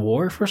 A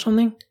dwarf or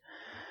something?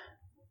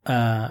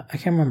 I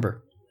can't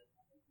remember.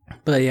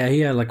 But yeah,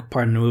 he had like a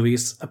part in the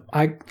movies.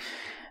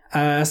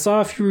 I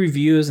saw a few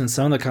reviews, and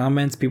some of the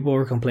comments, people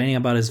were complaining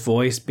about his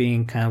voice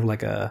being kind of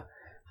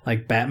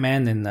like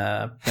Batman in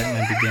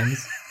Batman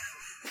Begins.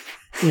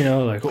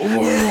 Like,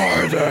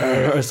 where are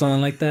they? Or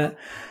something like that.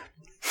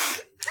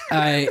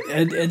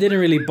 It didn't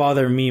really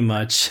bother me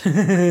much. But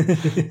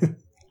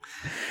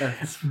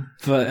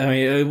I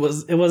mean,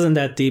 it wasn't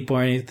that deep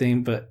or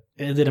anything, but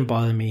it didn't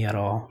bother me at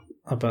all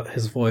about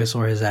his voice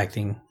or his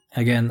acting.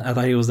 Again, I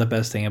thought he was the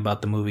best thing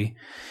about the movie.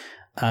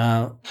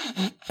 And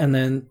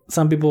then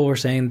some people were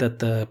saying that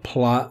the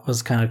plot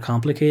was kind of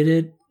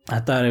complicated. I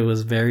thought it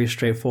was very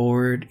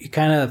straightforward. It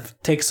kind of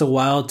takes a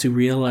while to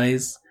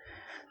realize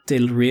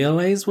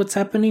what's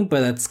happening,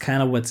 but that's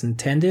kind of what's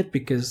intended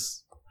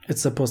because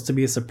it's supposed to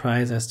be a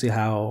surprise as to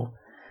how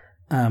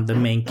the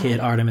main kid,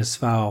 Artemis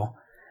Fowl,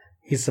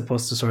 he's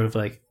supposed to sort of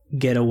like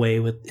get away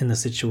in the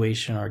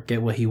situation or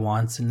get what he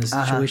wants in the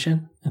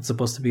situation. It's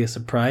supposed to be a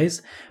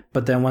surprise,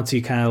 but then once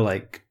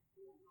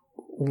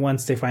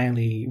they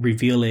finally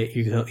reveal it,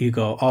 you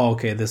go, oh,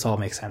 okay, this all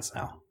makes sense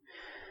now.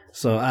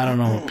 So I don't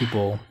know what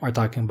people are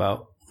talking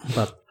about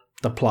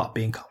the plot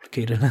being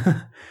complicated.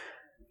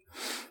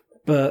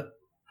 But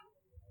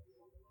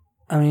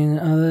I mean,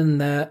 other than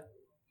that,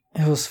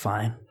 it was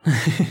fine.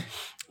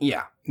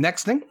 Yeah.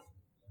 Next thing.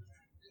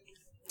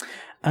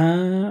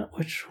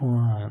 Which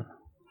one?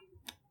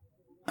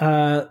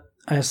 I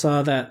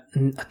saw that,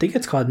 I think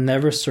it's called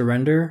Never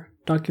Surrender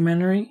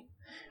documentary.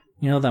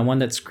 You know, that one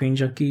that Screen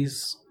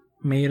Junkies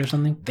made or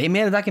something? They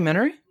made a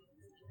documentary?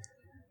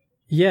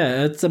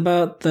 Yeah, it's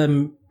about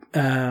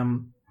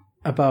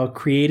about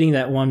creating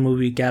that one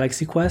movie,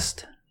 Galaxy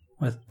Quest,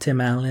 with Tim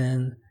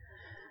Allen,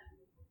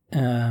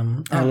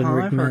 Alan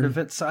Rickman. I've heard of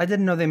it. So I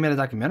didn't know they made a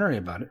documentary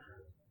about it.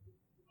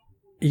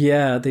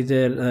 Yeah, they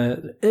did.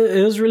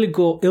 It was really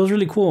cool. It was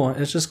really cool.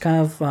 It's just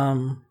kind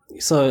of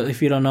so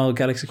if you don't know,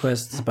 Galaxy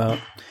Quest is about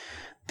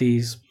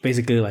these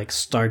basically like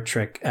Star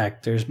Trek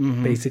actors,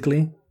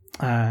 basically,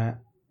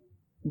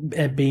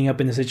 being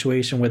up in a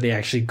situation where they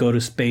actually go to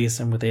space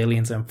and with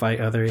aliens and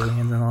fight other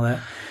aliens and all that.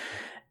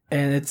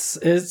 And it's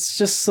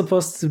just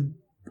supposed to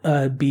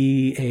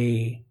be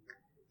a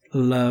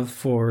love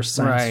for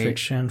science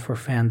fiction, for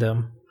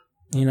fandom,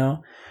 you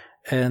know.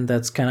 And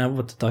that's kind of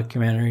what the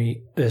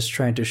documentary is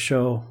trying to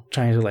show,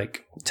 trying to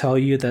like tell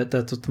you that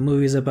that's what the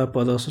movie is about,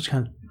 but also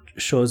kind of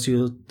shows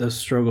you the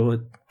struggle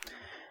it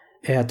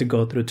had to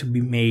go through to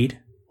be made.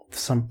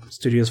 Some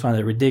studios found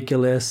it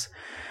ridiculous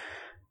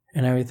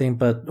and everything,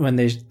 but when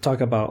they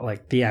talk about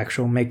like the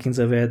actual makings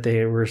of it,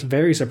 they were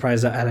very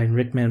surprised that Alan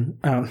Rickman,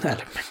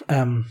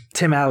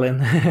 Tim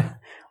Allen,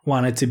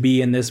 wanted to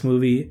be in this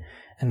movie,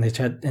 and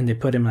they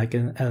put him like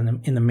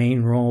in the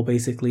main role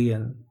basically,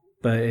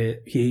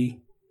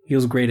 he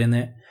was great in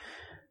it.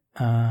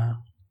 And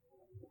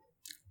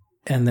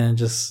then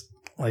just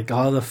like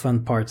all the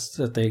fun parts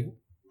that they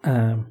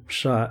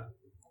shot.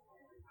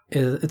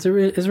 It's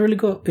really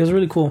cool. It was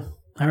really cool.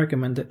 I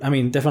recommend it. I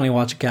mean, definitely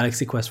watch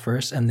Galaxy Quest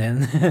first and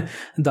then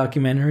the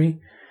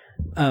documentary.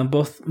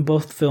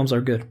 Both films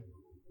are good.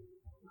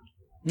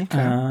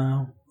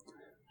 Okay.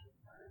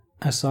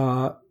 I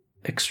saw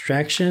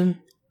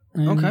Extraction.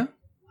 Okay.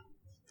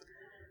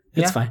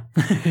 It's fine.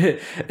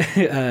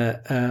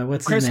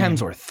 What's Chris his name?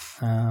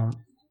 Hemsworth.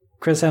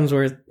 Chris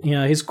Hemsworth. You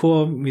know, he's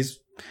cool.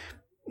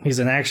 He's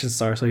an action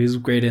star, so he's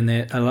great in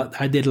it.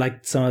 I did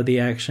like some of the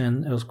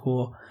action. It was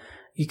cool.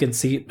 You can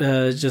see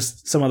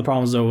just some of the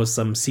problems though with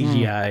some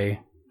CGI.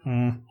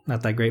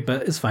 Not that great,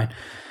 but it's fine.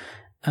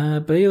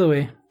 But either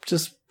way,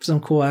 just some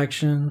cool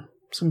action,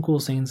 some cool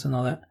scenes and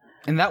all that.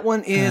 And that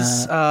one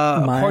is,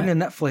 according to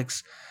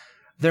Netflix,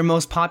 their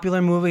most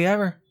popular movie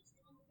ever.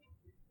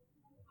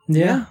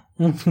 Yeah.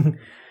 I don't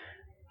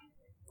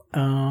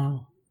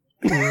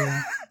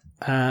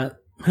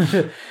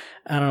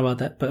know about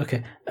that, but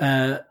okay.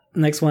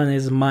 Next one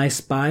is My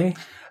Spy.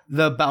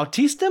 The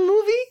Bautista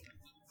movie?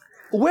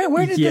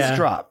 Where did this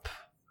drop?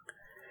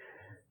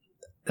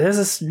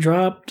 This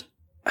dropped,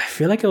 I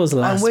feel like it was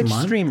last month. On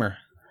which streamer?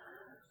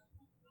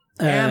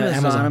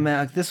 Amazon.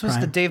 This was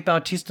Prime. The Dave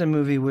Bautista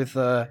movie with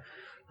a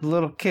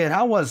little kid.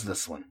 How was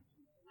this one?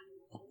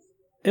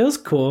 It was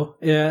cool.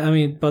 Yeah, I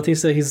mean,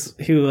 Bautista,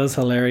 he was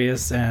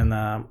hilarious, and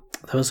there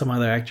was some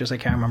other actress, I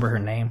can't remember her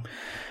name.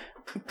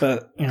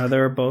 But, you know, they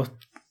were both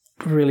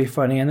really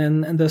funny.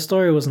 And the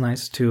story was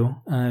nice, too.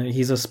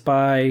 He's a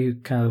spy who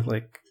kind of,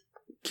 like,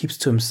 keeps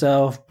to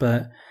himself,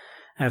 but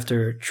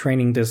after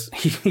training this,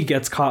 he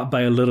gets caught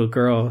by a little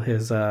girl.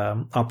 His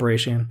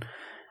operation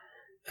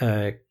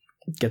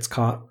gets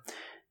caught.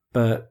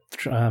 But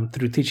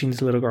through teaching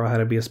this little girl how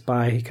to be a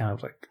spy, he kind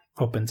of, like,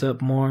 opens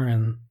up more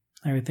and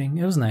everything.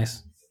 It was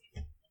nice.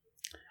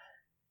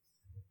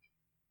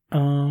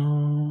 What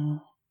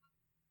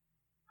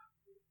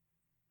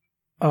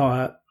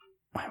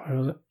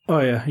was it? Oh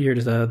yeah, here it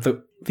is.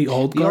 The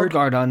Old Guard. The Old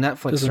Guard on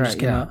Netflix,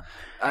 right? Yeah.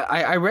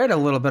 I read a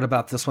little bit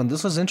about this one.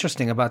 This was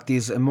interesting about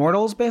these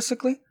immortals,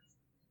 basically.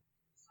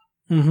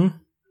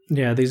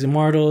 Yeah, these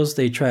immortals,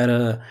 they try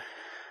to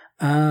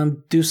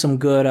do some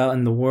good out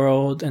in the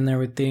world and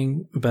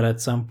everything, but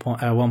at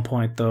one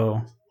point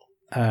though,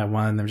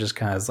 one of them just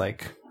kind of is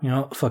like, you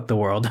know, fuck the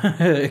world.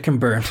 It can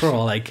burn for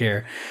all I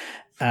care.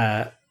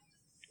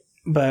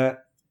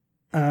 But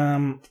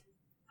at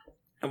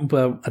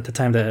the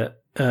time that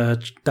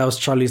was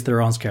Charlize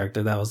Theron's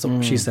character. That was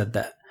she said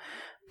that.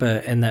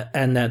 But in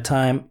that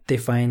time, they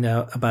find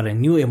out about a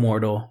new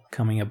immortal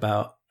coming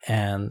about,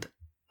 and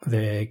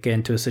they get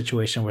into a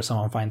situation where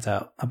someone finds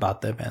out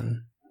about them,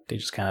 and they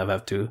just kind of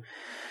have to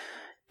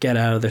get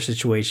out of their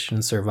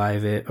situation,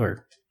 survive it,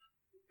 or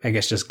I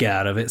guess, just get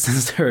out of it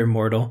since they're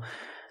immortal.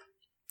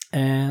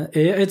 And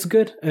it's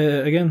good.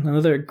 Again,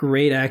 another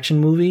great action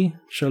movie.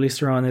 Charlize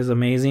Theron is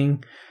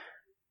amazing.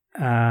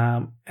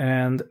 And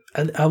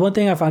one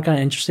thing I found kind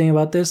of interesting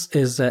about this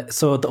is that,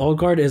 so The Old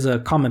Guard is a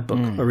comic book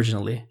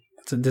originally.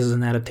 This is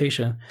an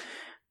adaptation.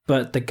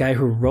 But the guy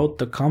who wrote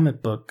the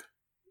comic book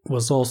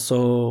was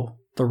also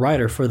the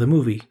writer for the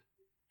movie.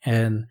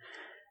 And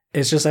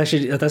that's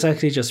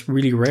actually just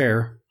really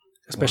rare,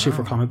 especially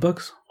for comic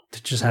books,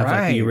 to just have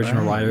like the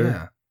original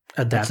writer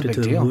adapted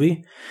to the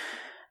movie.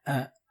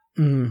 I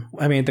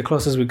mean, the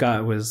closest we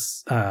got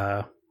was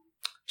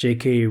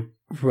J.K.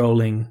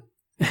 Rowling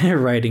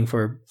writing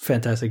for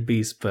Fantastic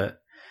Beasts, but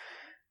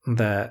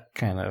that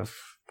kind of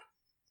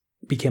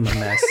became a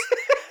mess.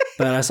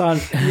 But I saw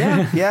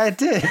it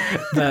did.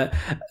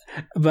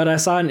 but I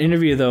saw an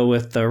interview though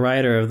with the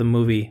writer of the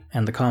movie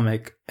and the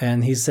comic,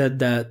 and he said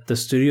that the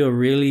studio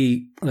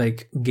really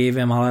like gave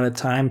him a lot of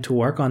time to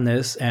work on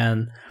this,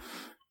 and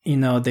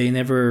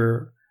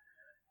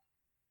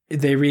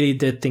they really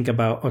did think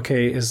about,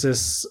 okay, is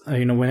this,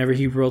 whenever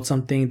he wrote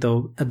something,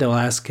 they'll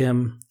ask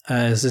him,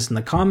 is this in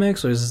the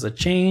comics or is this a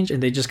change?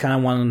 And they just kind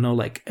of want to know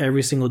like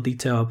every single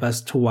detail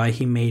as to why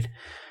he made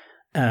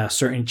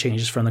certain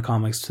changes from the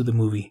comics to the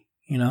movie,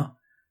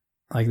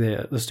 like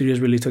the studios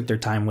really took their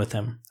time with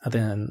him. I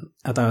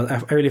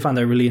really found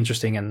that really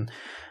interesting. And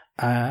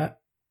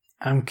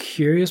I'm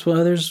curious what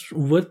others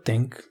would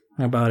think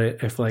about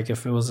it. If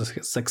it was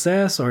a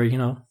success or,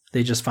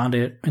 they just found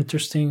it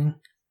interesting.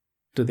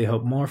 Do they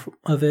hope more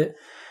of it?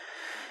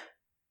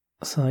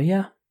 So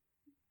yeah.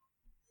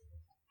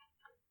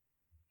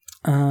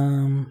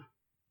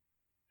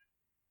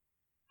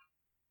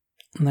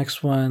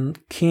 Next one,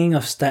 King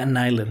of Staten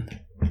Island.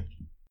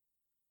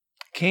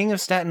 King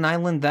of Staten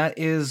Island. That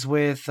is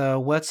with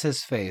what's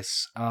his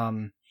face?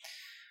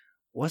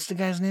 What's the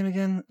guy's name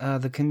again?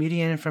 The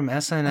comedian from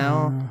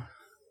SNL.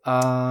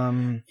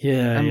 I'm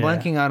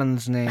blanking out on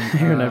his name.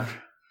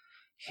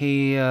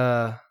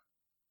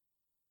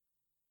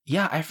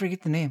 I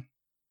forget the name.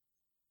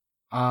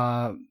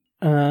 I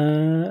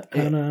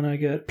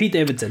get Pete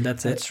Davidson.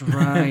 That's it. That's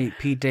right,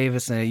 Pete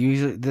Davidson.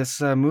 Usually, this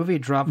movie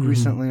dropped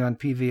recently on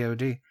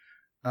PVOD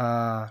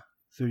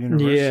through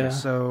Universal. Yeah.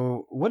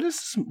 So, what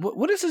is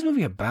this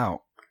movie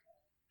about?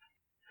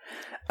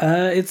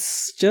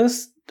 It's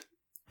just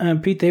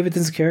Pete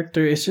Davidson's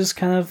character. It's just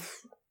kind of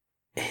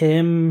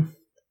him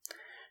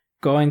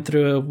going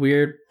through a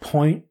weird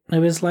point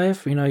of his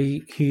life.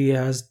 He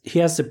has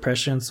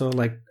depression. So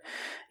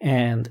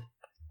and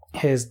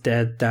his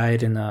dad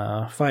died in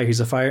a fire.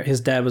 His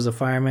dad was a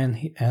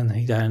fireman, and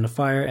he died in a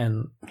fire,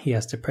 and he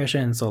has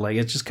depression. So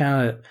it just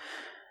kind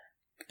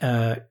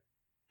of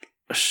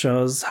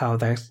shows how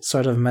that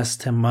sort of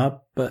messed him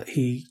up, but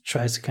he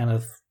tries to kind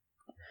of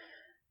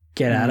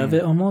get out of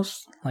it,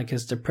 almost like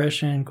his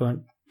depression,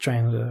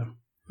 trying to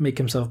make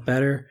himself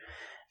better.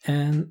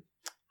 And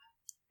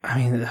I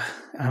mean,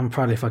 I'm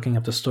probably fucking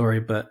up the story,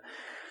 but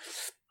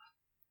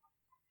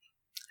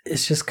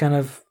it's just kind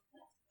of,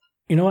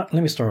 you know what?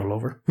 Let me start all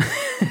over.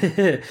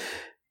 that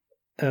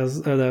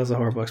was a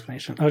horrible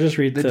explanation. I'll just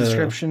read the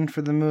description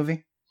for the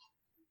movie.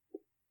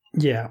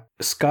 Yeah.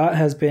 Scott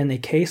has been a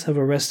case of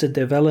arrested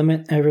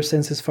development ever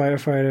since his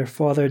firefighter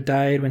father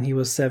died when he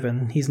was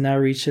 7. He's now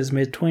reached his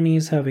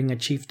mid-20s, having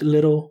achieved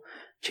little,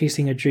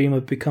 chasing a dream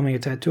of becoming a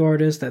tattoo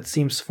artist that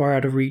seems far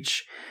out of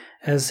reach.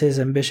 As his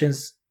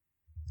ambitious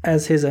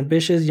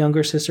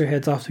younger sister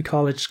heads off to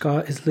college,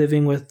 Scott is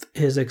living with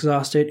his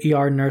exhausted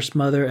ER nurse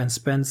mother and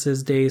spends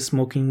his days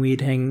smoking weed,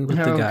 hanging with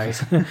the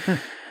guys.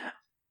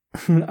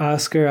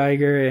 Oscar,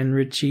 Iger, and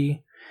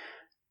Richie,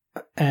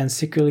 and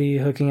secretly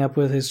hooking up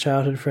with his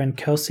childhood friend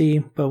Kelsey.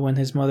 But when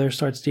his mother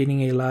starts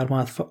dating a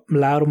loudmouth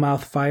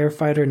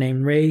firefighter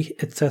named Ray,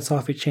 it sets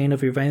off a chain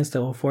of events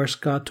that will force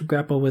Scott to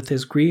grapple with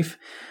his grief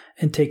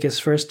and take his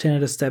first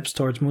tentative steps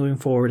towards moving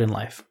forward in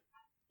life.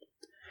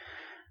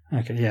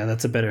 Okay, yeah,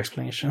 that's a better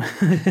explanation.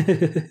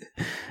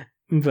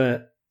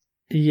 But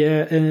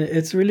yeah, and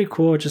it's really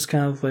cool, just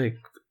kind of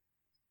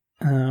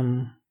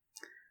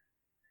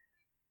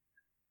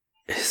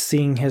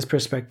seeing his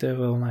perspective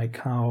on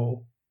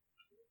how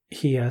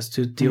he has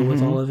to deal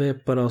with all of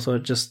it, but also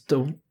just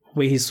the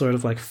way he's sort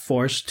of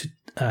forced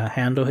to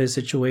handle his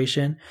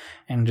situation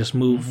and just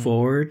move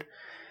forward.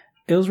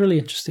 It was really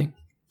interesting.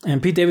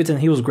 And Pete Davidson,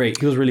 he was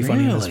great. He was really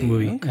funny in this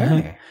movie.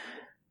 Okay.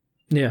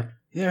 Yeah.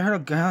 Yeah,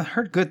 I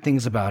heard good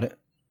things about it.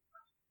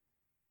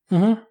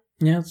 Mm-hmm.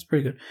 Yeah, it's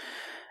pretty good.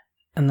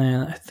 And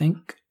then I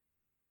think...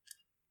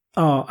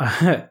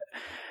 I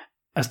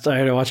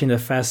started watching the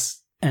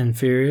Fast and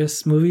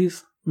Furious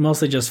movies.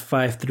 Mostly just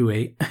 5 through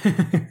 8.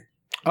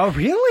 Oh,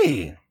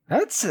 really?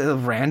 That's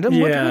random.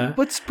 Yeah.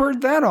 What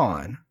spurred that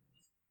on?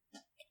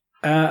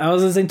 I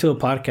was listening to a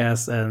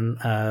podcast, and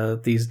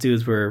these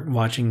dudes were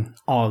watching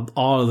all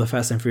of the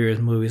Fast and Furious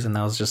movies, and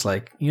I was just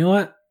like, you know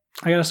what?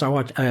 I gotta start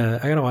watching. I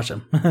gotta watch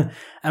them.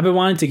 I've been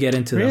wanting to get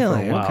into them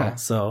for a while. Okay.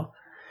 So,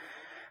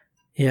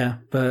 yeah,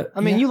 but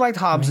I mean, you liked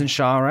Hobbs and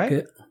Shaw, right?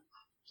 Good.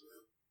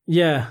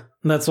 Yeah,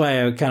 that's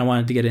why I kind of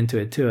wanted to get into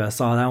it too. I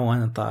saw that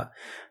one and thought,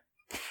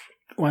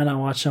 why not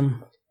watch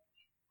them?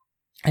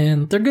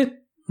 And they're good.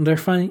 They're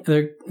funny.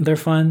 They're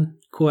fun.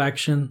 Cool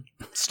action.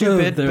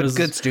 Stupid, but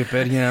good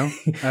stupid, you know?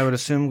 I would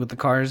assume with the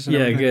cars and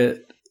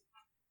everything.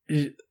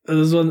 Good. This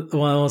is one of the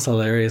most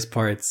hilarious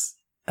parts.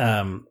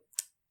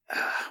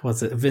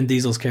 What's it? Vin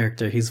Diesel's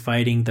character, he's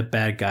fighting the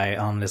bad guy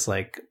on this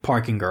like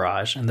parking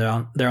garage, and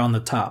they're on the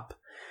top.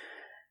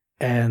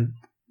 And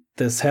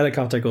this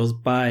helicopter goes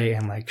by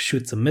and like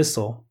shoots a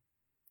missile.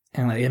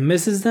 And like it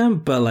misses them,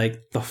 but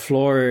like the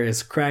floor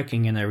is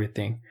cracking and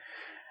everything.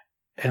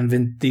 And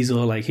Vin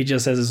Diesel, like, he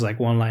just says this like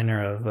one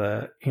liner of,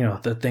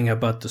 the thing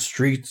about the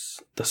streets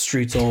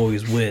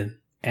always win.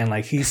 And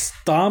like he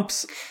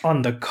stomps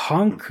on the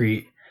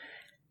concrete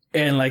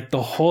and like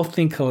the whole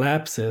thing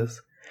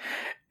collapses.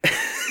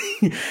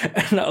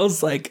 And I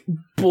was like,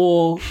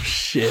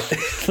 bullshit.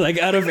 Like,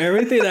 out of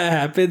everything that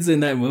happens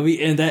in that movie,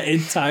 in that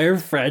entire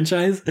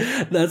franchise,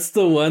 that's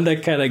the one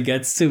that kind of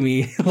gets to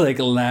me, like,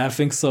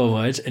 laughing so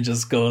much, and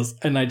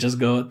I just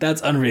go,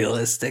 that's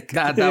unrealistic.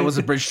 That was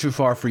a bridge too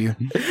far for you.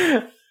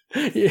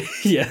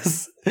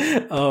 Yes.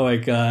 Oh my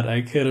God.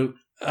 I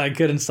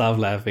couldn't stop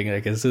laughing,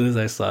 like, as soon as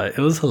I saw it.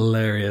 It was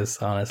hilarious,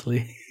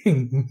 honestly.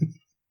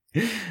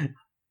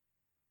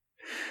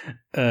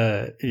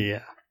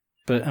 Yeah.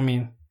 But, I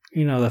mean,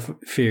 you know, the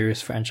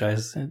Furious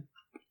franchise,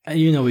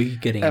 you know, we're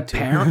getting into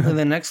it. Apparently,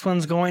 the next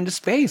one's going to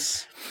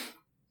space.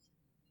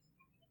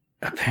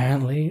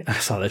 Apparently, I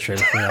saw the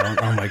trailer for that one.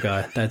 Oh my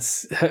God,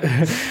 that's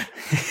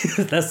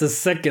the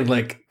second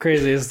like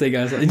craziest thing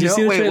I saw. Did you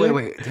see the trailer?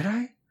 Wait, did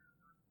I?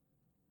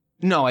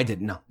 No, I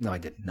didn't. No, I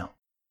didn't. No.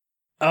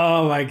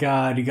 Oh my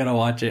God, you gotta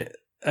watch it.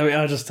 I mean,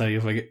 I'll just tell you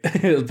if I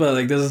get, but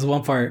like, this is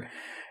one part.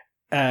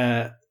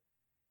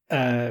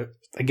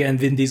 Again,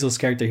 Vin Diesel's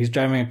character, he's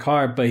driving a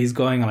car, but he's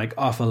going like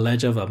off a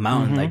ledge of a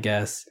mountain, I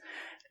guess.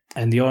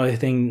 And the only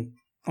thing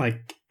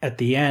like at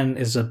the end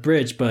is a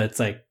bridge, but it's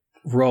like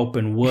rope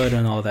and wood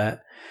and all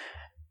that.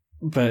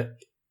 But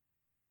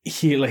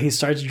he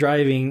starts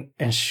driving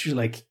and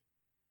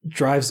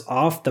drives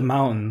off the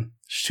mountain,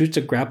 shoots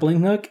a grappling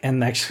hook,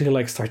 and actually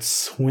like starts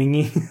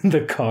swinging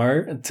the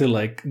car to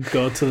like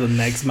go to the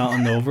next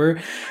mountain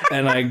over.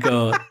 And I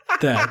go,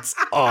 that's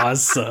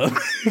awesome.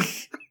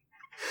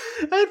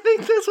 I think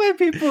that's why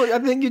I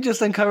think you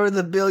just uncovered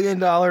the $1 billion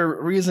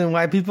reason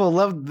why people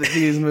love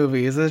these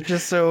movies. It's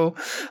just so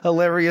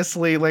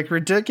hilariously like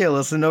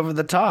ridiculous and over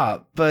the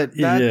top. But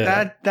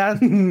that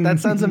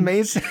sounds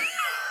amazing.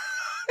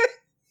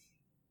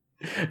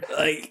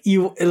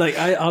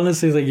 I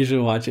honestly think you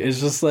should watch it.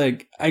 It's just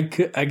like I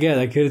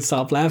couldn't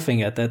stop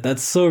laughing at that.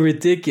 That's so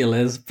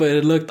ridiculous, but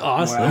it looked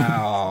awesome.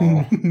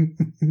 Wow.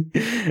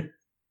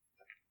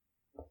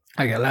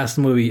 Okay, last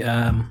movie,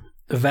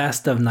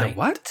 Vast of Night. The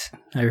what?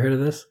 Have you heard of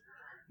this?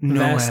 No,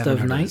 Vast I haven't of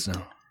heard Night. of this,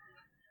 no.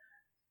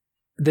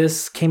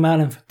 This came out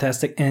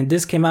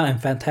in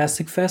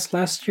Fantastic Fest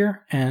last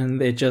year,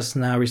 and it just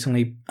now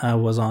recently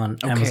was on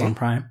Amazon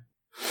Prime.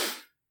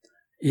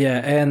 Yeah,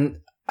 and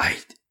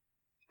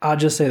I'll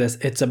just say this: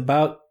 it's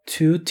about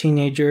two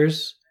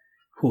teenagers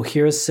who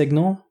hear a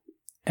signal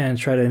and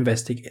try to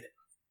investigate it.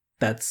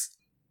 That's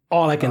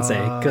all I can say,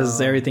 because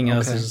everything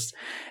else is.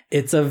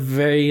 It's a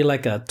very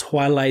like a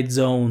Twilight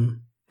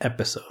Zone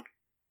episode.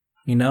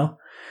 You know,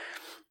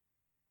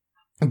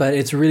 but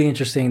it's really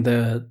interesting.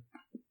 The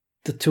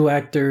two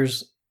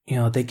actors, you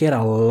know, they get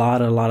a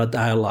lot of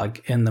dialogue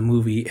in the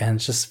movie, and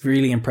it's just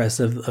really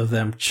impressive of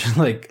them,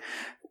 like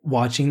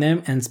watching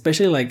them, and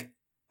especially like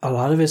a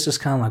lot of it's just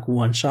kind of like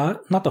one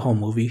shot, not the whole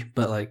movie,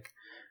 but like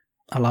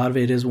a lot of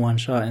it is one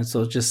shot, and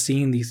so just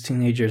seeing these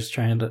teenagers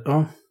trying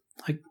to,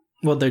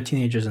 they're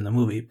teenagers in the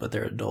movie, but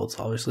they're adults,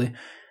 obviously.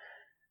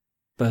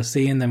 But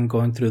seeing them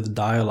going through the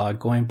dialogue,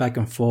 going back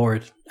and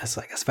forward as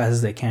fast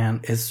as they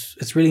can,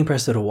 it's really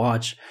impressive to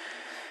watch.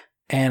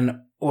 And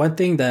one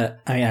thing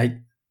that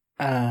I'm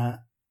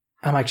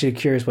actually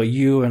curious what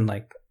you and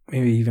like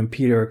maybe even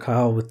Peter or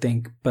Kyle would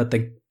think, but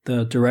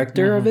the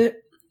director of it,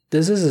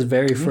 this is his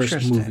very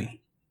first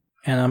movie,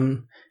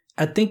 and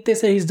I think they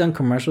say he's done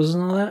commercials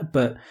and all that,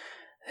 but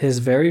his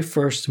very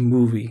first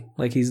movie,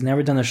 like he's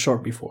never done a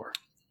short before,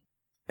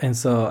 and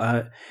so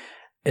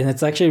and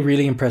it's actually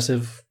really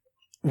impressive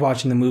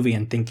watching the movie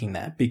and thinking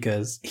that,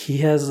 because he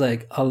has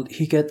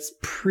he gets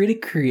pretty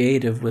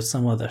creative with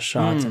some of the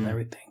shots and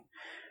everything.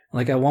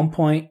 Like at one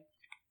point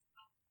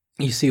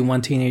you see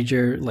one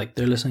teenager, like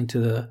they're listening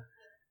to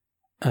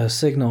the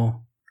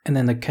signal, and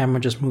then the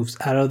camera just moves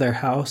out of their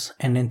house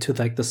and into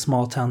like the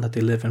small town that they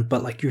live in,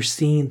 but like you're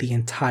seeing the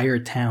entire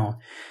town.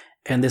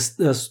 And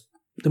the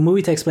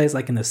movie takes place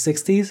like in the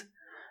 60s,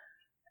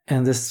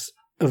 and this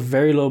a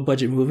very low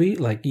budget movie,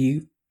 like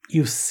you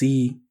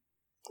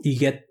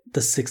get the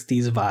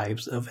 60s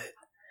vibes of it.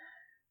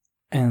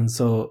 And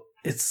so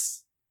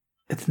it's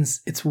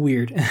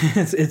weird.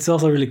 it's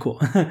also really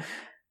cool.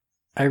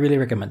 I really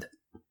recommend it.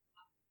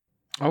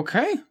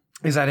 Okay.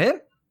 Is that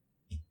it?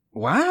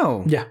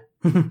 Wow. Yeah.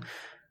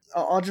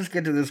 I'll just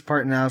get to this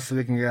part now so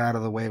we can get out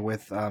of the way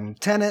with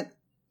Tenet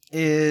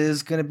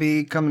is going to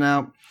be coming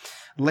out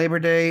Labor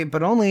Day,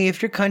 but only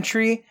if your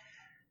country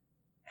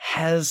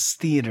has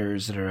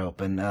theaters that are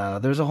open.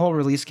 There's a whole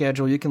release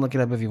schedule. You can look it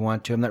up if you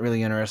want to. I'm not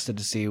really interested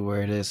to see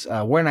where it is.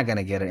 We're not going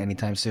to get it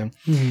anytime soon.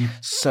 Mhm.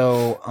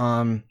 So,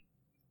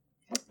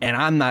 and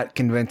I'm not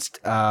convinced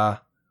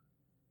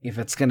if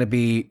it's going to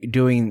be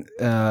doing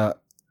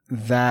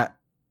that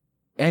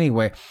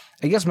anyway.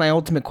 I guess my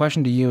ultimate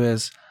question to you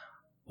is,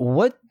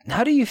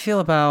 how do you feel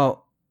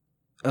about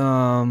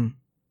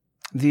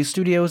the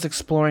studios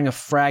exploring a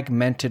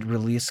fragmented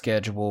release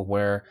schedule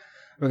where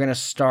we're going to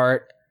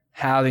start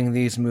having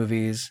these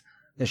movies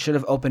that should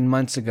have opened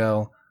months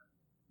ago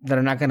that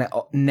are not going to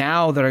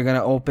now that are going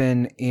to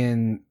open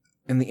in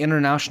the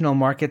international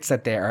markets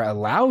that they are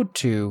allowed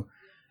to,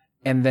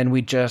 and then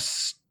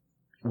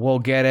we'll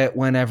get it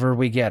whenever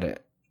we get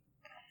it.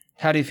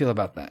 How do you feel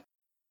about that?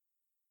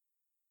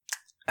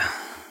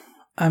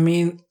 I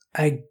mean,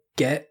 I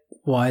get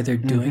why they're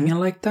doing it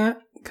like that,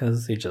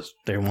 because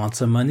they want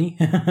some money.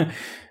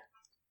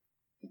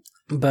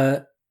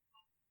 But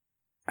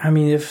I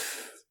mean,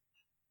 if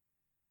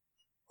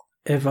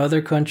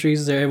other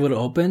countries they're able to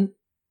open,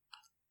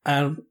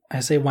 I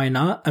say why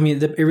not? I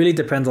mean, it really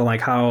depends on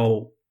like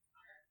how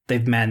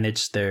they've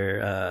managed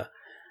their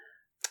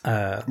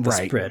the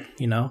spread,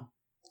 you know.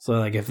 So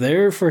like if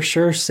they're for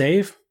sure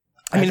safe,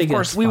 I mean, of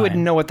course, we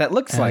wouldn't know what that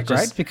looks like,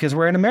 right? Because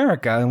we're in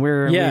America and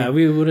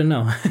we wouldn't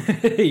know.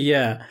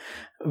 Yeah,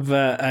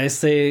 but I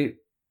say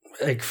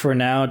like for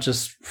now,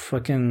 just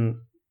fucking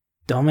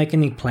don't make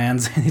any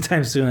plans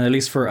anytime soon. At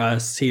least for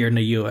us here in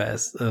the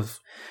U.S. of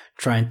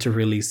trying to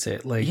release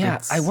it. Like,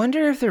 yeah, I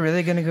wonder if they're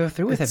really going to go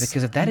through with it,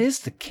 because if that is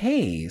the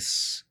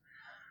case,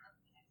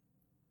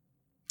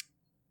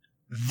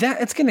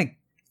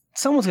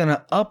 someone's going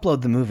to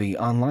upload the movie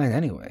online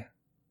anyway.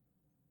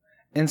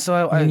 And so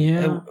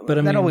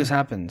that always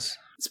happens.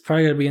 It's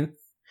probably going to be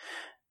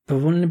but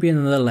wouldn't it be in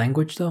another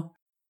language though?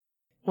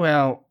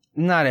 Well,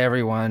 not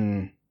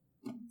everyone,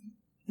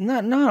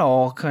 not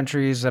all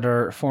countries that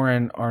are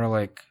foreign are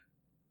like,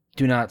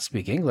 do not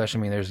speak English. I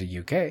mean, there's the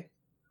UK.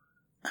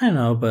 I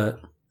know,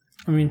 but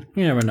I mean,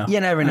 you never know.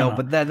 You never know,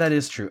 but that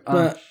is true.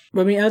 But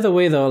I mean, either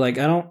way though, like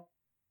I'm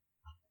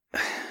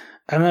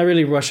not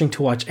really rushing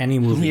to watch any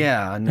movie.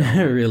 Yeah,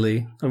 no.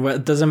 Really.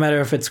 It doesn't matter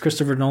if it's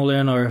Christopher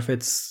Nolan or if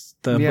it's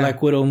the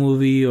Black Widow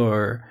movie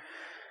or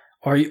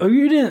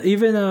you didn't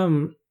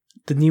even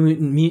the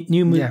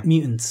New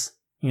Mutants.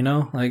 You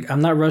know, like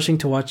I'm not rushing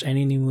to watch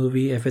any new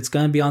movie. If it's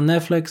gonna be on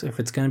Netflix, if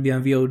it's gonna be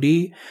on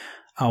VOD,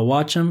 I'll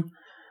watch them.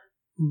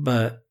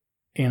 But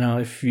you know,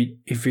 if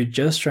you're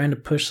just trying to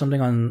push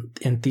something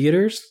in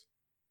theaters,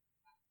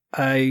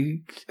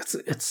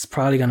 it's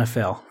probably gonna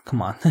fail.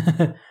 Come on.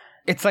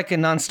 It's like a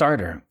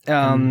non-starter.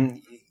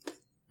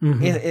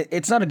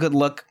 It's not a good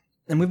look,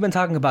 and we've been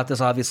talking about this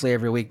obviously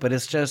every week. But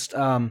it's just,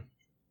 the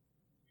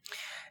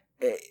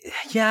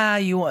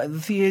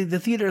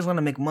theaters want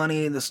to make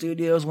money, the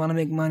studios want to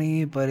make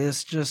money, but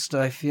it's just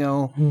I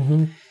feel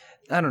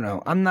I don't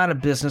know. I'm not a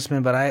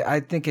businessman, but I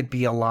think it'd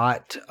be a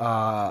lot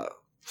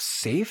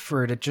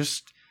safer to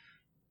just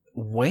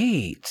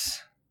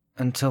wait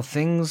until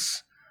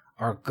things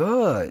are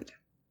good.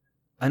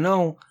 I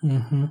know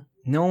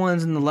no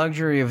one's in the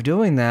luxury of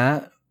doing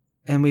that,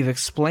 and we've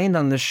explained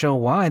on this show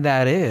why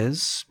that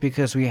is,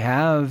 because we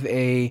have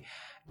a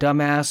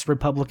dumbass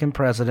Republican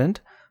president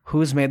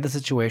who's made the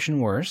situation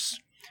worse,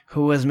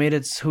 who has made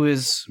it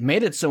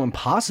so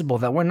impossible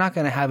that we're not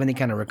going to have any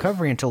kind of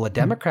recovery until a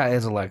Democrat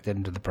is elected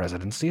into the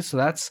presidency. So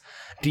that's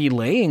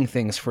delaying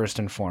things first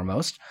and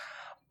foremost.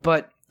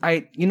 But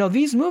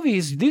these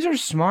movies, these are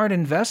smart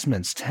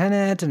investments.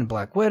 Tenet and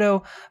Black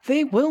Widow,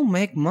 they will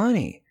make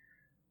money.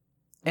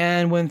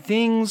 And when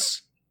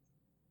things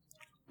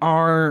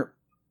are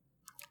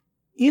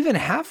even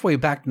halfway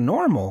back to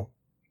normal,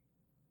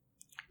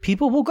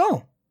 people will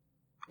go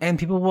and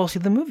people will see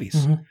the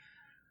movies.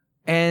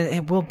 And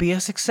it will be a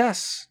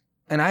success.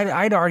 And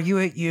I'd argue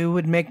you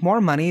would make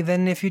more money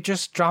than if you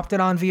just dropped it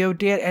on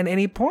VOD at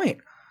any point.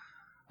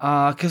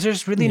 Because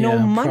there's really no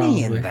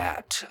money in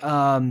that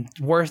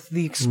worth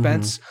the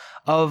expense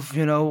of,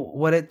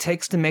 what it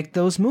takes to make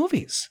those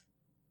movies.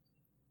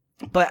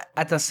 But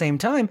at the same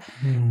time,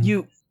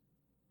 you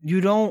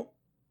don't,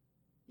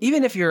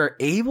 even if you're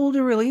able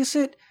to release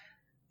it,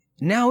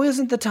 now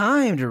isn't the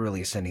time to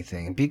release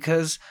anything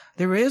because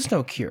there is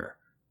no cure.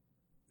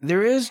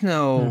 There is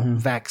no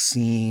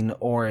vaccine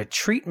or a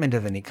treatment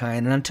of any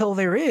kind. And until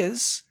there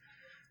is,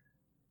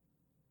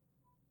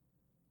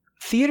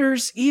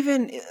 theaters,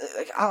 even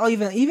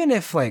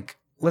if, like,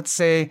 let's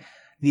say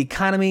the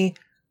economy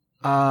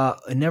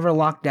never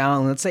locked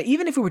down, let's say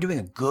even if we were doing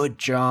a good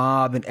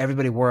job and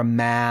everybody wore a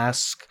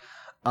mask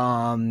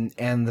and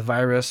the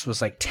virus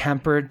was like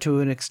tempered to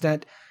an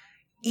extent,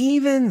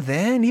 even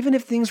then, even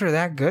if things were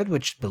that good,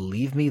 which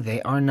believe me,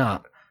 they are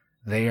not.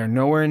 They are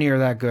nowhere near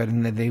that good,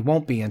 and they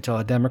won't be until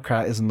a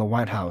Democrat is in the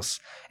White House.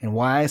 And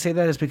why I say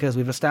that is because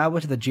we've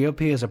established the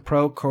GOP is a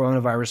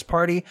pro-coronavirus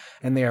party,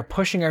 and they are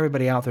pushing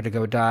everybody out there to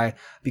go die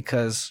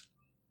because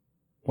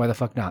why the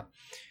fuck not?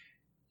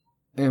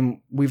 And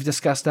we've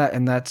discussed that,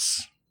 and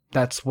that's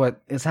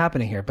what is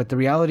happening here. But the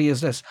reality is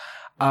this.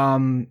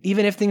 Even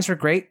if things are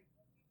great,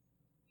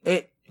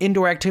 it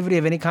indoor activity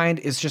of any kind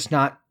is just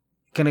not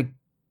going to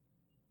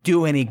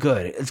do any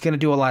good. It's going to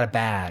do a lot of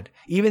bad.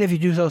 Even if you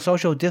do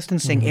social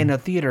distancing in a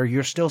theater,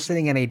 you're still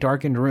sitting in a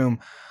darkened room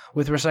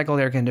with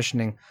recycled air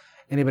conditioning.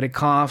 Anybody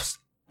coughs,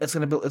 it's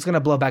going to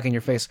blow back in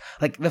your face.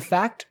 Like the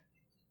fact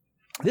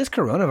this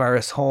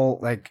coronavirus whole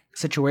like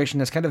situation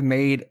has kind of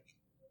made,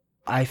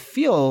 I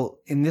feel,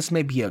 and this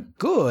may be a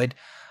good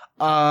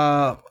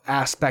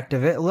aspect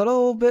of it, a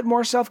little bit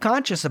more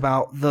self-conscious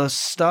about the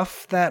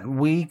stuff that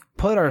we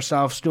put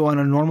ourselves through on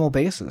a normal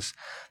basis.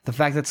 The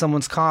fact that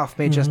someone's cough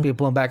may just be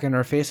blown back in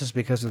our faces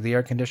because of the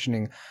air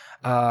conditioning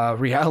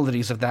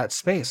realities of that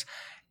space.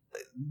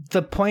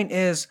 The point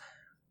is,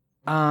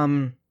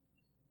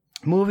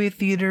 movie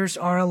theaters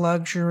are a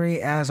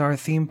luxury, as are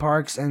theme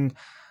parks, and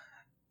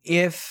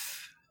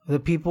if the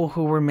people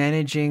who were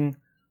managing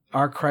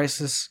our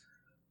crisis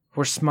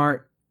were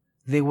smart,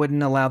 they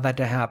wouldn't allow that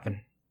to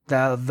happen.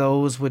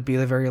 Those would be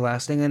the very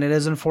last thing, and it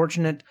is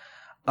unfortunate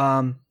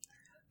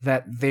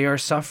that they are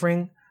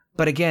suffering.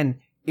 But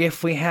again,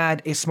 if we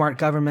had a smart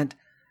government,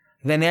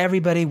 then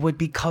everybody would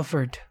be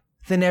covered.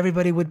 Then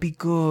everybody would be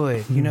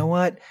good. You know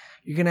what?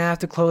 You're going to have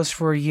to close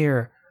for a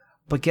year.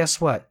 But guess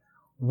what?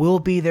 We'll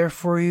be there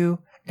for you,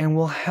 and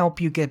we'll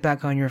help you get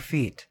back on your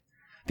feet.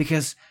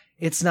 Because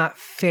it's not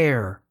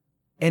fair,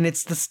 and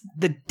it's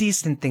the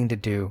decent thing to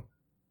do.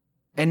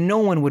 And no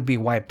one would be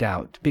wiped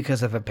out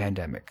because of a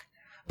pandemic.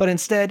 But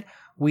instead,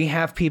 we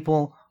have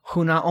people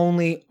who not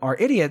only are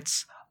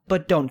idiots,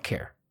 but don't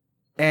care.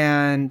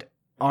 And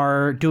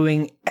are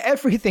doing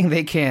everything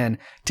they can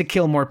to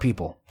kill more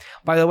people.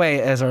 By the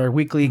way, as our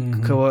weekly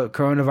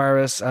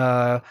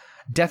coronavirus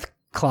death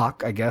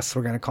clock, I guess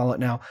we're going to call it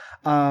now,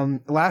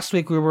 last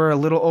week we were a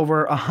little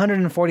over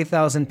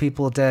 140,000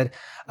 people dead.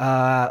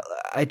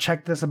 I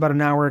checked this about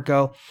an hour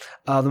ago.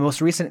 The most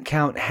recent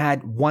count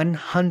had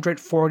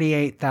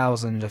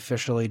 148,000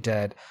 officially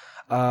dead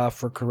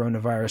for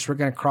coronavirus. We're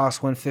going to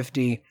cross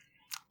 150,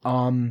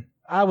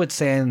 I would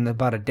say, in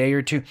about a day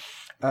or two.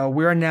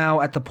 We are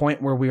now at the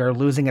point where we are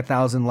losing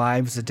 1,000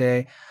 lives a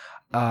day.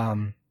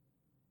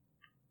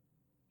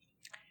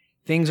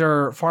 Things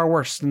are far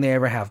worse than they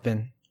ever have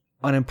been.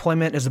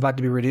 Unemployment is about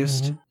to be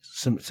reduced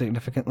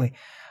significantly.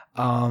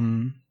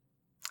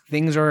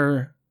 Things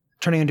are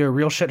turning into a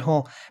real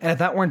shithole. And if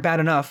that weren't bad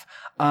enough,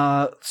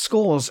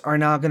 schools are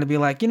now going to be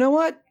like, you know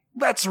what?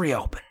 Let's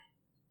reopen.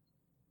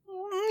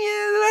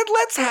 Yeah,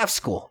 let's have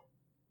school.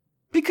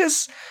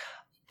 Because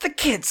the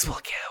kids will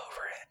get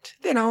over it.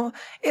 You know,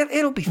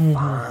 it'll be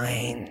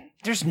fine.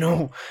 There's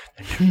no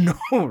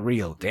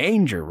real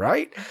danger,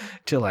 right?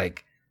 To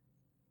like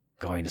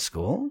going to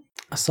school.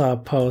 I saw a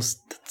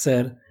post that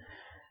said,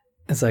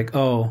 it's like,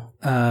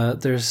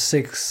 there's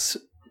 6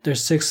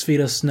 feet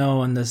of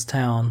snow in this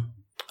town.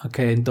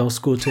 Okay, don't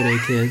school today,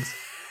 kids.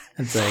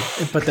 It's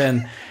like, but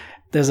then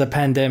there's a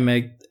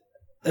pandemic.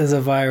 There's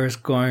a virus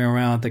going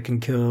around that can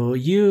kill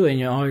you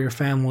and all your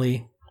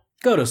family.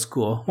 Go to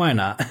school. Why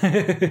not?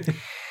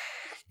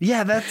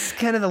 Yeah, that's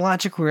kind of the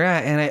logic we're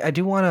at. And I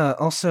do want to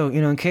also,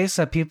 in case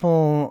that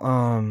people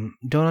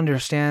don't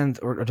understand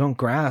or don't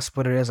grasp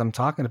what it is I'm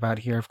talking about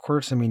here, of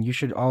course, you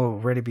should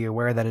already be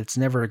aware that it's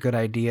never a good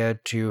idea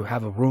to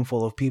have a room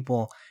full of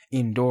people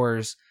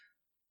indoors.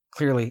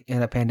 Clearly,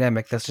 in a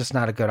pandemic, that's just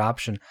not a good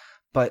option.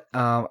 But,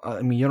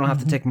 you don't have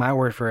to take my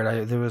word for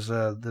it. There was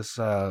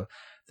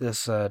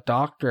this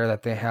doctor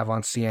that they have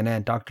on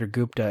CNN, Dr.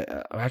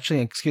 Gupta.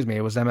 Actually, excuse me,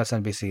 it was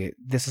MSNBC.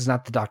 This is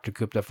not the Dr.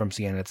 Gupta from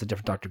CNN. It's a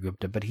different Dr.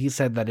 Gupta. But he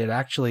said that it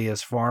actually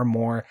is far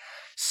more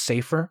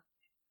safer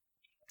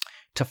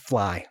to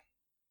fly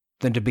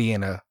than to be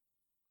in a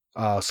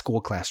school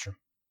classroom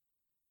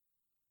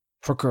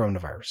for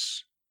coronavirus.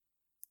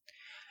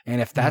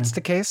 And if that's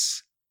the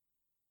case,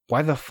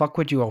 why the fuck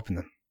would you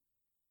open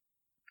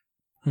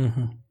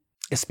them?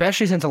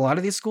 Especially since a lot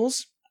of these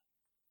schools,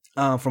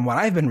 from what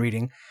I've been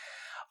reading,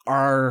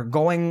 are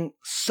going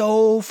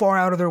so far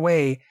out of their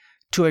way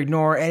to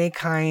ignore any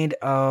kind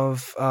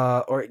of,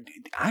 or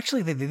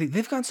actually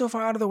they've gone so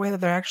far out of their way that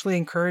they're actually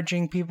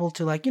encouraging people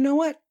to like, you know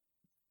what?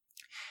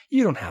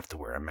 You don't have to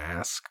wear a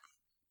mask.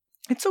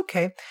 It's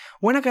okay.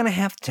 We're not going to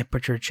have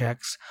temperature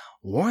checks.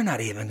 We're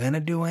not even going to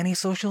do any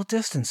social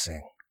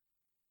distancing.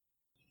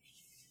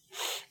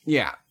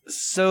 Yeah.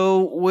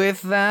 So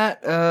with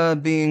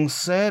that being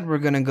said, we're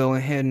going to go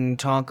ahead and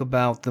talk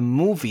about the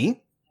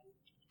movie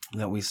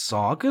that we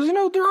saw, because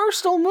there are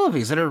still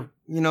movies that are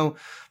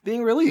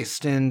being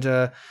released, and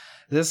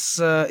this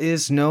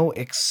is no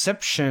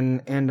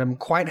exception. And I'm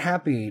quite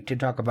happy to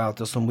talk about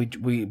this one.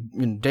 We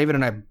David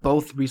and I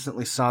both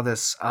recently saw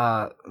this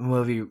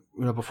movie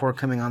before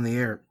coming on the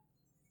air.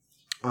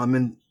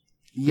 And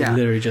yeah,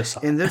 literally just saw.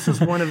 And this is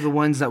one of the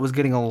ones that was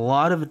getting a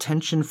lot of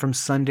attention from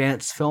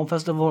Sundance Film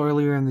Festival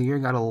earlier in the year.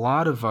 Got a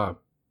lot of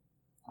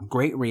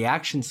great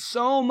reactions,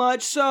 so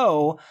much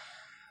so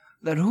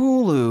that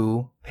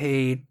Hulu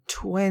paid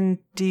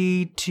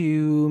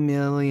 $22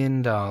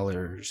 million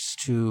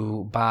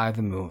to buy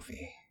the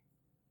movie.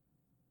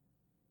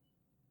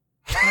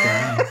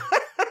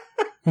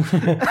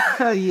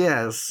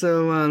 Yes,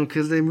 so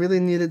because they really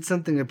needed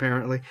something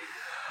apparently.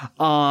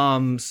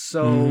 Palm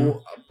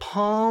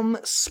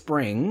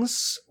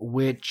Springs,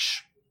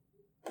 which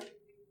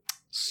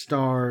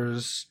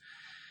stars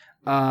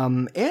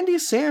Andy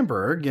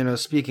Samberg,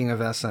 speaking of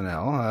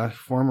SNL,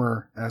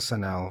 former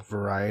SNL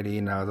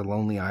Variety, now The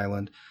Lonely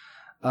Island,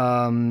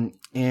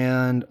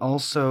 and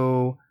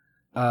also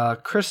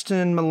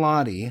Kristen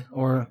Milotti,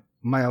 or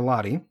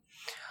Mialotti,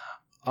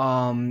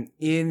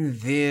 in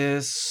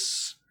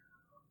this,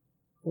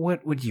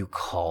 what would you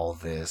call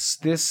this?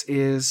 This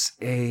is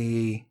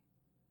a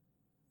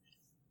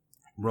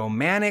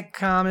romantic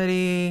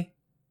comedy,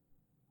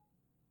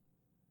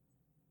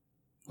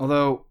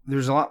 although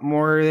there's a lot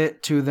more of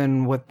it to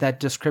than what that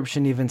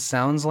description even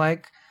sounds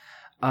like.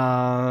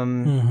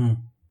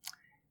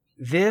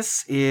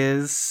 This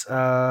is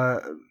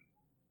the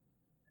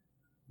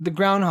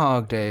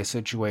Groundhog Day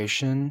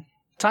situation.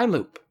 Time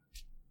loop.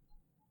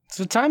 It's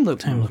a time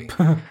loop movie.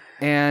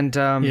 And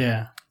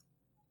yeah.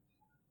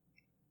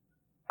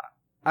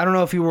 I don't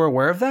know if you were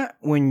aware of that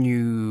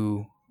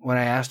when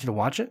I asked you to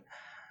watch it.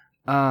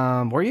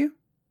 Were you?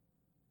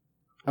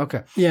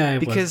 Okay. Yeah,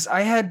 because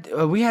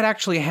we had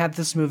actually had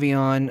this movie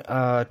on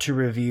to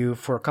review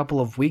for a couple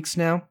of weeks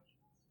now,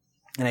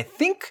 and I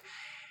think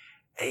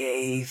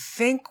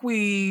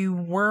we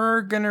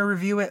were gonna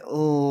review it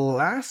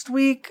last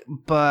week,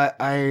 but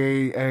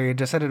I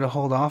decided to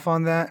hold off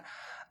on that.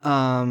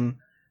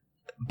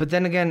 But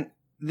then again,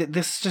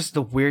 this is just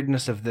the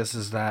weirdness of this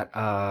is that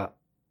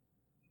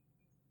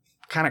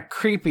kind of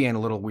creepy in a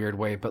little weird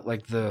way, but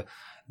like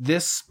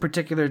this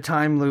particular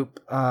time loop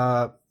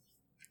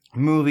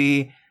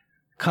movie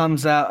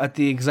comes out at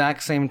the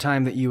exact same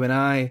time that you and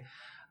I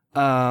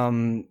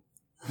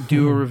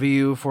do a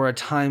review for a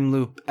time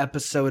loop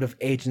episode of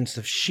Agents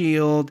of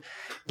S.H.I.E.L.D.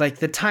 Like,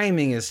 the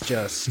timing is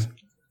just...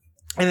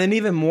 And then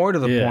even more to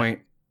the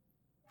point,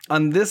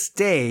 on this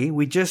day,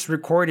 we just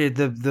recorded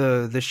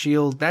the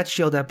S.H.I.E.L.D., that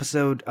S.H.I.E.L.D.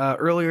 episode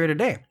earlier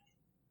today.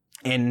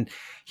 And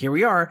here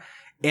we are,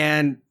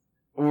 and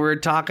we're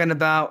talking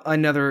about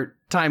another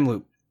time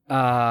loop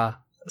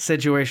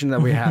situation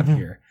that we have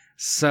here.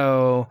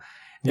 So...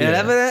 It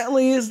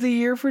evidently is the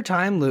year for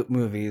time loop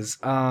movies.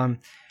 Just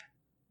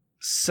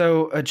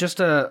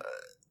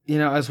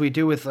as we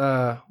do with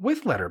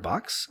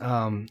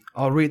Letterboxd,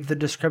 I'll read the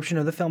description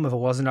of the film if it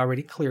wasn't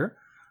already clear.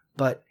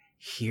 But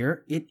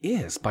here it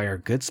is by our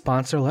good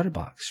sponsor,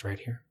 Letterboxd, right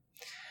here.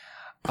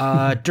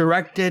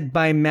 Directed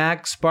by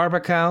Max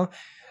Barbakow.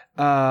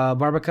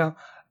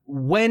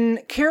 When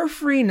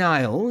carefree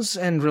Niles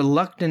and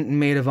reluctant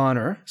maid of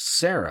honor,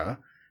 Sarah,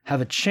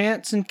 have a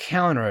chance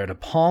encounter at a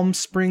Palm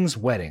Springs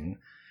wedding,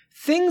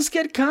 things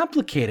get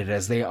complicated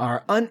as they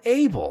are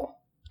unable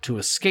to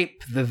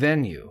escape the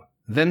venue,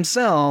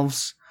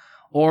 themselves,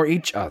 or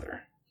each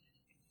other.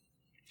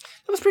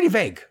 That was pretty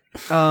vague.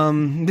 I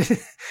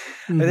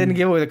didn't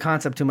give away the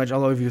concept too much,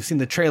 although if you've seen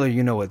the trailer,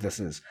 you know what this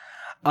is.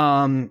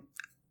 I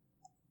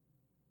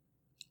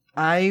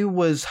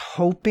was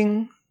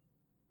hoping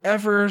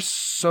ever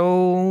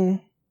so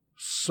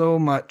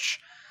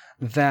much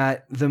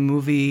that the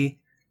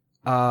movie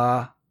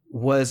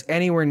was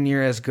anywhere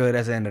near as good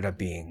as it ended up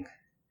being.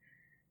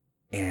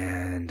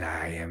 And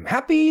I am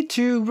happy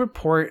to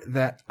report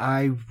that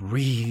I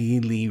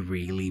really,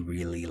 really,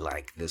 really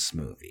like this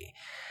movie.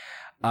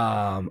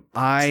 I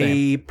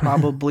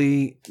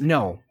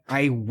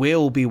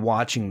will be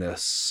watching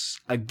this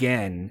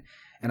again,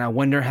 and I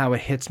wonder how it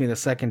hits me the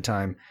second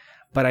time.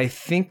 But I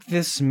think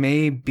this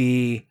may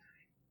be,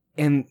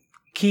 and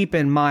keep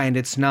in mind,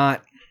 it's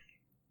not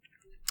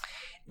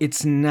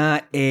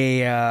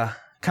a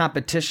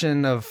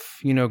competition of,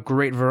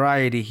 great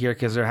variety here,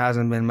 because there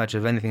hasn't been much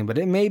of anything, but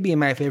it may be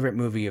my favorite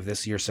movie of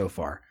this year so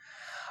far.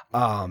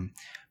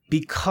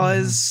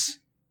 Because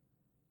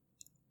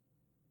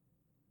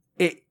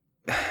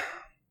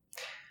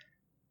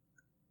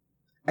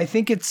I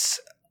think it's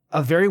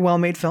a very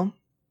well-made film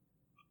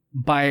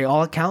by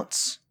all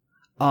accounts.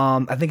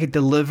 I think it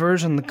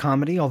delivers on the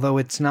comedy, although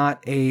it's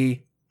not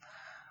a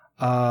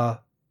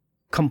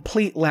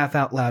complete laugh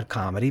out loud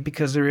comedy,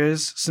 because there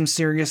is some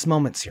serious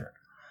moments here.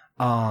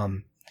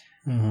 And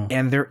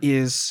there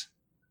is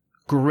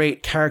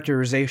great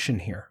characterization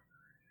here,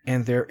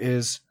 and there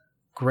is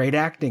great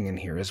acting in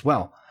here as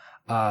well.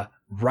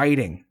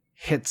 Writing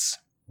hits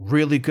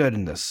really good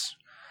in this.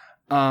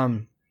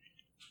 I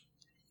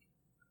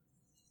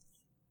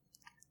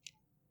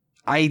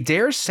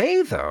dare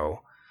say,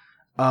 though,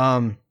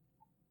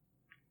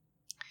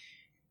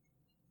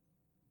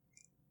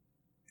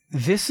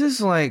 this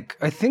is I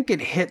think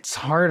it hits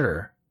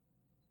harder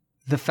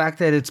the fact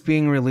that it's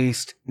being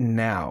released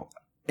now.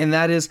 And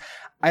that is,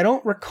 I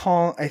don't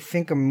recall, I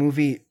think, a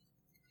movie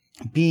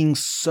being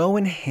so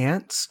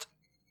enhanced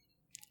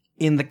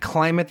in the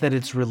climate that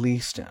it's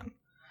released in.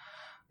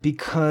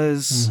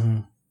 Because,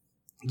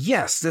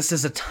 yes, this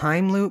is a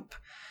time loop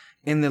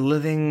in the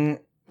living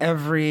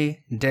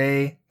every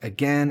day,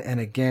 again and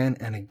again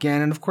and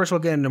again. And of course,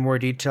 we'll get into more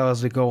detail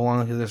as we go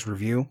along through this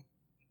review.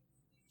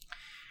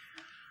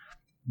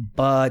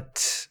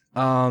 But,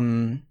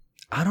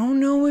 I don't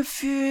know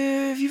if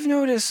you've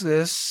noticed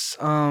this,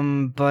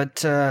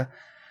 but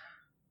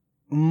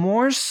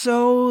more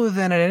so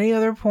than at any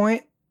other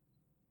point,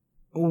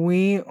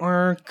 we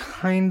are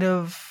kind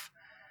of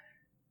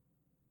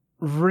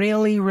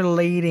really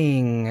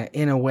relating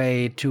in a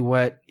way to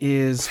what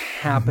is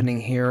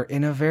happening here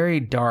in a very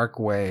dark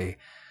way.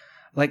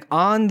 Like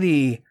on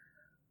the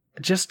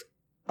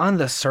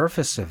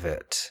surface of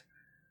it,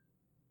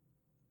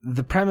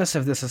 the premise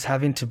of this is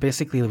having to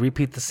basically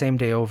repeat the same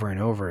day over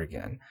and over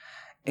again.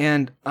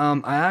 And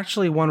I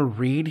actually want to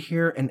read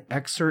here an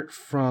excerpt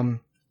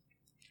from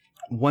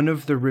one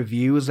of the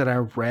reviews that I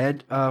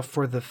read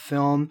for the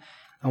film.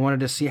 I wanted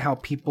to see how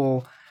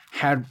people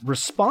had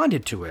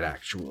responded to it,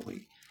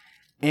 actually.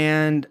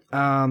 And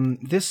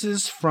this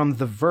is from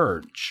The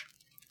Verge.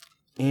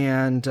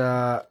 And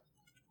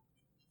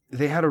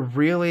they had a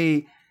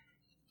really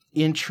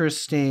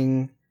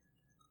interesting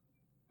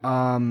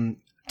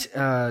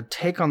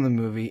take on the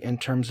movie in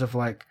terms of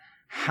like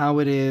how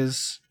it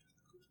is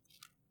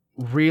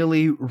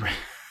really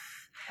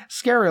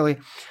scarily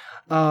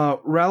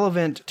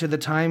relevant to the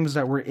times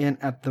that we're in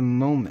at the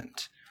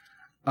moment.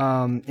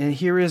 And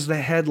here is the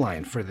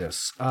headline for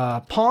this.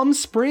 Palm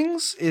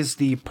Springs is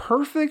the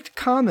perfect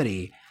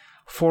comedy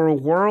for a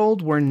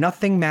world where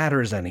nothing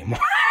matters anymore.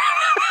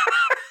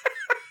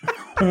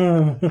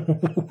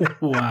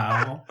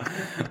 Wow.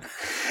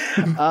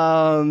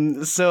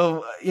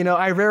 So,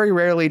 I very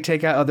rarely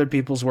take out other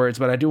people's words,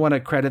 but I do want to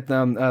credit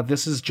them.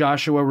 This is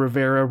Joshua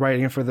Rivera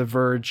writing for The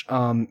Verge.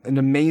 An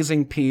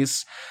amazing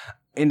piece.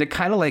 And it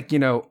kind of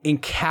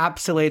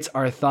encapsulates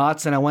our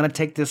thoughts. And I want to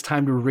take this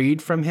time to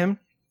read from him.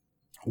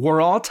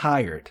 We're all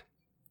tired.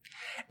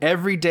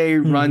 Every day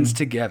runs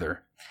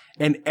together.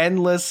 An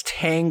endless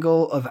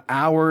tangle of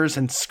hours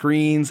and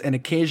screens and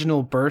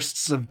occasional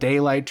bursts of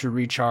daylight to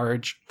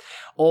recharge.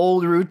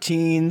 Old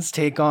routines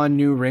take on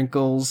new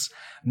wrinkles.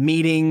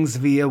 Meetings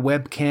via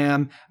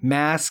webcam,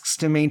 masks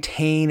to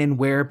maintain and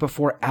wear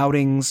before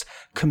outings,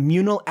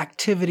 communal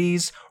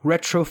activities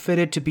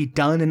retrofitted to be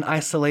done in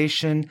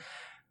isolation.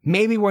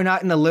 Maybe we're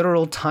not in a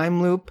literal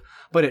time loop,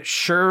 but it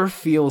sure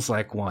feels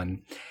like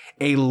one.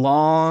 A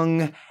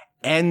long,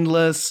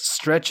 endless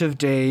stretch of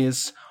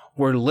days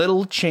where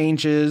little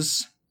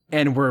changes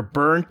and we're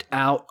burnt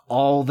out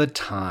all the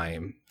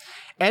time.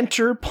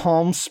 Enter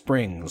Palm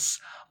Springs,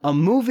 a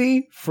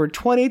movie for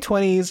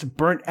 2020's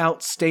burnt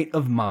out state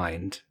of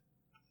mind.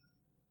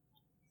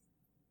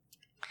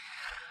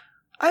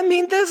 I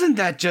mean, doesn't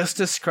that just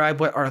describe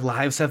what our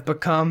lives have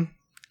become?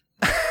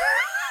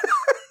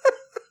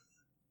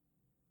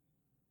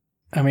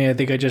 I mean, I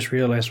think I just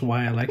realized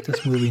why I like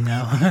this movie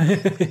now.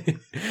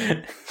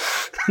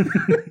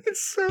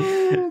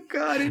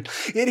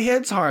 It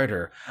hits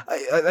harder.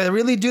 I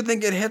really do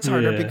think it hits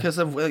harder because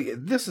of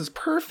this is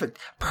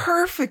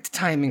perfect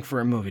timing for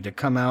a movie to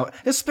come out,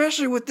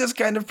 especially with this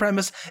kind of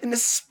premise, and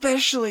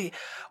especially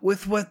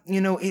with what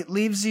it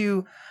leaves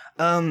you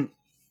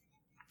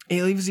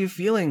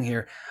feeling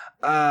here.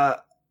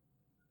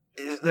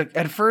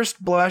 At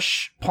first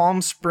blush,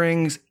 Palm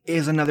Springs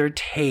is another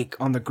take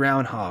on the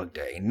Groundhog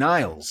Day.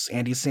 Niles,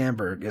 Andy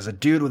Samberg, is a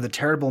dude with the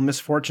terrible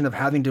misfortune of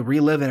having to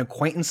relive an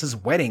acquaintance's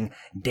wedding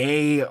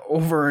day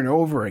over and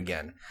over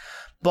again.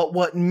 But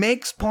what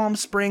makes Palm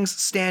Springs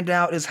stand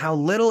out is how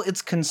little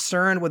it's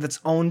concerned with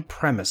its own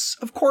premise.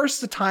 Of course,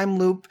 the time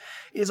loop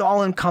is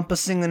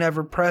all-encompassing and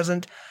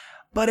ever-present,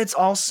 but it's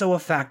also a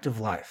fact of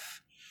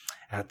life.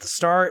 At the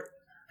start,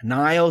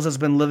 Niles has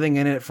been living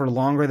in it for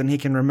longer than he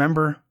can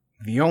remember.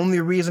 The only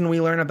reason we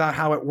learn about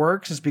how it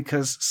works is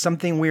because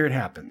something weird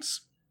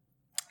happens.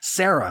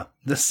 Sarah,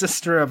 the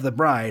sister of the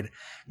bride,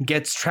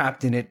 gets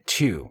trapped in it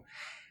too.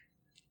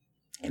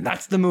 And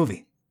that's the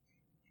movie.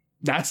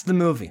 That's the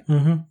movie.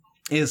 Mm-hmm.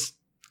 Is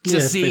to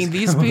seeing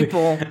these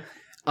people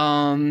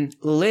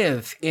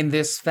live in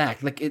this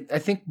fact. I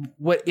think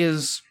what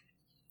is,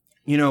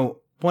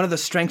 one of the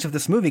strengths of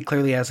this movie,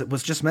 clearly, as it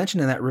was just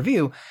mentioned in that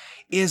review,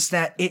 is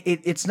that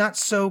it's not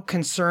so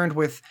concerned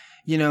with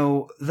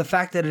the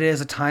fact that it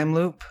is a time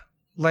loop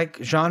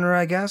genre,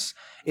 I guess.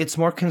 It's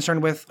more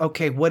concerned with,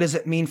 okay, what does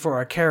it mean for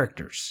our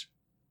characters?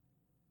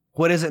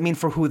 What does it mean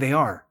for who they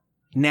are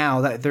now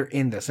that they're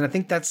in this? And I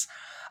think that's,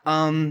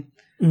 I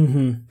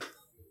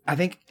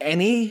think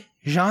any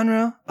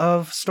genre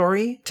of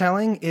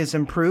storytelling is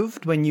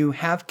improved when you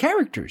have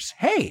characters.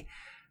 Hey,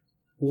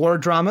 war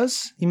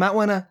dramas, you might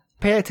want to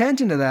pay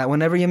attention to that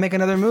whenever you make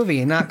another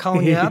movie. Not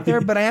calling you out there,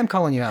 but I am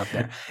calling you out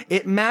there.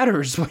 It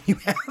matters when you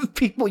have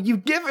people you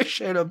give a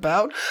shit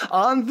about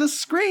on the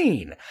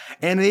screen.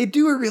 And they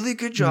do a really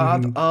good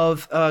job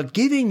of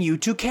getting you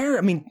to care.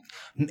 I mean,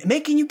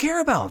 making you care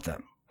about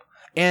them.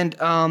 And,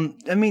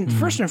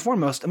 first and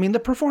foremost, the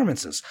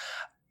performances.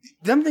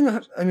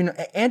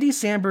 Andy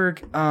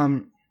Samberg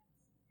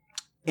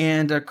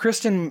and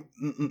Kristen...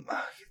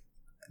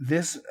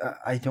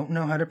 I don't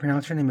know how to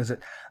pronounce her name. Is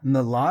it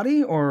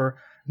Milioti or...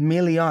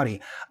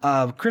 Milioti.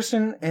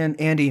 Kristen and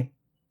Andy,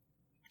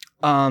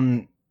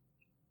 I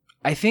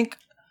think,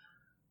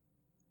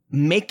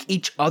 make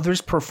each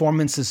other's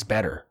performances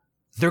better.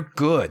 they're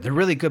good. They're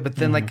really good. But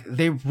then like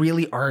they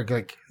really are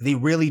like they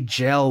really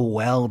gel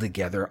well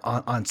together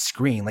on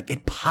screen. Like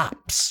it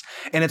pops.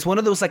 And it's one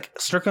of those like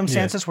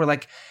circumstances where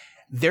like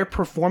their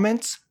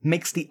performance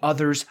makes the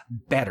others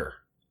better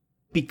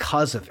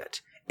because of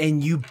it.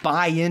 And you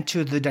buy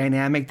into the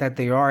dynamic that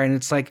they are. And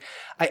it's like,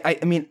 I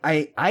mean,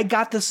 I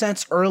got the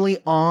sense early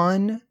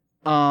on,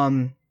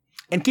 and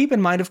keep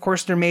in mind, of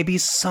course, there may be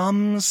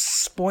some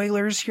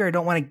spoilers here. I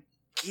don't want to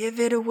give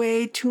it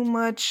away too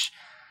much.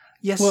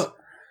 Yes. Well,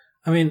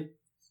 I mean,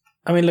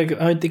 like,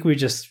 I think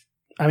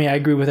I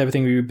agree with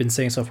everything we've been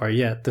saying so far.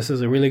 Yeah, this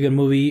is a really good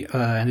movie.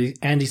 Andy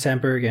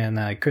Samberg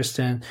and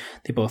Kristen,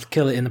 they both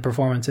kill it in the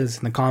performances,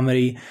 in the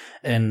comedy,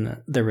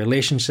 and the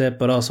relationship,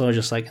 but also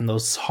just like in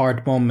those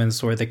hard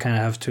moments where they kind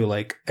of have to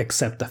like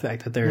accept the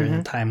fact that they're in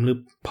a time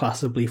loop,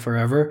 possibly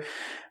forever.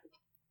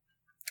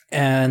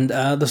 And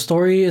the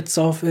story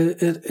itself,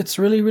 it's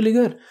really, really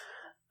good.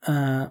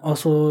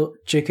 Also,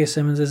 J.K.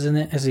 Simmons is in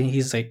it.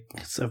 He's like,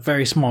 it's a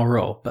very small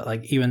role, but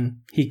like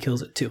even he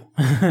kills it too.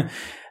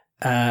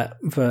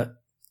 But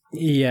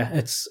yeah,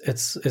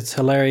 it's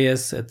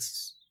hilarious.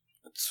 It's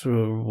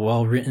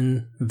well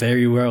written,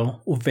 very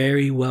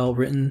well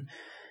written.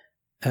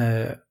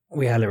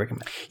 We highly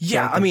recommend.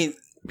 Yeah, so I mean,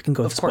 we can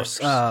go. Of course,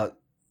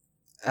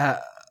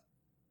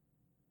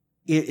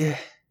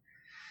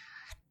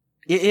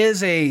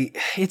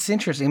 it's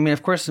interesting. I mean,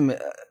 of course,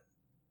 it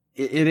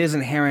is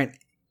inherent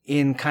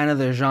in kind of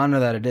the genre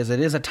that it is. It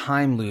is a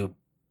time loop,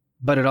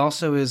 but it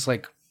also is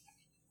like,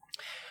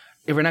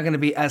 if we're not going to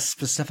be as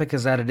specific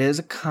as that, it is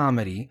a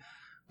comedy,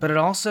 but it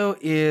also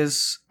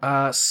is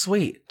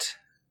sweet.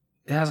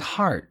 It has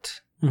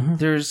heart.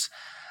 There's,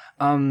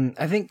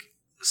 I think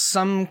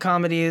some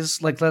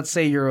comedies, like let's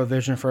say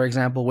Eurovision, for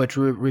example, which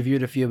we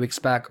reviewed a few weeks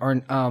back,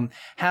 are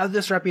have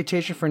this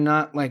reputation for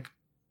not like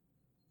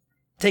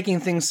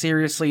taking things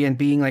seriously and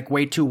being like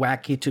way too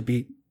wacky to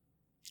be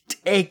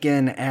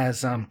taken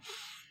as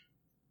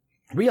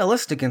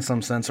realistic in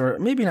some sense, or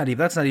maybe not even.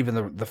 That's not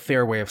even the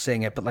fair way of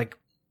saying it, but like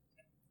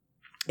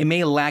it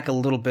may lack a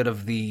little bit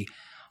of the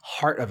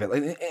heart of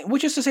it.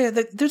 Which is to say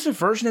that there's a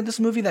version of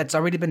this movie that's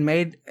already been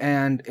made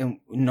and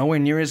nowhere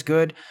near as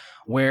good,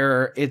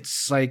 where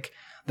it's like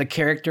the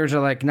characters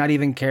are like not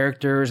even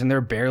characters and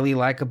they're barely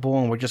likable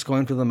and we're just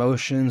going through the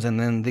motions, and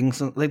then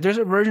things like there's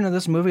a version of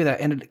this movie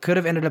that could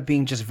have ended up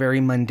being just very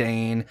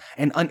mundane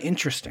and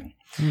uninteresting.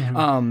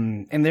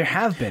 And there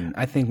have been,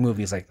 I think,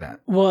 movies like that.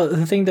 Well,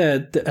 the thing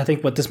that I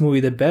think what this movie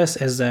did best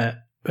is that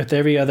with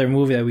every other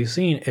movie that we've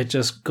seen, it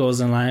just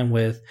goes in line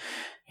with,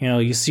 you know,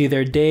 you see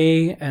their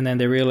day and then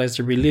they realize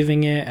they're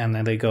reliving it, and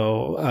then they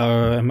go,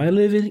 am I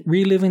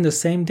reliving the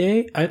same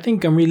day? I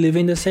think I'm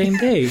reliving the same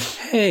day.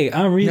 Hey,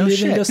 I'm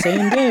reliving the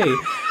same day.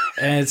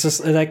 And it's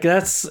just like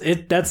that's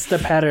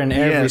the pattern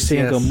every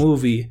single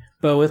movie.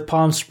 But with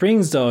Palm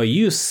Springs, though,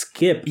 you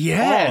skip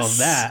all of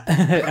that.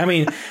 I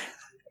mean,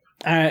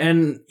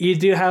 and you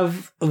do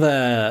have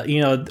the, you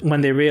know,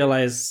 when they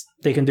realize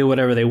they can do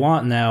whatever they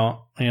want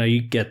now, you know,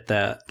 you get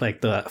that,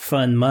 like the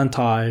fun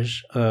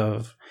montage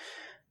of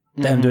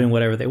them doing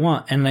whatever they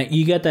want. And like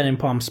you get that in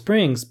Palm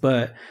Springs,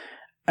 but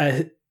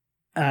the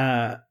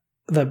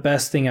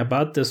best thing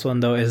about this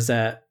one, though, is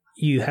that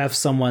you have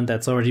someone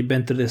that's already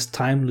been through this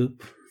time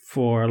loop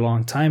for a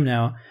long time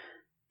now,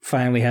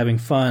 finally having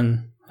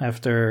fun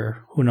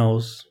after who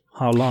knows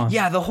how long.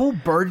 Yeah, the whole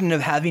burden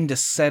of having to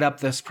set up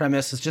this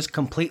premise is just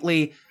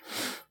completely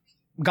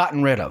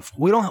gotten rid of.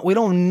 We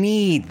don't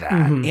need that.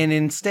 And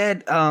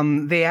instead,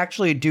 they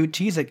actually do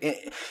tease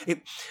it.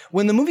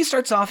 When the movie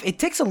starts off, it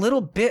takes a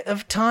little bit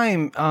of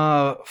time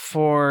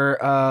for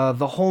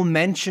the whole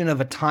mention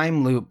of a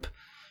time loop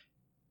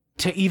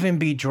to even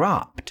be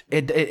dropped.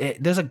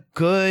 There's a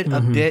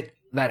bit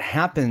that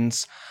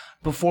happens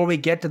before we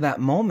get to that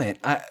moment.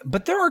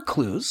 But there are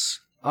clues,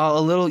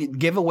 a little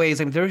giveaways.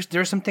 I mean,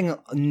 there's something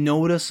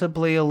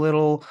noticeably a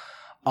little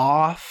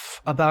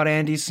off about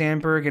Andy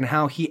Samberg and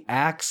how he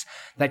acts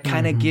that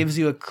kind of gives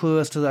you a clue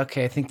as to,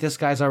 okay, I think this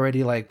guy's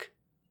already like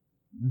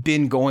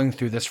been going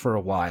through this for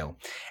a while.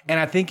 And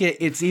I think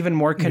it's even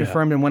more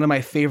confirmed in one of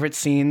my favorite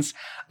scenes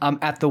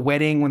at the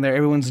wedding when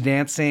everyone's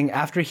dancing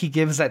after he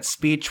gives that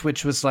speech,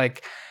 which was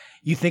like,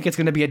 you think it's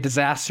going to be a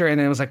disaster. And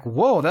then it was like,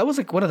 whoa, that was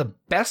like one of the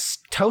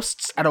best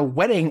toasts at a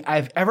wedding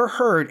I've ever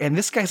heard. And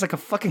this guy's like a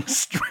fucking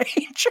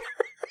stranger.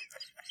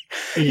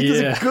 He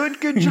does a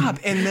good job.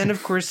 And then,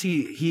 of course,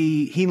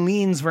 he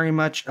leans very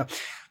much.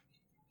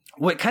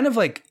 What kind of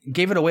like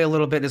gave it away a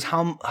little bit is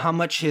how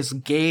much his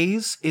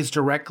gaze is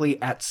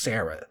directly at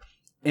Sarah.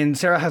 And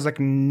Sarah has like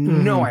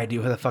no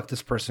idea who the fuck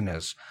this person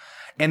is.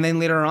 And then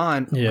later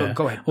on,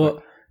 go ahead.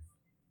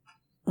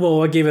 Well,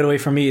 what gave it away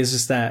for me is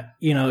just that,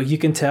 you know, you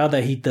can tell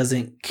that he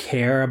doesn't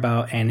care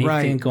about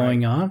anything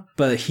going on,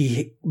 but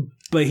he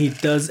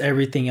does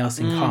everything else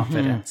in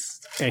confidence.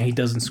 And he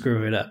doesn't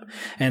screw it up.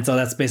 And so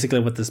that's basically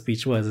what the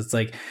speech was. It's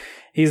like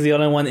he's the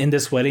only one in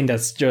this wedding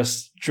that's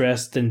just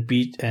dressed in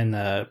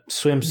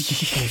swim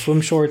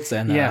shorts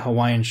and a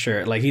Hawaiian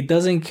shirt. Like he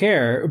doesn't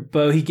care,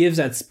 but he gives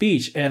that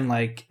speech, and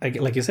like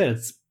you said,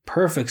 it's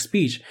perfect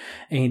speech,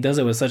 and he does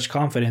it with such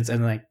confidence.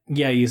 And like,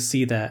 yeah, you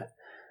see that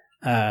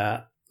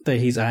that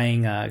he's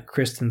eyeing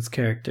Kristen's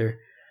character.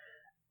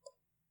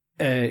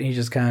 And you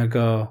just kind of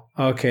go,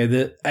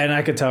 okay, and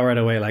I could tell right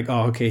away, like,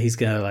 oh, okay, he's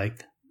gonna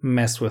like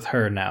mess with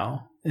her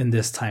now in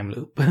this time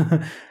loop.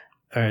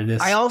 Or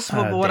this. I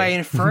also, what day. I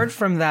inferred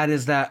from that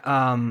is that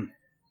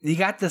you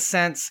got the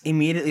sense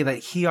immediately that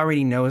he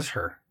already knows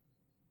her.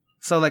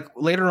 So like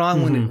later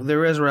on, when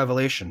there is a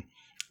revelation,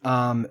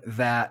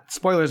 that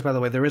spoilers, by the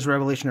way, there is a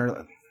revelation,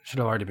 or should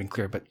have already been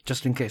clear, but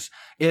just in case,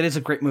 it is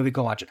a great movie.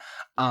 Go watch it.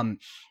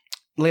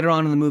 Later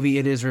on in the movie,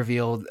 it is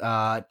revealed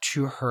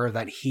to her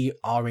that he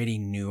already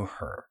knew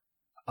her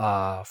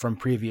from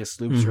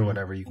previous loops or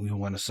whatever you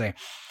want to say.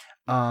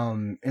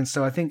 And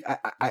so I think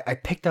I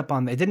picked up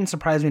on that. It didn't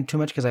surprise me too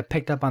much because I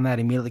picked up on that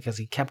immediately because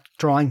he kept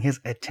drawing his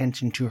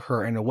attention to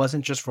her, and it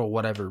wasn't just for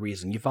whatever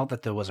reason. You felt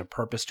that there was a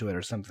purpose to it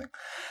or something.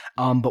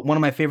 But one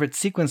of my favorite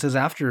sequences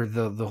after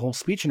the whole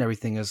speech and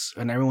everything is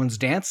when everyone's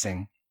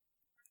dancing.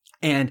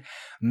 And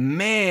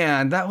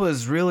man, that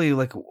was really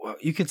like,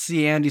 you could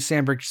see Andy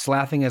Samberg just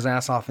laughing his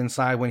ass off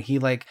inside when he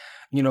like,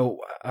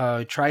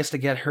 tries to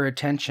get her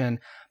attention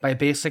by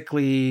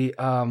basically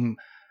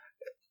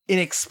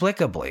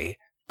inexplicably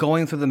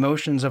going through the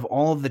motions of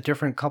all of the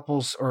different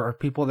couples or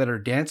people that are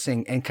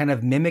dancing and kind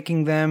of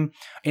mimicking them.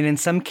 And in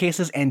some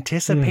cases,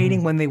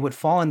 anticipating when they would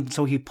fall. And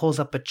so he pulls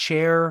up a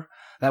chair.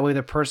 That way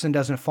the person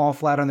doesn't fall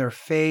flat on their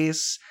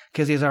face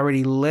because he's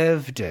already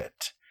lived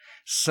it.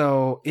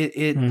 So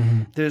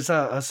there's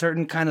a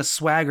certain kind of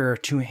swagger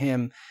to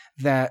him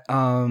that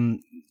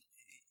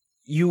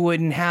you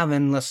wouldn't have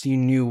unless you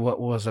knew what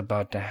was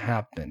about to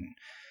happen.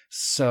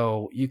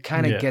 So you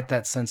kind of get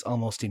that sense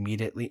almost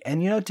immediately.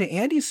 And, to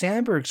Andy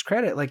Samberg's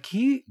credit, like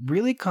he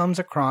really comes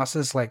across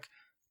as like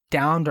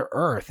down to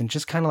earth and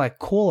just kind of like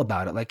cool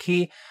about it. Like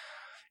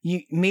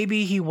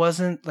maybe he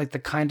wasn't like the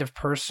kind of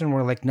person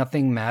where like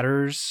nothing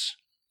matters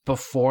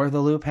before the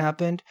loop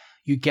happened.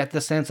 You get the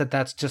sense that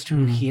that's just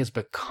who he has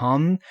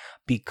become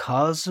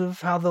because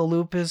of how the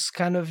loop has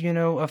kind of,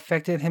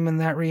 affected him in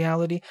that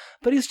reality.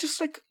 But he's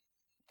just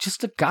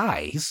a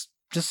guy. He's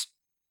just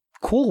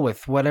cool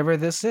with whatever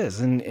this is.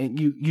 And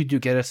you do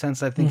get a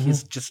sense, I think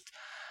he's just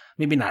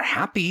maybe not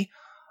happy,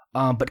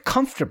 but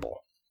comfortable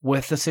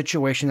with the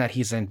situation that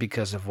he's in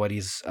because of what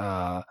he's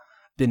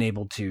been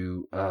able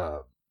to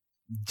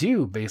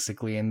do,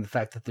 basically, and the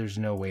fact that there's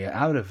no way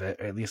out of it,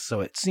 at least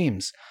so it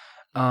seems.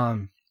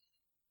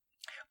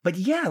 But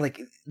yeah,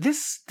 like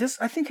this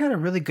I think had a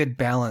really good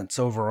balance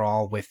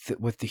overall with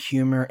the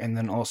humor and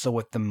then also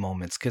with the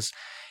moments. Because,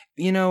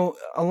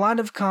 a lot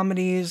of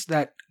comedies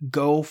that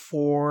go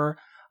for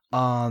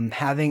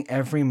having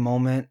every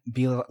moment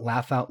be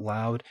laugh out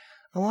loud,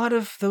 a lot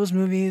of those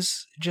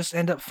movies just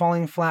end up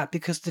falling flat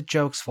because the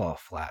jokes fall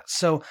flat.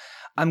 So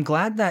I'm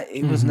glad that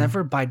it was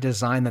never by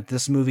design that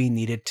this movie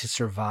needed to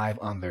survive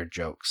on their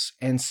jokes.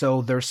 And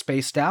so they're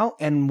spaced out.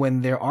 And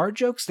when there are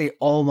jokes, they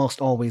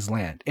almost always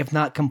land, if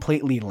not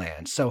completely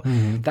land. So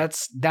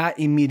that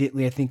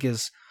immediately, I think,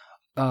 is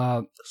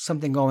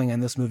something going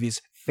in this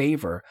movie's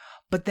favor.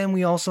 But then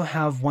we also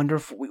have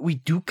we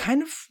do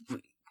kind of,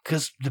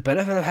 because the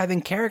benefit of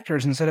having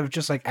characters instead of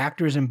just like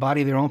actors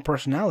embody their own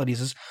personalities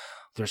is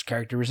there's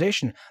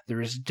characterization,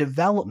 there is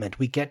development.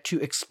 We get to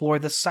explore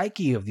the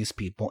psyche of these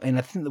people, and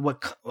I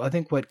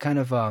think what kind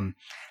of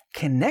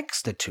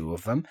connects the two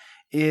of them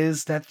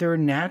is that they're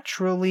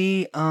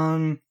naturally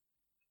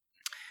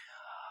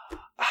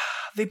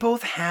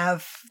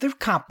they're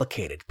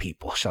complicated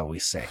people, shall we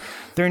say?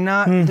 They're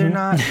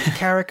not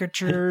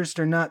caricatures.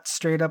 They're not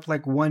straight up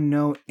like one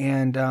note,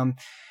 and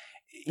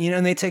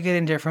and they take it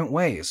in different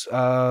ways.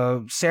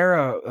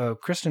 Sarah,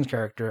 Kristen's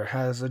character,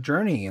 has a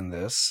journey in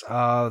this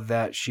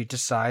that she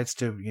decides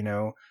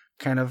to,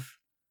 kind of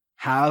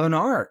have an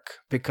arc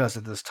because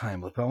of this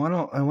time loop. I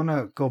want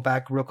to go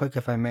back real quick,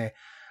 if I may,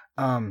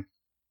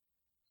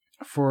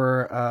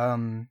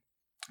 for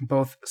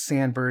both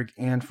Sandberg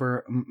and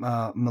for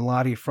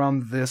Melody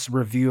from this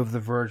review of The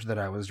Verge that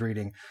I was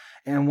reading,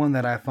 and one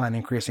that I find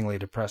increasingly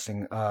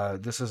depressing.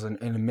 This is an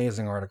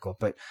amazing article,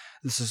 but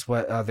this is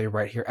what they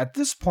write here. At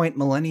this point,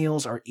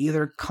 millennials are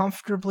either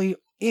comfortably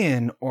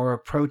in or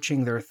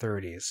approaching their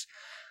 30s.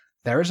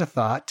 There is a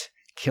thought,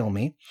 kill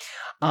me.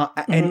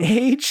 An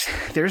age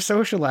they're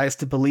socialized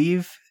to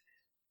believe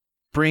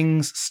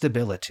brings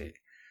stability.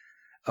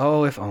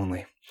 Oh, if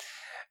only.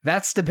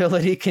 That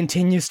stability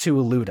continues to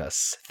elude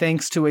us,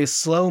 thanks to a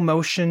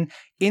slow-motion,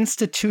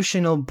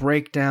 institutional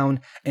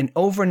breakdown and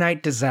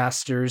overnight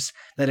disasters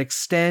that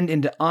extend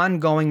into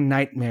ongoing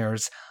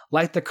nightmares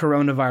like the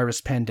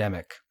coronavirus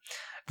pandemic.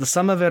 The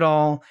sum of it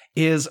all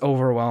is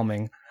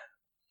overwhelming,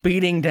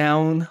 beating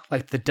down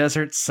like the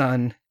desert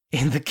sun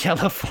in the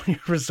California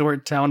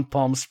resort town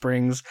Palm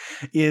Springs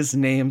is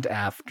named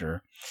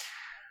after.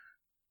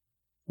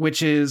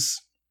 Which is...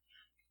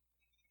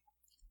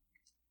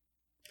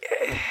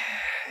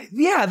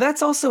 yeah,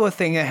 that's also a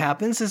thing that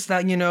happens, is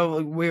that,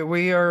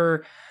 we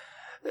are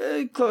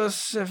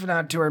close, if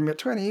not to our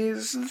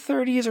mid-20s,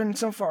 30s aren't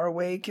so far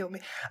away, kill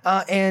me.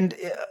 And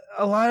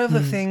a lot of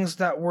the things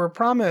that were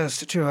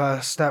promised to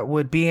us that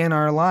would be in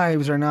our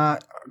lives are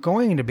not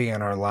going to be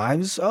in our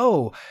lives.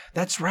 Oh,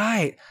 that's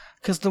right,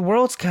 because the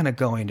world's kind of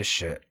going to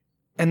shit.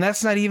 And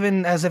that's not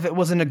even as if it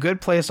was in a good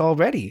place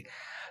already.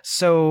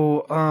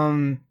 So,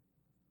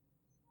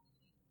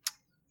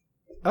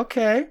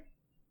 okay.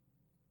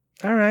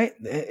 All right.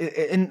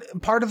 And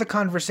part of the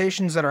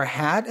conversations that are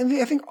had, and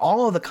I think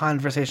all of the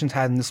conversations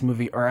had in this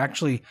movie are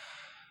actually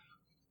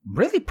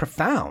really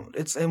profound.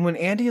 And when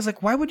Andy is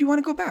like, why would you want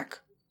to go back?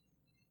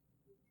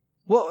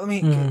 Well, I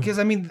mean, because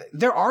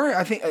there are,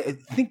 I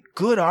think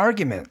good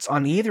arguments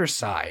on either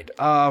side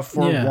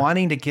for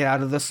wanting to get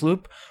out of this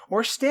loop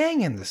or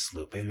staying in this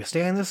loop. If you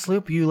stay in this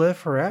loop, you live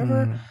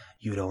forever.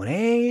 You don't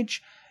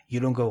age. You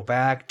don't go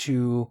back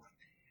to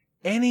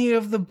any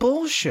of the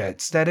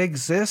bullshits that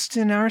exist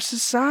in our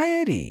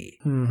society.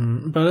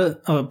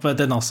 But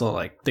then also,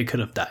 like, they could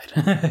have died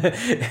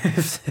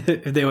if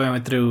they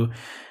went through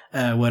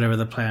whatever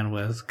the plan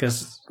was.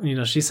 Because,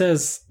 she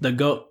says the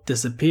goat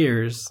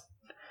disappears,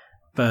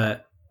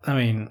 but, I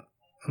mean,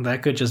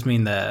 that could just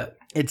mean that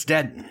it's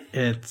dead.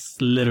 It's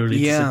literally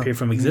disappeared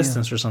from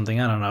existence or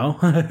something. I don't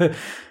know.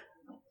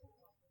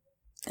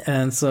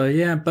 And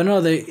so, but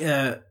no,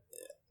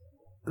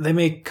 they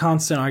make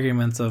constant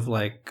arguments of,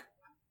 like,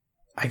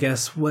 I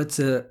guess, what's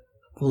it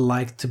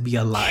like to be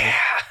alive,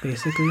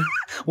 basically?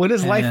 What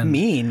does life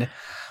mean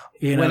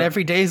when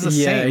every day is the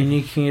same? Yeah, and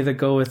you can either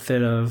go with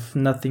it of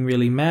nothing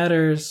really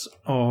matters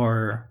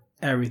or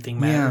everything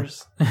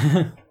matters,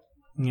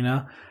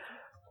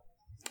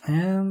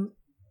 And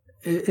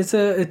it's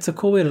a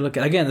cool way to look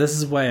at it. Again, this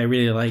is why I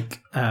really like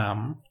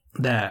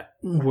that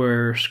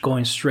we're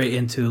going straight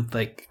into,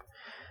 like,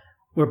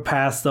 we're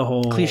past the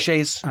whole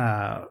cliches.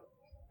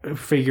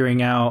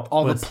 Figuring out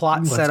all the plot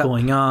what's setup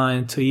going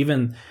on to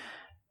even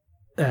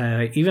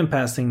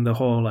passing the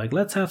whole, like,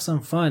 let's have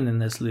some fun in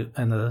this loop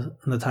and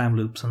the time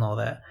loops and all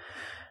that.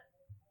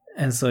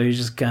 And so you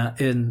just got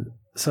in.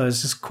 So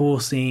it's just cool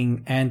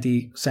seeing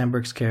Andy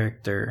Samberg's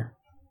character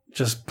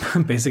just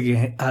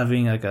basically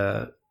having like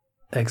a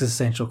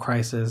existential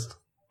crisis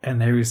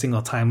in every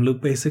single time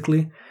loop,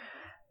 basically.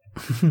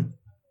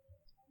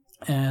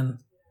 And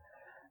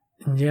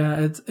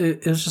yeah,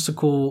 it's just a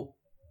cool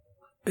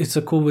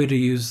way to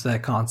use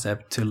that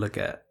concept to look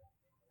at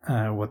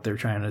what they're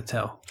trying to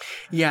tell.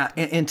 Yeah,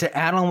 and to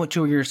add on what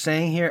you're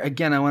saying here,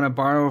 again, I want to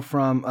borrow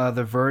from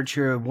The Verge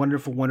here, a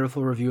wonderful,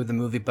 wonderful review of the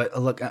movie. But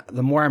look,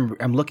 the more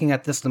I'm looking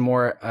at this, the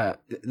more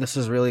this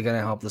is really going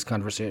to help this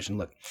conversation.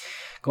 Look,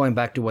 going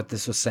back to what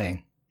this was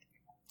saying.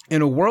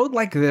 In a world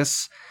like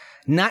this,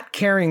 not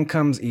caring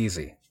comes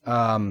easy.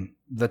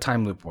 The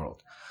time loop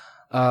world.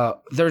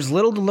 There's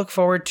little to look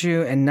forward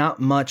to and not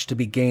much to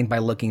be gained by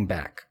looking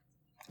back.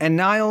 And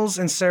Niles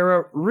and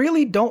Sarah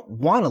really don't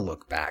want to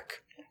look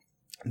back.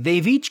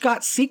 They've each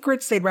got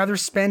secrets they'd rather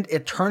spend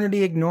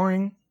eternity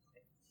ignoring.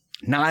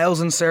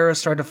 Niles and Sarah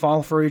start to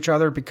fall for each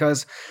other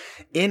because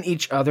in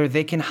each other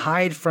they can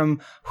hide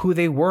from who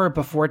they were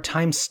before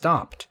time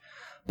stopped.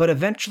 But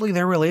eventually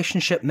their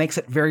relationship makes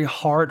it very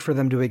hard for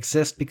them to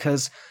exist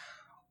because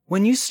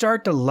when you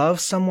start to love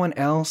someone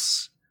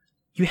else,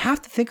 you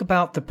have to think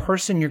about the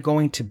person you're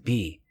going to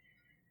be.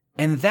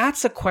 And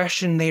that's a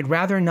question they'd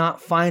rather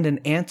not find an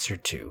answer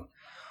to.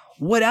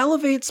 What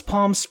elevates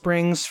Palm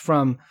Springs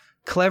from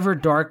clever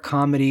dark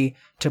comedy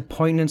to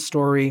poignant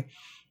story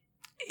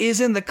is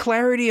in the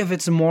clarity of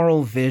its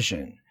moral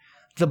vision,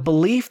 the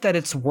belief that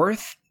it's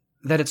worth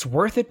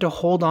it to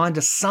hold on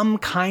to some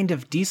kind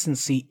of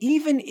decency,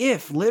 even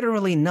if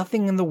literally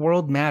nothing in the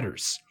world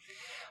matters.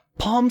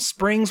 Palm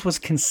Springs was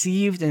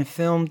conceived and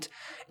filmed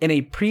in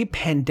a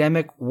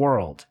pre-pandemic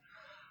world,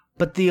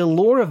 but the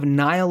allure of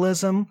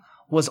nihilism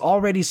was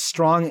already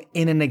strong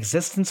in an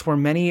existence where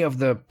many of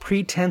the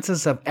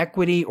pretenses of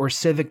equity or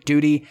civic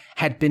duty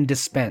had been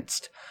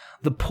dispensed.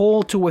 The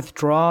pull to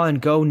withdraw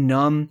and go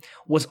numb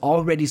was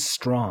already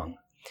strong.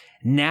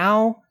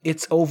 Now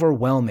it's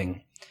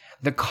overwhelming.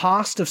 The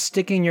cost of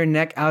sticking your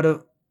neck out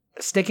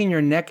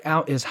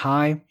is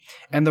high,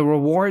 and the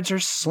rewards are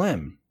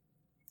slim.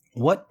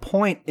 What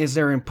point is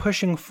there in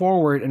pushing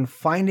forward and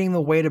finding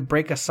the way to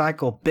break a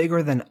cycle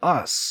bigger than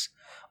us?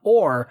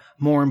 Or,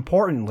 more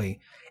importantly,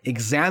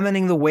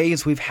 examining the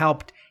ways we've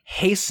helped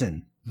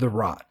hasten the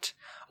rot.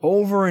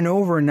 Over and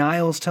over,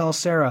 Niles tells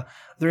Sarah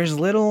there's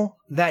little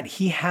that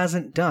he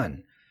hasn't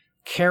done.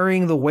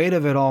 Carrying the weight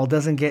of it all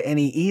doesn't get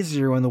any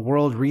easier when the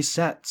world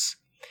resets.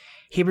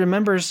 He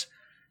remembers,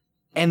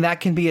 and that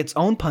can be its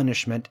own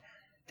punishment,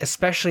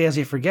 especially as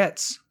he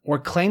forgets, or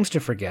claims to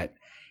forget,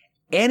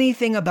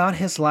 anything about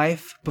his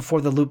life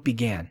before the loop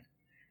began.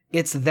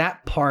 It's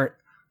that part,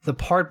 the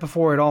part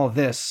before all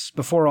this,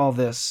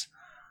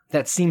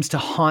 that seems to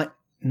haunt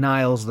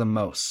Niles the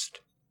most.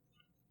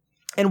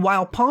 And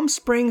while Palm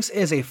Springs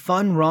is a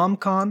fun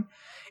rom-com,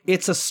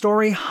 it's a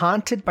story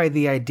haunted by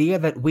the idea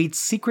that we'd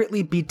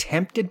secretly be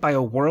tempted by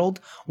a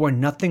world where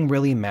nothing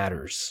really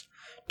matters,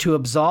 to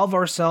absolve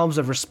ourselves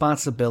of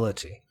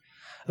responsibility.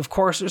 Of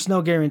course, there's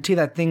no guarantee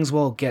that things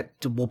will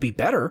be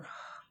better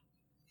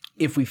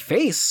if we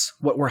face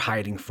what we're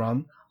hiding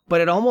from,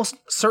 but it almost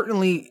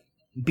certainly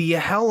be a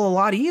hell of a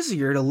lot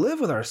easier to live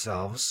with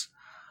ourselves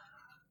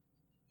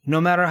no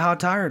matter how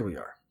tired we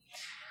are.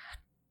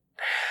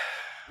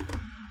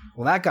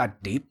 Well, that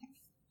got deep.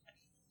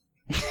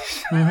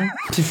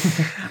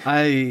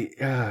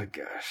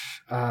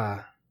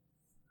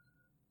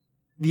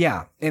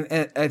 Yeah, and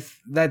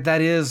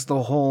that is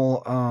the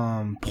whole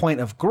point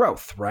of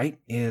growth, right?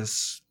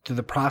 Is through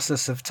the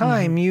process of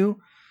time, you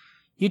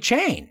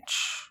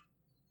change,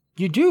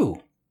 you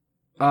do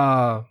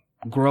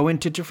grow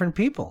into different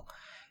people,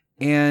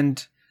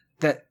 and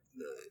that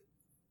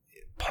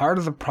part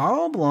of the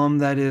problem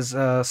that is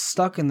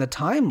stuck in the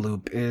time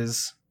loop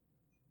is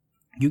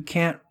you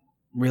can't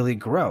really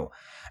grow.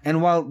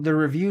 And while the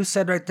review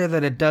said right there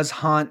that it does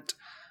haunt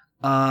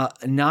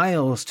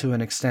Niles to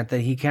an extent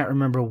that he can't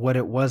remember what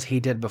it was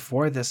he did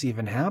before this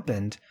even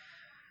happened,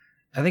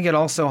 I think it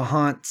also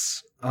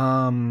haunts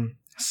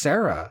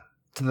Sarah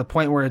to the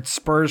point where it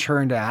spurs her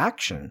into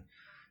action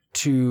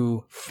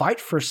to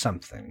fight for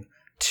something,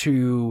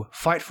 to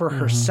fight for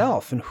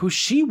herself and who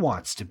she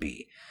wants to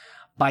be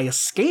by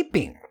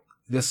escaping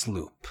this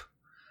loop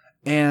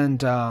and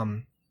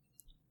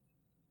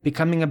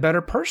becoming a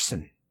better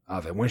person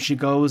of it when she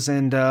goes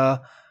and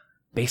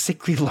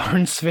basically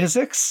learns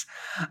physics,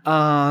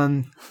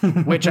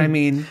 which I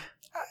mean,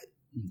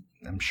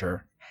 I'm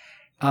sure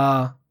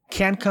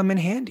can come in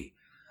handy.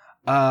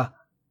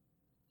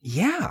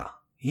 Yeah.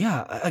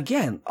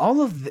 Again,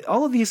 all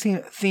of these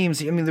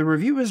themes. I mean, the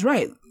review is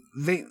right.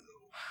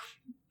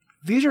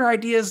 These are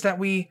ideas that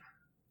we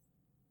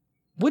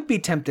would be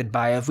tempted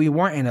by if we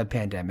weren't in a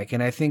pandemic,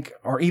 and I think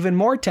are even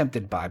more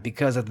tempted by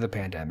because of the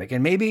pandemic.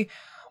 And maybe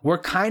we're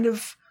kind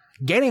of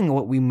getting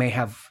what we may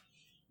have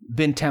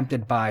been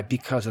tempted by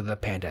because of the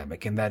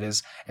pandemic, and that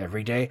is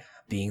every day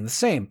being the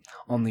same.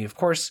 Only, of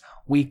course,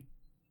 we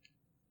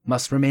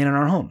must remain in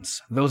our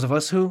homes. Those of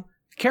us who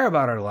care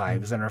about our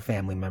lives and our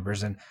family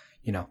members and,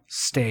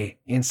 stay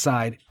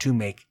inside to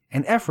make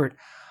an effort,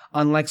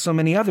 unlike so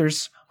many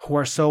others who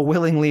are so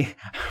willingly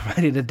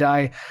ready to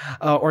die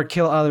or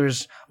kill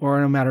others or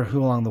no matter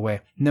who along the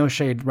way. No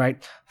shade,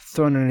 right?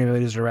 Thrown in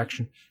anybody's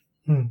direction.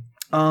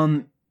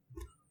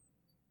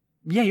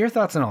 Yeah, your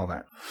thoughts on all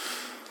that?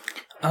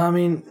 I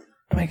mean,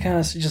 I kind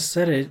of just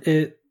said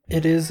it.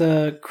 It is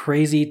a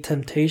crazy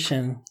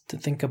temptation to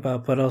think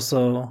about, but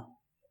also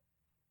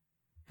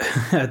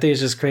I think it's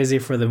just crazy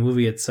for the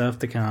movie itself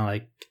to kind of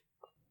like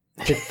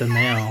hit the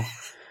nail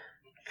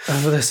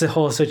of this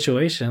whole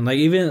situation. Like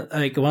even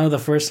like one of the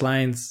first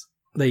lines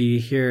that you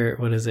hear,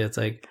 what is it? It's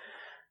like,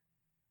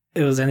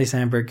 it was Andy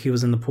Samberg. He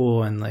was in the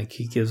pool and like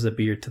he gives a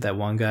beer to that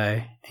one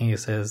guy and he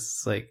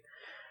says like,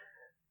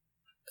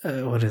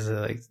 what is it,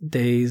 like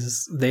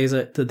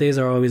the days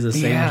are always the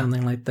same, or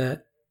something like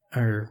that,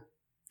 and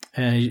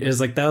it's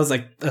like, that was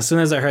like, as soon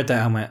as I heard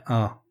that, I went,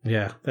 oh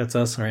yeah, that's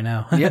us right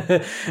now.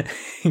 Yeah.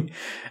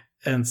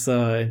 And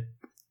so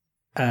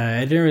I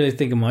didn't really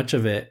think much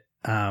of it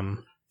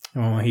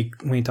when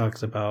he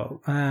talks about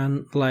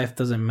life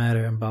doesn't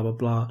matter and blah blah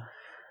blah.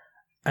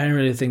 I didn't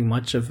really think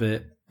much of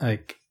it,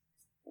 like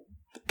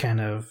kind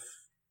of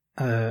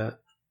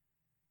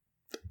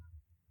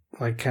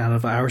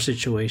our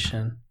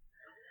situation.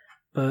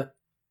 But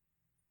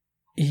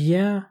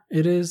yeah,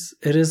 it is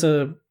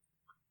a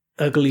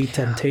ugly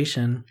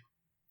temptation,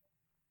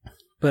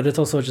 but it's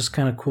also just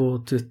kind of cool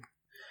to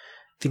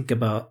think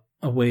about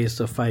ways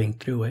of fighting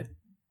through it,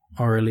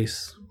 or at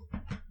least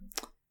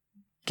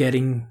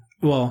getting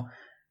through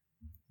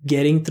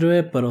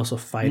it, but also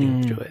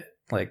fighting through it.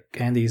 Like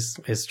Andy's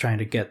is trying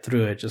to get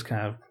through it, just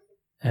kind of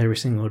every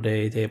single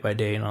day, day by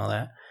day, and all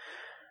that.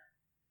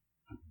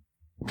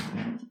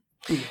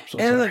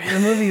 And the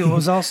movie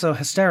was also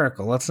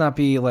hysterical. Let's not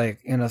be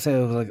like, say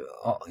it was like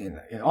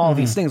all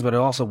these things, but it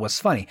also was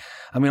funny.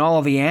 I mean, all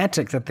of the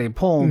antics that they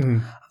pulled.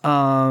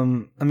 I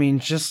mean,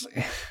 just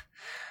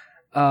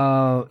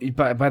by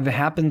the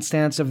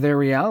happenstance of their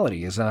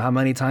reality is how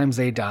many times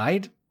they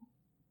died.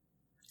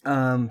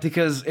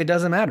 Because it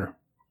doesn't matter.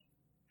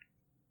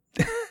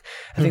 I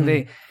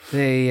think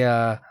they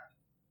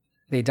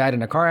died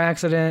in a car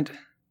accident.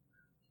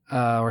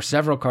 Or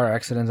several car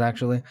accidents,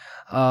 actually.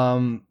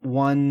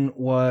 One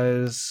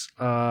was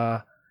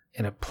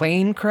in a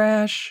plane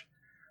crash.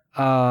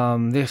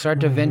 They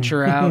start to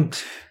venture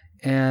out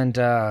and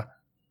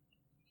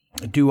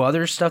do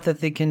other stuff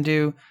that they can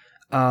do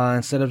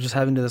instead of just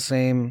having to the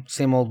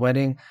same old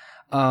wedding.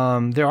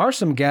 There are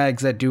some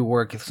gags that do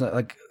work. It's not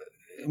like,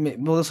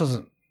 well, this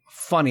wasn't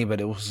funny, but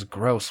it was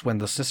gross when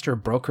the sister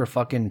broke her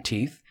fucking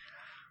teeth.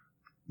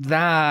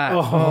 That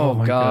oh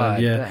my god,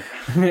 yeah.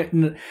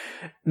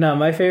 No,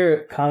 my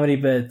favorite comedy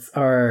bits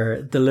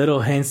are the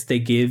little hints they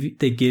give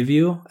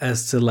you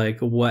as to like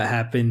what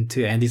happened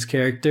to Andy's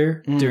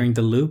character during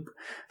the loop.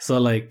 So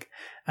like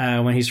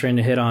when he's trying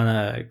to hit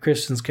on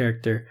Christian's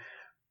character,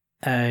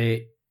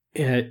 he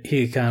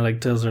kind of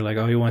like tells her like,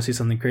 oh, you want to see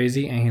something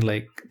crazy, and he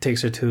like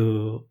takes her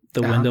to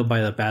the window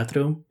by the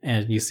bathroom,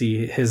 and you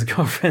see his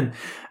girlfriend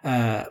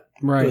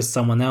Right. It was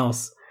someone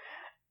else.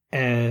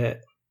 And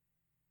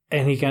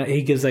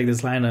he gives like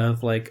this line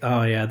of like,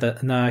 oh yeah,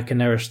 that no, I can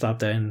never stop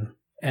that in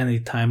any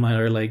timeline,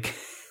 or like,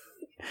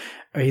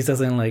 or he says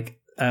something like,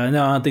 no,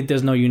 I don't think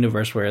there's no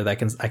universe where I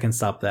can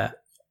stop that.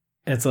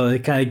 And so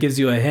it kind of gives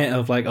you a hint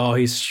of like, oh,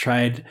 he's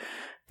tried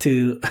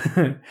to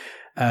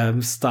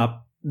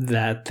stop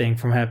that thing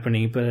from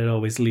happening, but it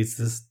always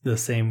leads the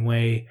same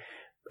way.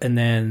 And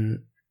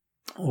then,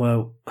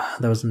 well,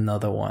 there was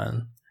another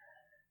one.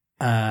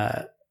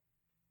 Well,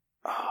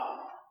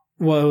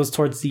 it was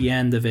towards the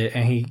end of it,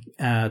 and he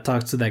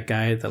talks to that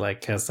guy that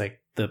like has like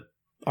the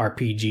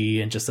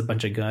RPG and just a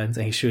bunch of guns,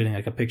 and he's shooting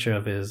like a picture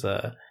of his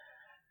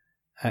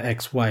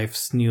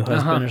ex-wife's new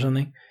husband or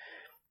something.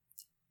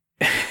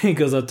 He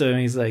goes up to him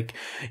and he's like,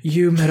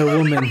 you met a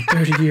woman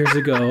 30 years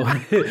ago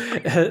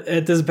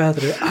at this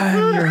bathroom.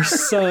 I'm your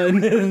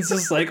son. And it's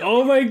just like,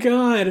 oh my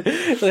God.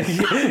 Like,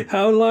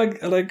 how long,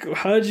 like,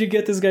 how did you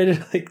get this guy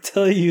to like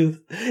tell you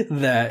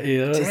that?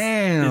 You know,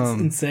 Damn.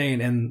 It's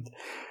insane. And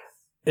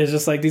it's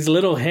just like these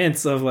little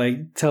hints of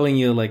like telling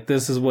you like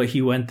this is what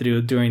he went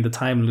through during the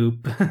time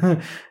loop.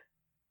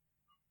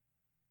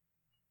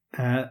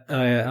 Yeah,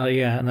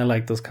 and I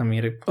like those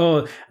comedic.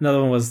 Oh,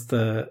 another one was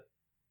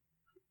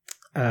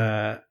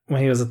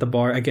when he was at the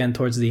bar again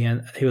towards the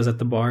end. He was at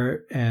the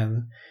bar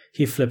and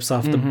he flips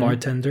off the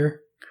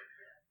bartender,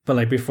 but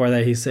like before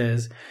that he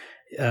says,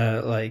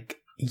 like,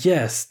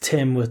 yes,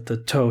 Tim with the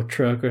tow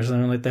truck or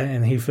something like that,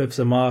 and he flips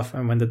him off,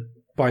 and when the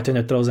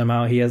bartender throws him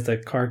out, he has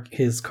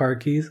his car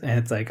keys, and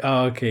it's like,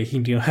 oh, okay, he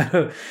knew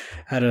how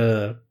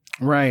to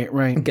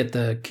right get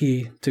the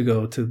key to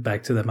go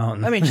back to the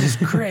mountain. I mean, just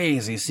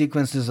crazy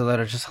sequences of that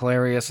are just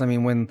hilarious. I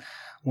mean,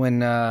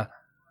 when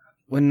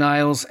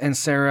Niles and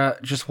Sarah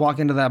just walk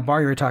into that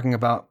bar you were talking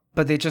about,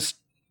 but they just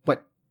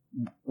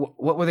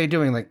what were they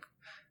doing? Like,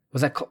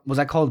 was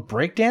that called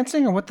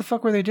breakdancing, or what the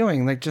fuck were they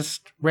doing? Like,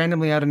 just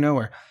randomly out of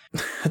nowhere.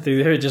 I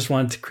think they just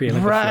wanted to create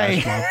like a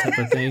flash mob type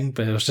of thing,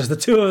 but it was just the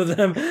two of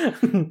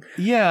them.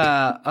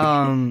 Yeah,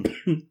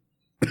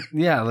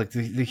 yeah, like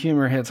the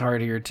humor hits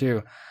hard here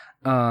too.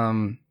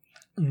 I'm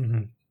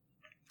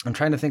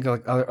trying to think of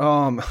like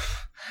other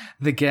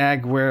the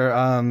gag where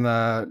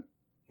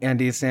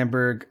Andy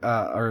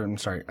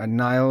Samberg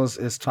Niles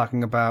is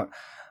talking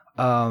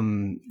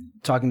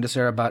to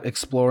Sarah about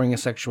exploring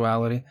his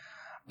sexuality,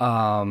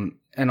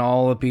 and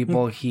all the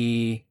people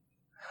he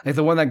like.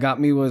 The one that got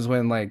me was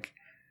when like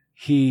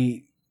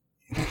he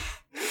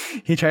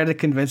tried to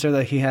convince her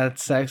that he had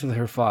sex with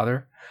her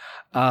father.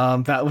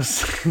 That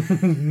was,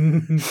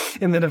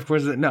 and then of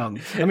course, no.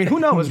 I mean, who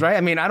knows, right?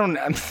 I mean, I don't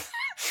know.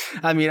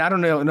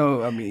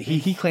 I mean,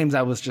 he claims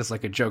that was just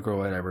like a joke or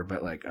whatever,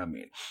 but like, I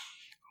mean,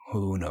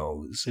 who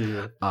knows?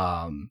 Yeah.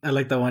 I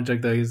like that one joke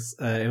though.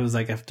 It was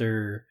like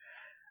after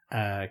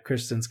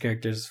Kristen's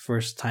character's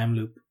first time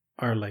loop,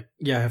 or like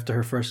after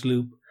her first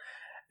loop,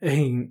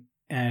 and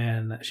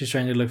she's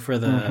trying to look for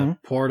the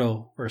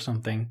portal or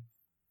something,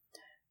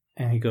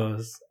 and he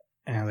goes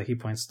and like he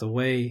points the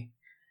way.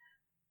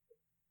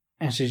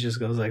 And she just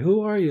goes like,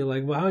 who are you?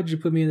 Like, well, how did you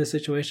put me in this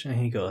situation? And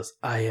he goes,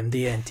 I am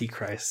the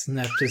Antichrist.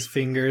 Snapped his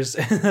fingers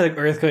and like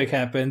earthquake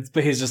happens.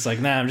 But he's just like,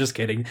 nah, I'm just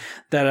kidding.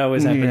 That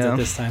always happens at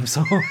this time.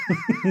 So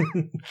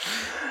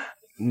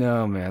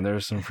no, man,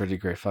 there's some pretty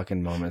great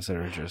fucking moments that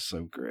are just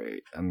so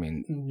great. I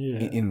mean,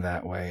 in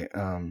that way.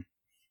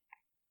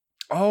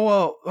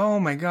 Oh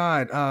my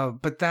God.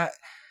 But that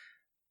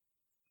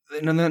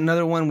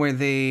another one where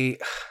they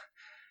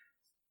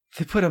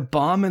put a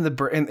bomb in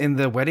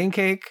the wedding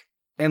cake.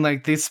 And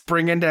like they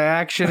spring into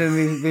action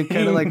and they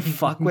kind of like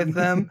fuck with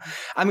them.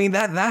 I mean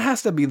that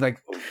has to be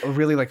like a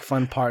really like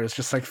fun part. It's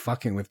just like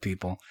fucking with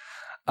people.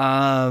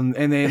 And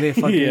they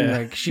fucking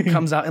like she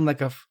comes out in like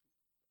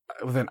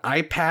with an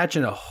eye patch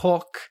and a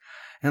hook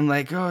and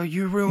like, oh,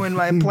 you ruined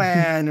my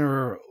plan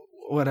or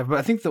whatever. But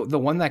I think the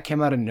one that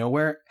came out of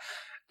nowhere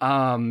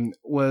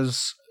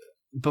was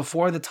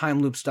before the time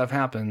loop stuff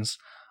happens.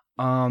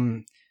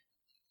 And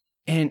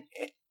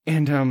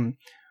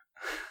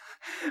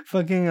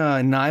fucking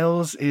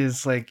Niles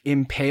is like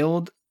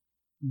impaled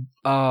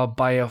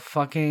by a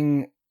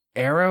fucking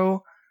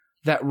arrow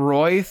that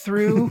Roy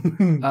threw,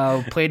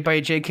 played by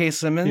J.K.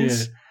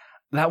 Simmons. Yeah.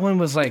 That one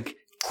was like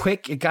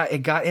quick. It got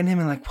in him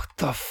and like, what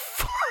the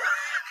fuck?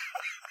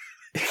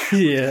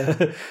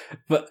 Yeah,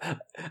 but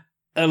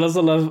I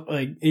also love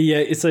like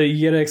so you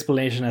get an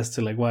explanation as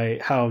to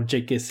like how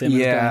J.K.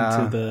 Simmons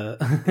got into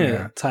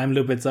the time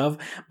loop itself.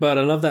 But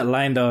I love that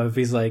line though. If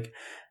he's like,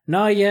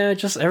 no,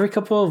 just every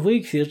couple of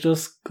weeks he'll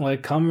just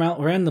like come out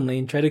randomly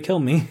and try to kill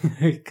me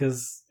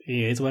because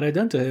he hates what I've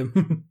done to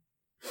him.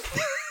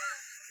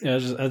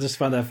 I just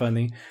found that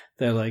funny.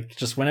 That like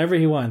just whenever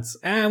he wants,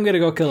 I'm gonna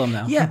go kill him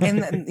now. Yeah,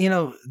 and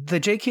the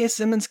J.K.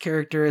 Simmons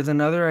character is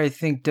another, I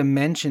think,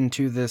 dimension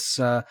to this.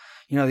 The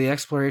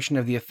exploration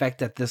of the effect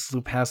that this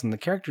loop has on the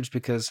characters,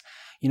 because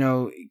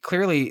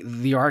clearly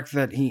the arc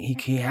that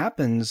he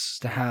happens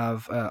to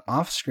have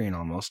off screen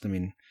almost. I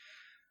mean,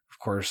 of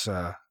course,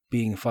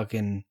 being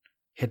fucking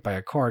hit by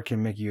a car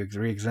can make you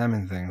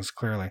re-examine things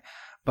clearly,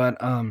 but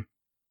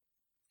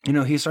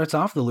he starts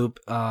off the loop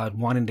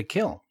wanting to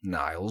kill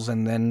Niles,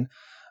 and then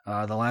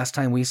the last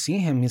time we see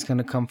him, he's going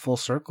to come full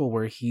circle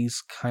where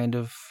he's kind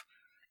of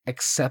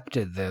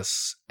accepted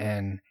this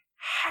and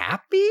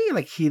happy,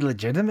 like he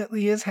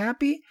legitimately is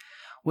happy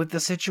with the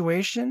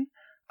situation,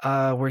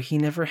 where he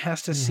never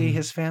has to see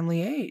his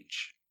family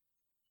age.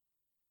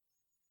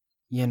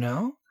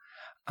 No,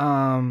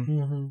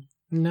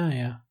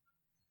 yeah.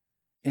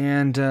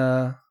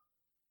 And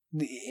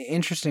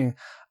interesting.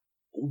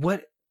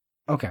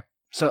 Okay,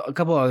 so a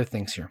couple other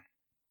things here.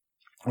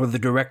 Well, the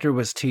director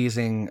was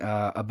teasing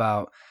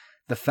about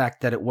the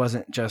fact that it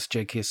wasn't just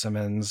J.K.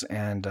 Simmons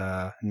and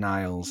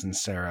Niles and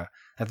Sarah,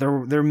 that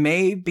there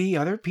may be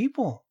other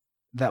people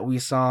that we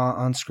saw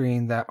on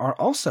screen that are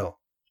also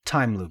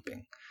time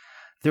looping.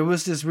 There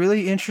was this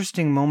really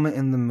interesting moment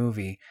in the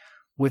movie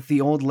with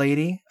the old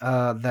lady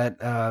that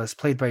is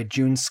played by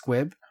June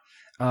Squibb.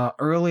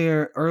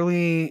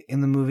 Early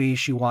in the movie,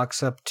 she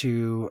walks up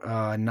to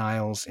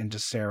Niles and to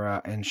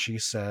Sarah, and she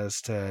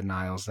says to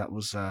Niles, that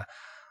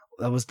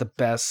was the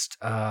best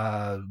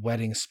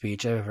wedding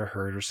speech I've ever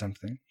heard, or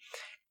something.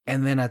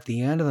 And then at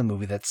the end of the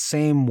movie, that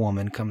same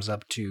woman comes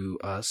up to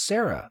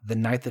Sarah the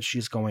night that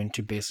she's going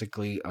to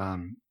basically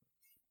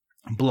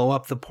blow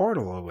up the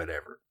portal or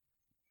whatever.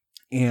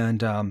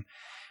 And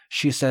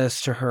she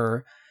says to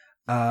her,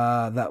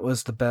 that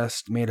was the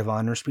best maid of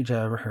honor speech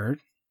I ever heard.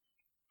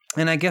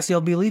 And I guess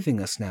you'll be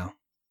leaving us now.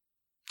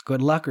 Good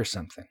luck or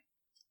something.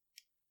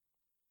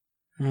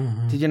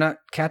 Mm-hmm. Did you not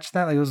catch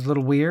that? Like, it was a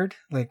little weird.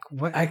 Like,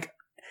 what?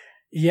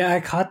 Yeah, I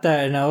caught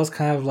that, and I was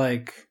kind of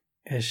like,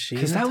 is she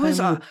in the time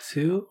loop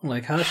too?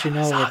 Like, how does she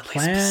know the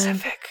plan?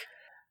 Specific.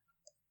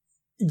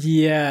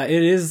 Yeah,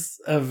 it is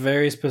a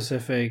very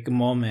specific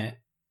moment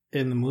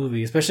in the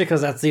movie, especially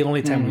because that's the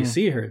only time we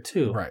see her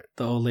too, right?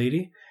 The old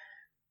lady.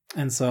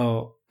 And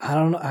so, I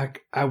don't know,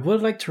 I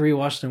would like to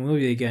rewatch the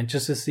movie again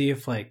just to see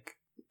if, like,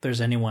 there's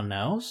anyone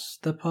else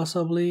that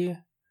possibly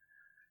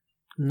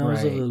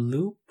knows of the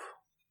loop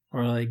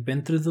or, like,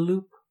 been through the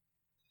loop.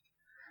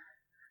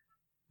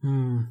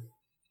 I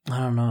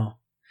don't know.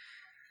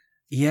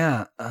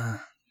 Yeah.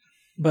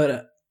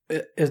 But,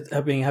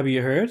 have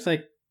you heard,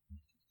 like,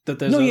 that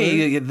there's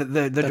the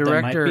director,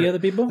 there might be other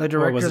people? The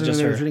director, was it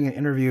just was reading an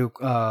interview,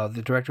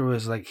 the director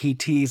was like, he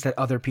teased that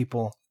other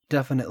people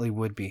definitely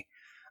would be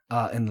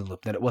in the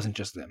loop, that it wasn't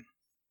just them.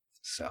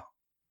 So.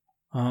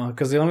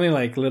 Because the only,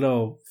 like,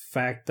 little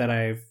fact that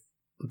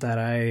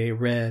I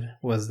read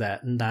was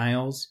that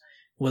Niles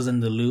was in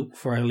the loop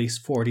for at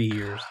least 40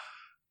 years.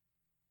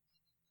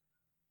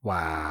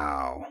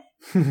 Wow.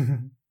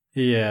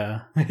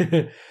 Yeah.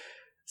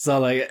 So,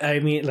 like, I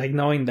mean, like,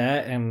 knowing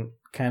that and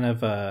kind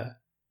of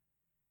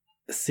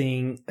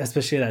seeing,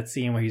 especially that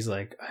scene where he's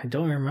like, I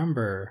don't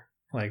remember,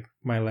 like,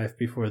 my life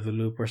before the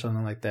loop or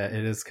something like that.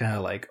 It is kind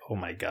of like, oh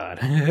my God.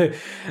 I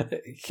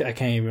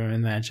can't even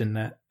imagine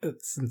that.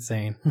 It's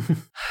insane.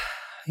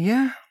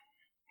 Yeah.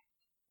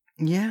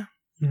 Yeah.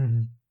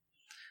 Mm-hmm.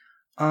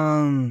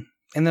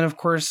 And then, of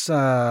course,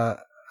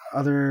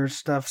 other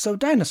stuff. So,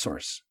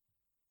 dinosaurs.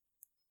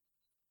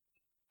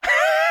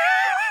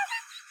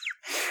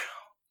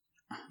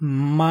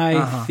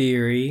 My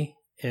theory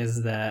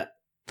is that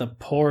the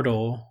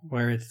portal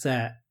where it's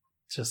at,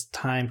 just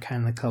time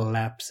kind of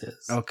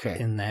collapses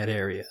in that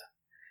area.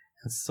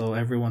 And so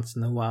every once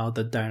in a while,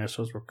 the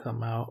dinosaurs will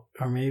come out.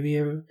 Or maybe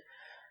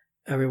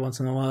every once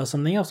in a while,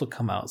 something else will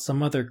come out.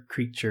 Some other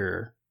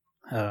creature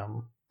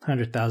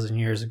 100,000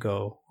 years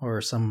ago, or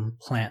some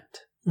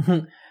plant.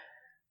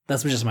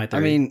 That's just my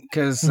theory. I mean,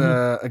 because,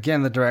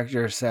 again, the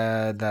director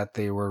said that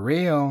they were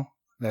real,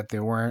 that they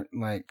weren't,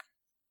 like,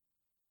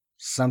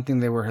 something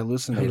they were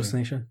hallucinating.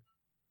 Hallucination.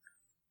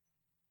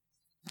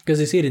 Because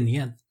you see it in the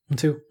end,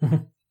 too.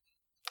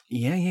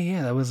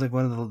 Yeah. That was, like,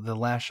 one of the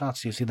last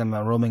shots. You see them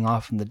roaming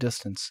off in the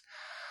distance.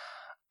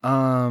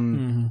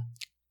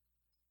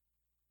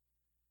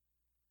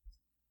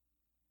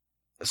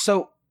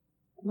 So,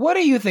 what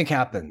do you think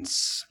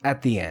happens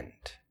at the end?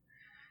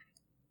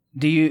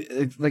 Do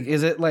you, like,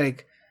 is it,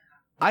 like,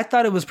 I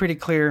thought it was pretty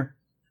clear,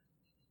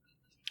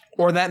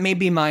 or that may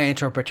be my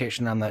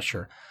interpretation, I'm not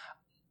sure.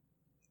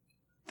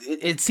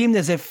 It seemed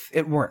as if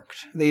it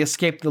worked. They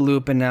escaped the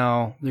loop and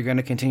now they're going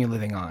to continue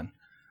living on.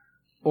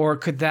 Or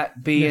could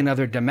that be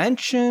another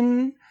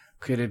dimension?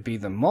 Could it be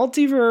the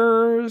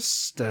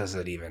multiverse? Does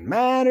it even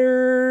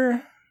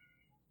matter?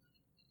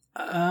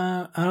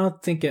 I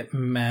don't think it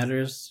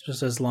matters,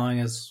 just as long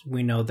as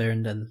we know they're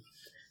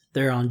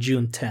on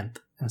June 10th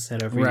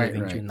instead of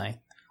reliving June 9th.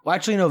 Well,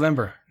 actually,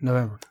 November.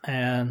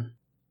 And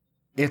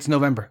it's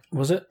November.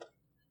 Was it?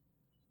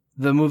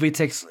 The movie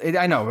takes...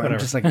 I know. Whatever. I'm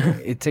just like,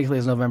 it takes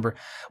place November.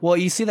 Well,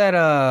 you see that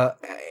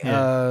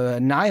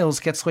Niles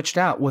gets switched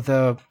out with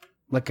a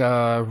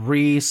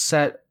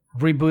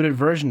rebooted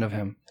version of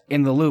him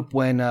in the loop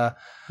when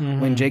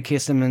J.K.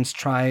 Simmons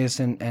tries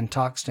and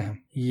talks to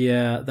him.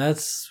 Yeah,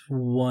 that's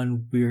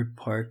one weird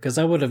part. Because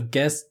I would have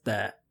guessed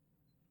that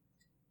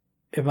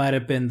it might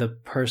have been the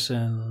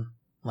person,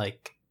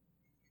 like,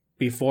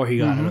 before he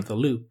got out of the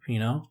loop, you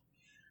know?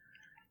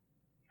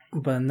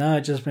 But no,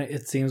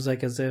 it seems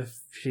like as if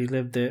she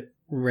lived it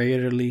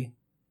regularly,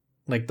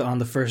 like on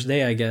the first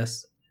day, I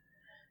guess.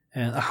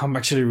 And I'm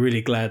actually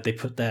really glad they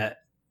put that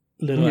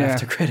little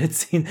after credit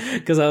scene,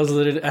 because I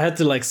had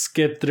to like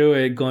skip through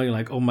it going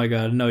like, oh my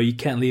god, no, you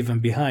can't leave him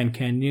behind,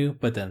 can you?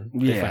 But then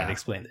they finally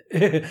explained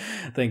it.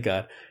 Thank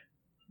god.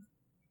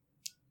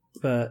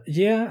 But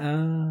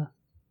yeah,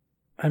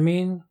 I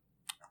mean,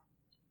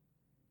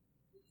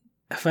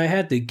 if I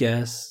had to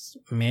guess,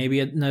 maybe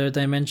another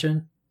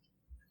dimension.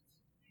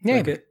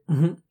 Maybe.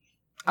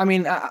 I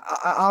mean,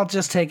 I'll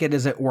just take it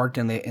as it worked,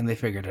 and they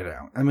figured it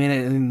out. I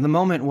mean, the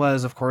moment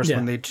was, of course,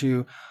 when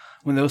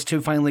those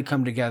two finally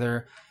come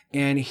together,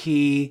 and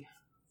he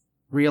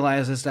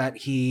realizes that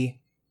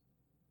he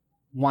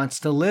wants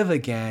to live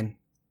again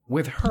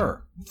with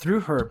her,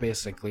 through her,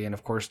 basically. And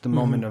of course, the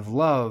moment of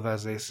love,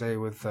 as they say,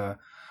 with the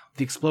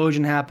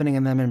explosion happening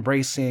and them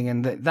embracing,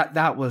 and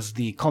that was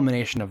the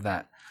culmination of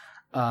that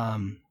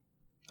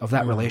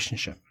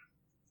relationship.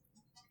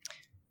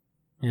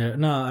 Yeah,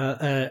 no,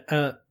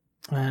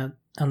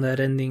 on that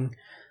ending,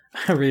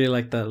 I really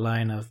like that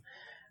line of,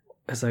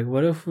 it's like,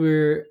 what if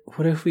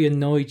we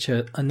annoy each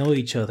other,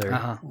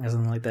 or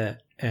something like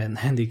that. And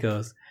Andy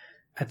goes,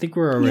 I think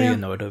we're already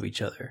annoyed of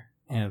each other.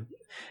 And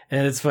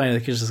it's funny,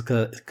 like, it's just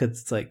because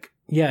it's like,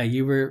 yeah,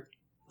 you were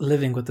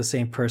living with the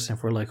same person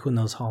for like who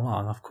knows how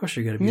long. Of course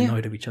you're going to be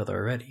annoyed of each other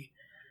already,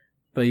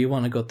 but you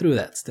want to go through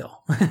that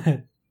still.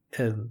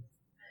 And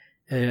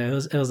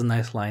it was a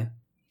nice line.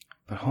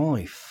 But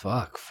holy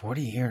fuck,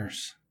 40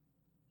 years.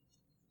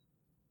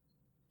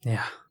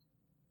 Yeah.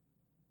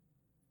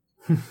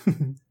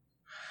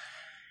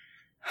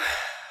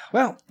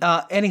 Well,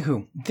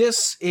 anywho,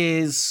 this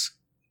is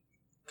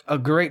a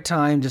great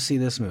time to see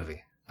this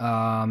movie.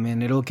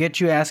 And it'll get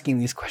you asking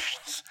these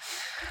questions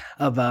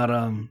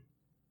about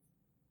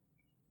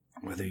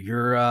whether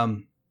your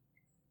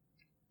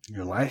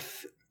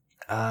life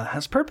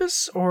has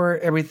purpose or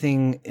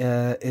everything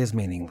is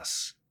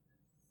meaningless.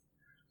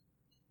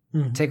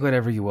 Take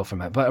whatever you will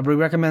from it. But we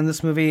recommend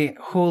this movie.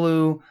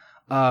 Hulu,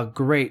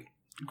 great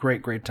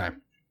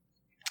time.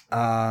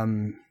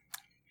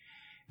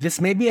 This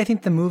may be, I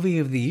think, the movie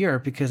of the year,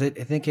 because I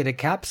think it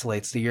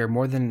encapsulates the year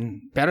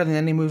better than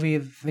any movie I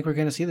think we're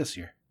going to see this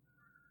year.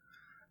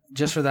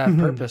 Just for that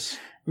purpose.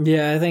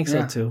 Yeah, I think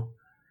so too.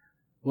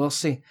 We'll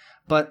see.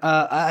 But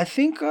I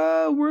think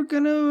we're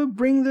going to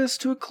bring this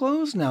to a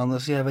close now,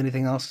 unless you have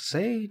anything else to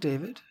say,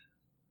 David.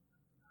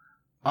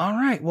 All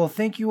right. Well,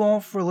 thank you all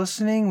for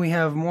listening. We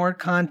have more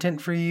content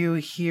for you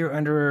here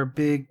under our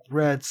big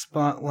red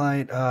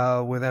spotlight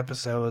with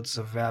episodes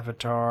of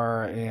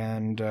Avatar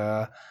and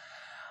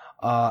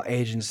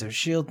Agents of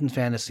S.H.I.E.L.D. and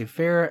Fantasy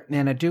Fair.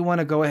 And I do want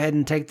to go ahead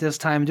and take this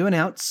time to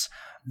announce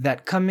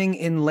that coming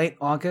in late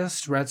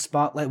August, Red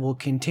Spotlight will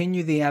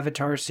continue the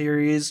Avatar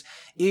series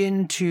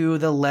into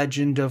The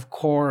Legend of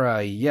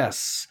Korra.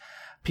 Yes,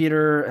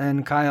 Peter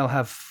and Kyle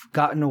have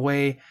gotten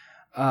away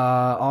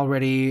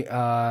already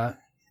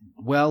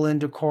well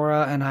into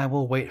Korra, and I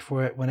will wait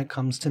for it when it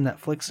comes to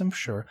Netflix, I'm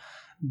sure.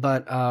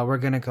 But we're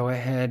going to go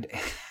ahead.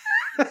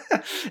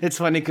 It's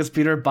funny because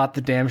Peter bought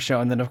the damn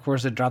show, and then, of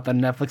course, it dropped on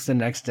Netflix the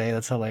next day.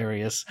 That's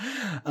hilarious.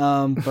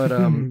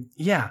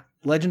 Yeah,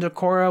 Legend of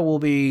Korra, we'll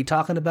be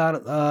talking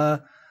about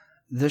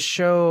the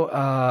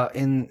show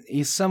in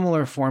a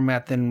similar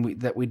format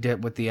that we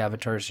did with the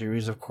Avatar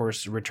series, of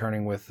course,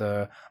 returning with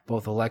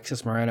both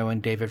Alexis Moreno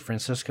and David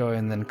Francisco,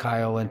 and then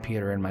Kyle and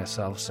Peter and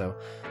myself. So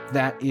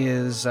that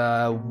is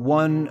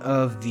one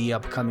of the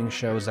upcoming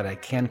shows that I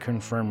can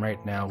confirm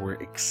right now.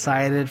 We're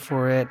excited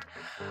for it.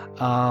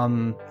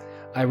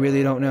 I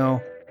really don't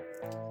know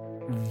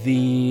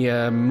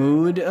the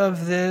mood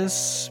of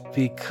this,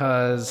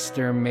 because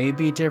there may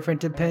be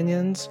different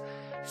opinions.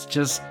 It's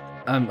just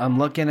I'm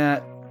looking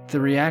at the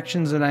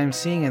reactions that I'm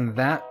seeing, and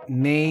that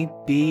may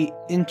be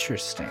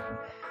interesting.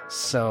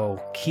 So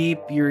keep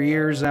your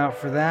ears out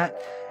for that.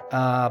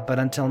 But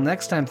until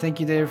next time, thank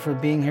you, Dave, for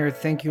being here.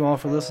 Thank you all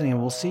for listening,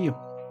 and we'll see you.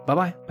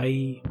 Bye-bye.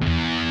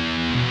 Bye.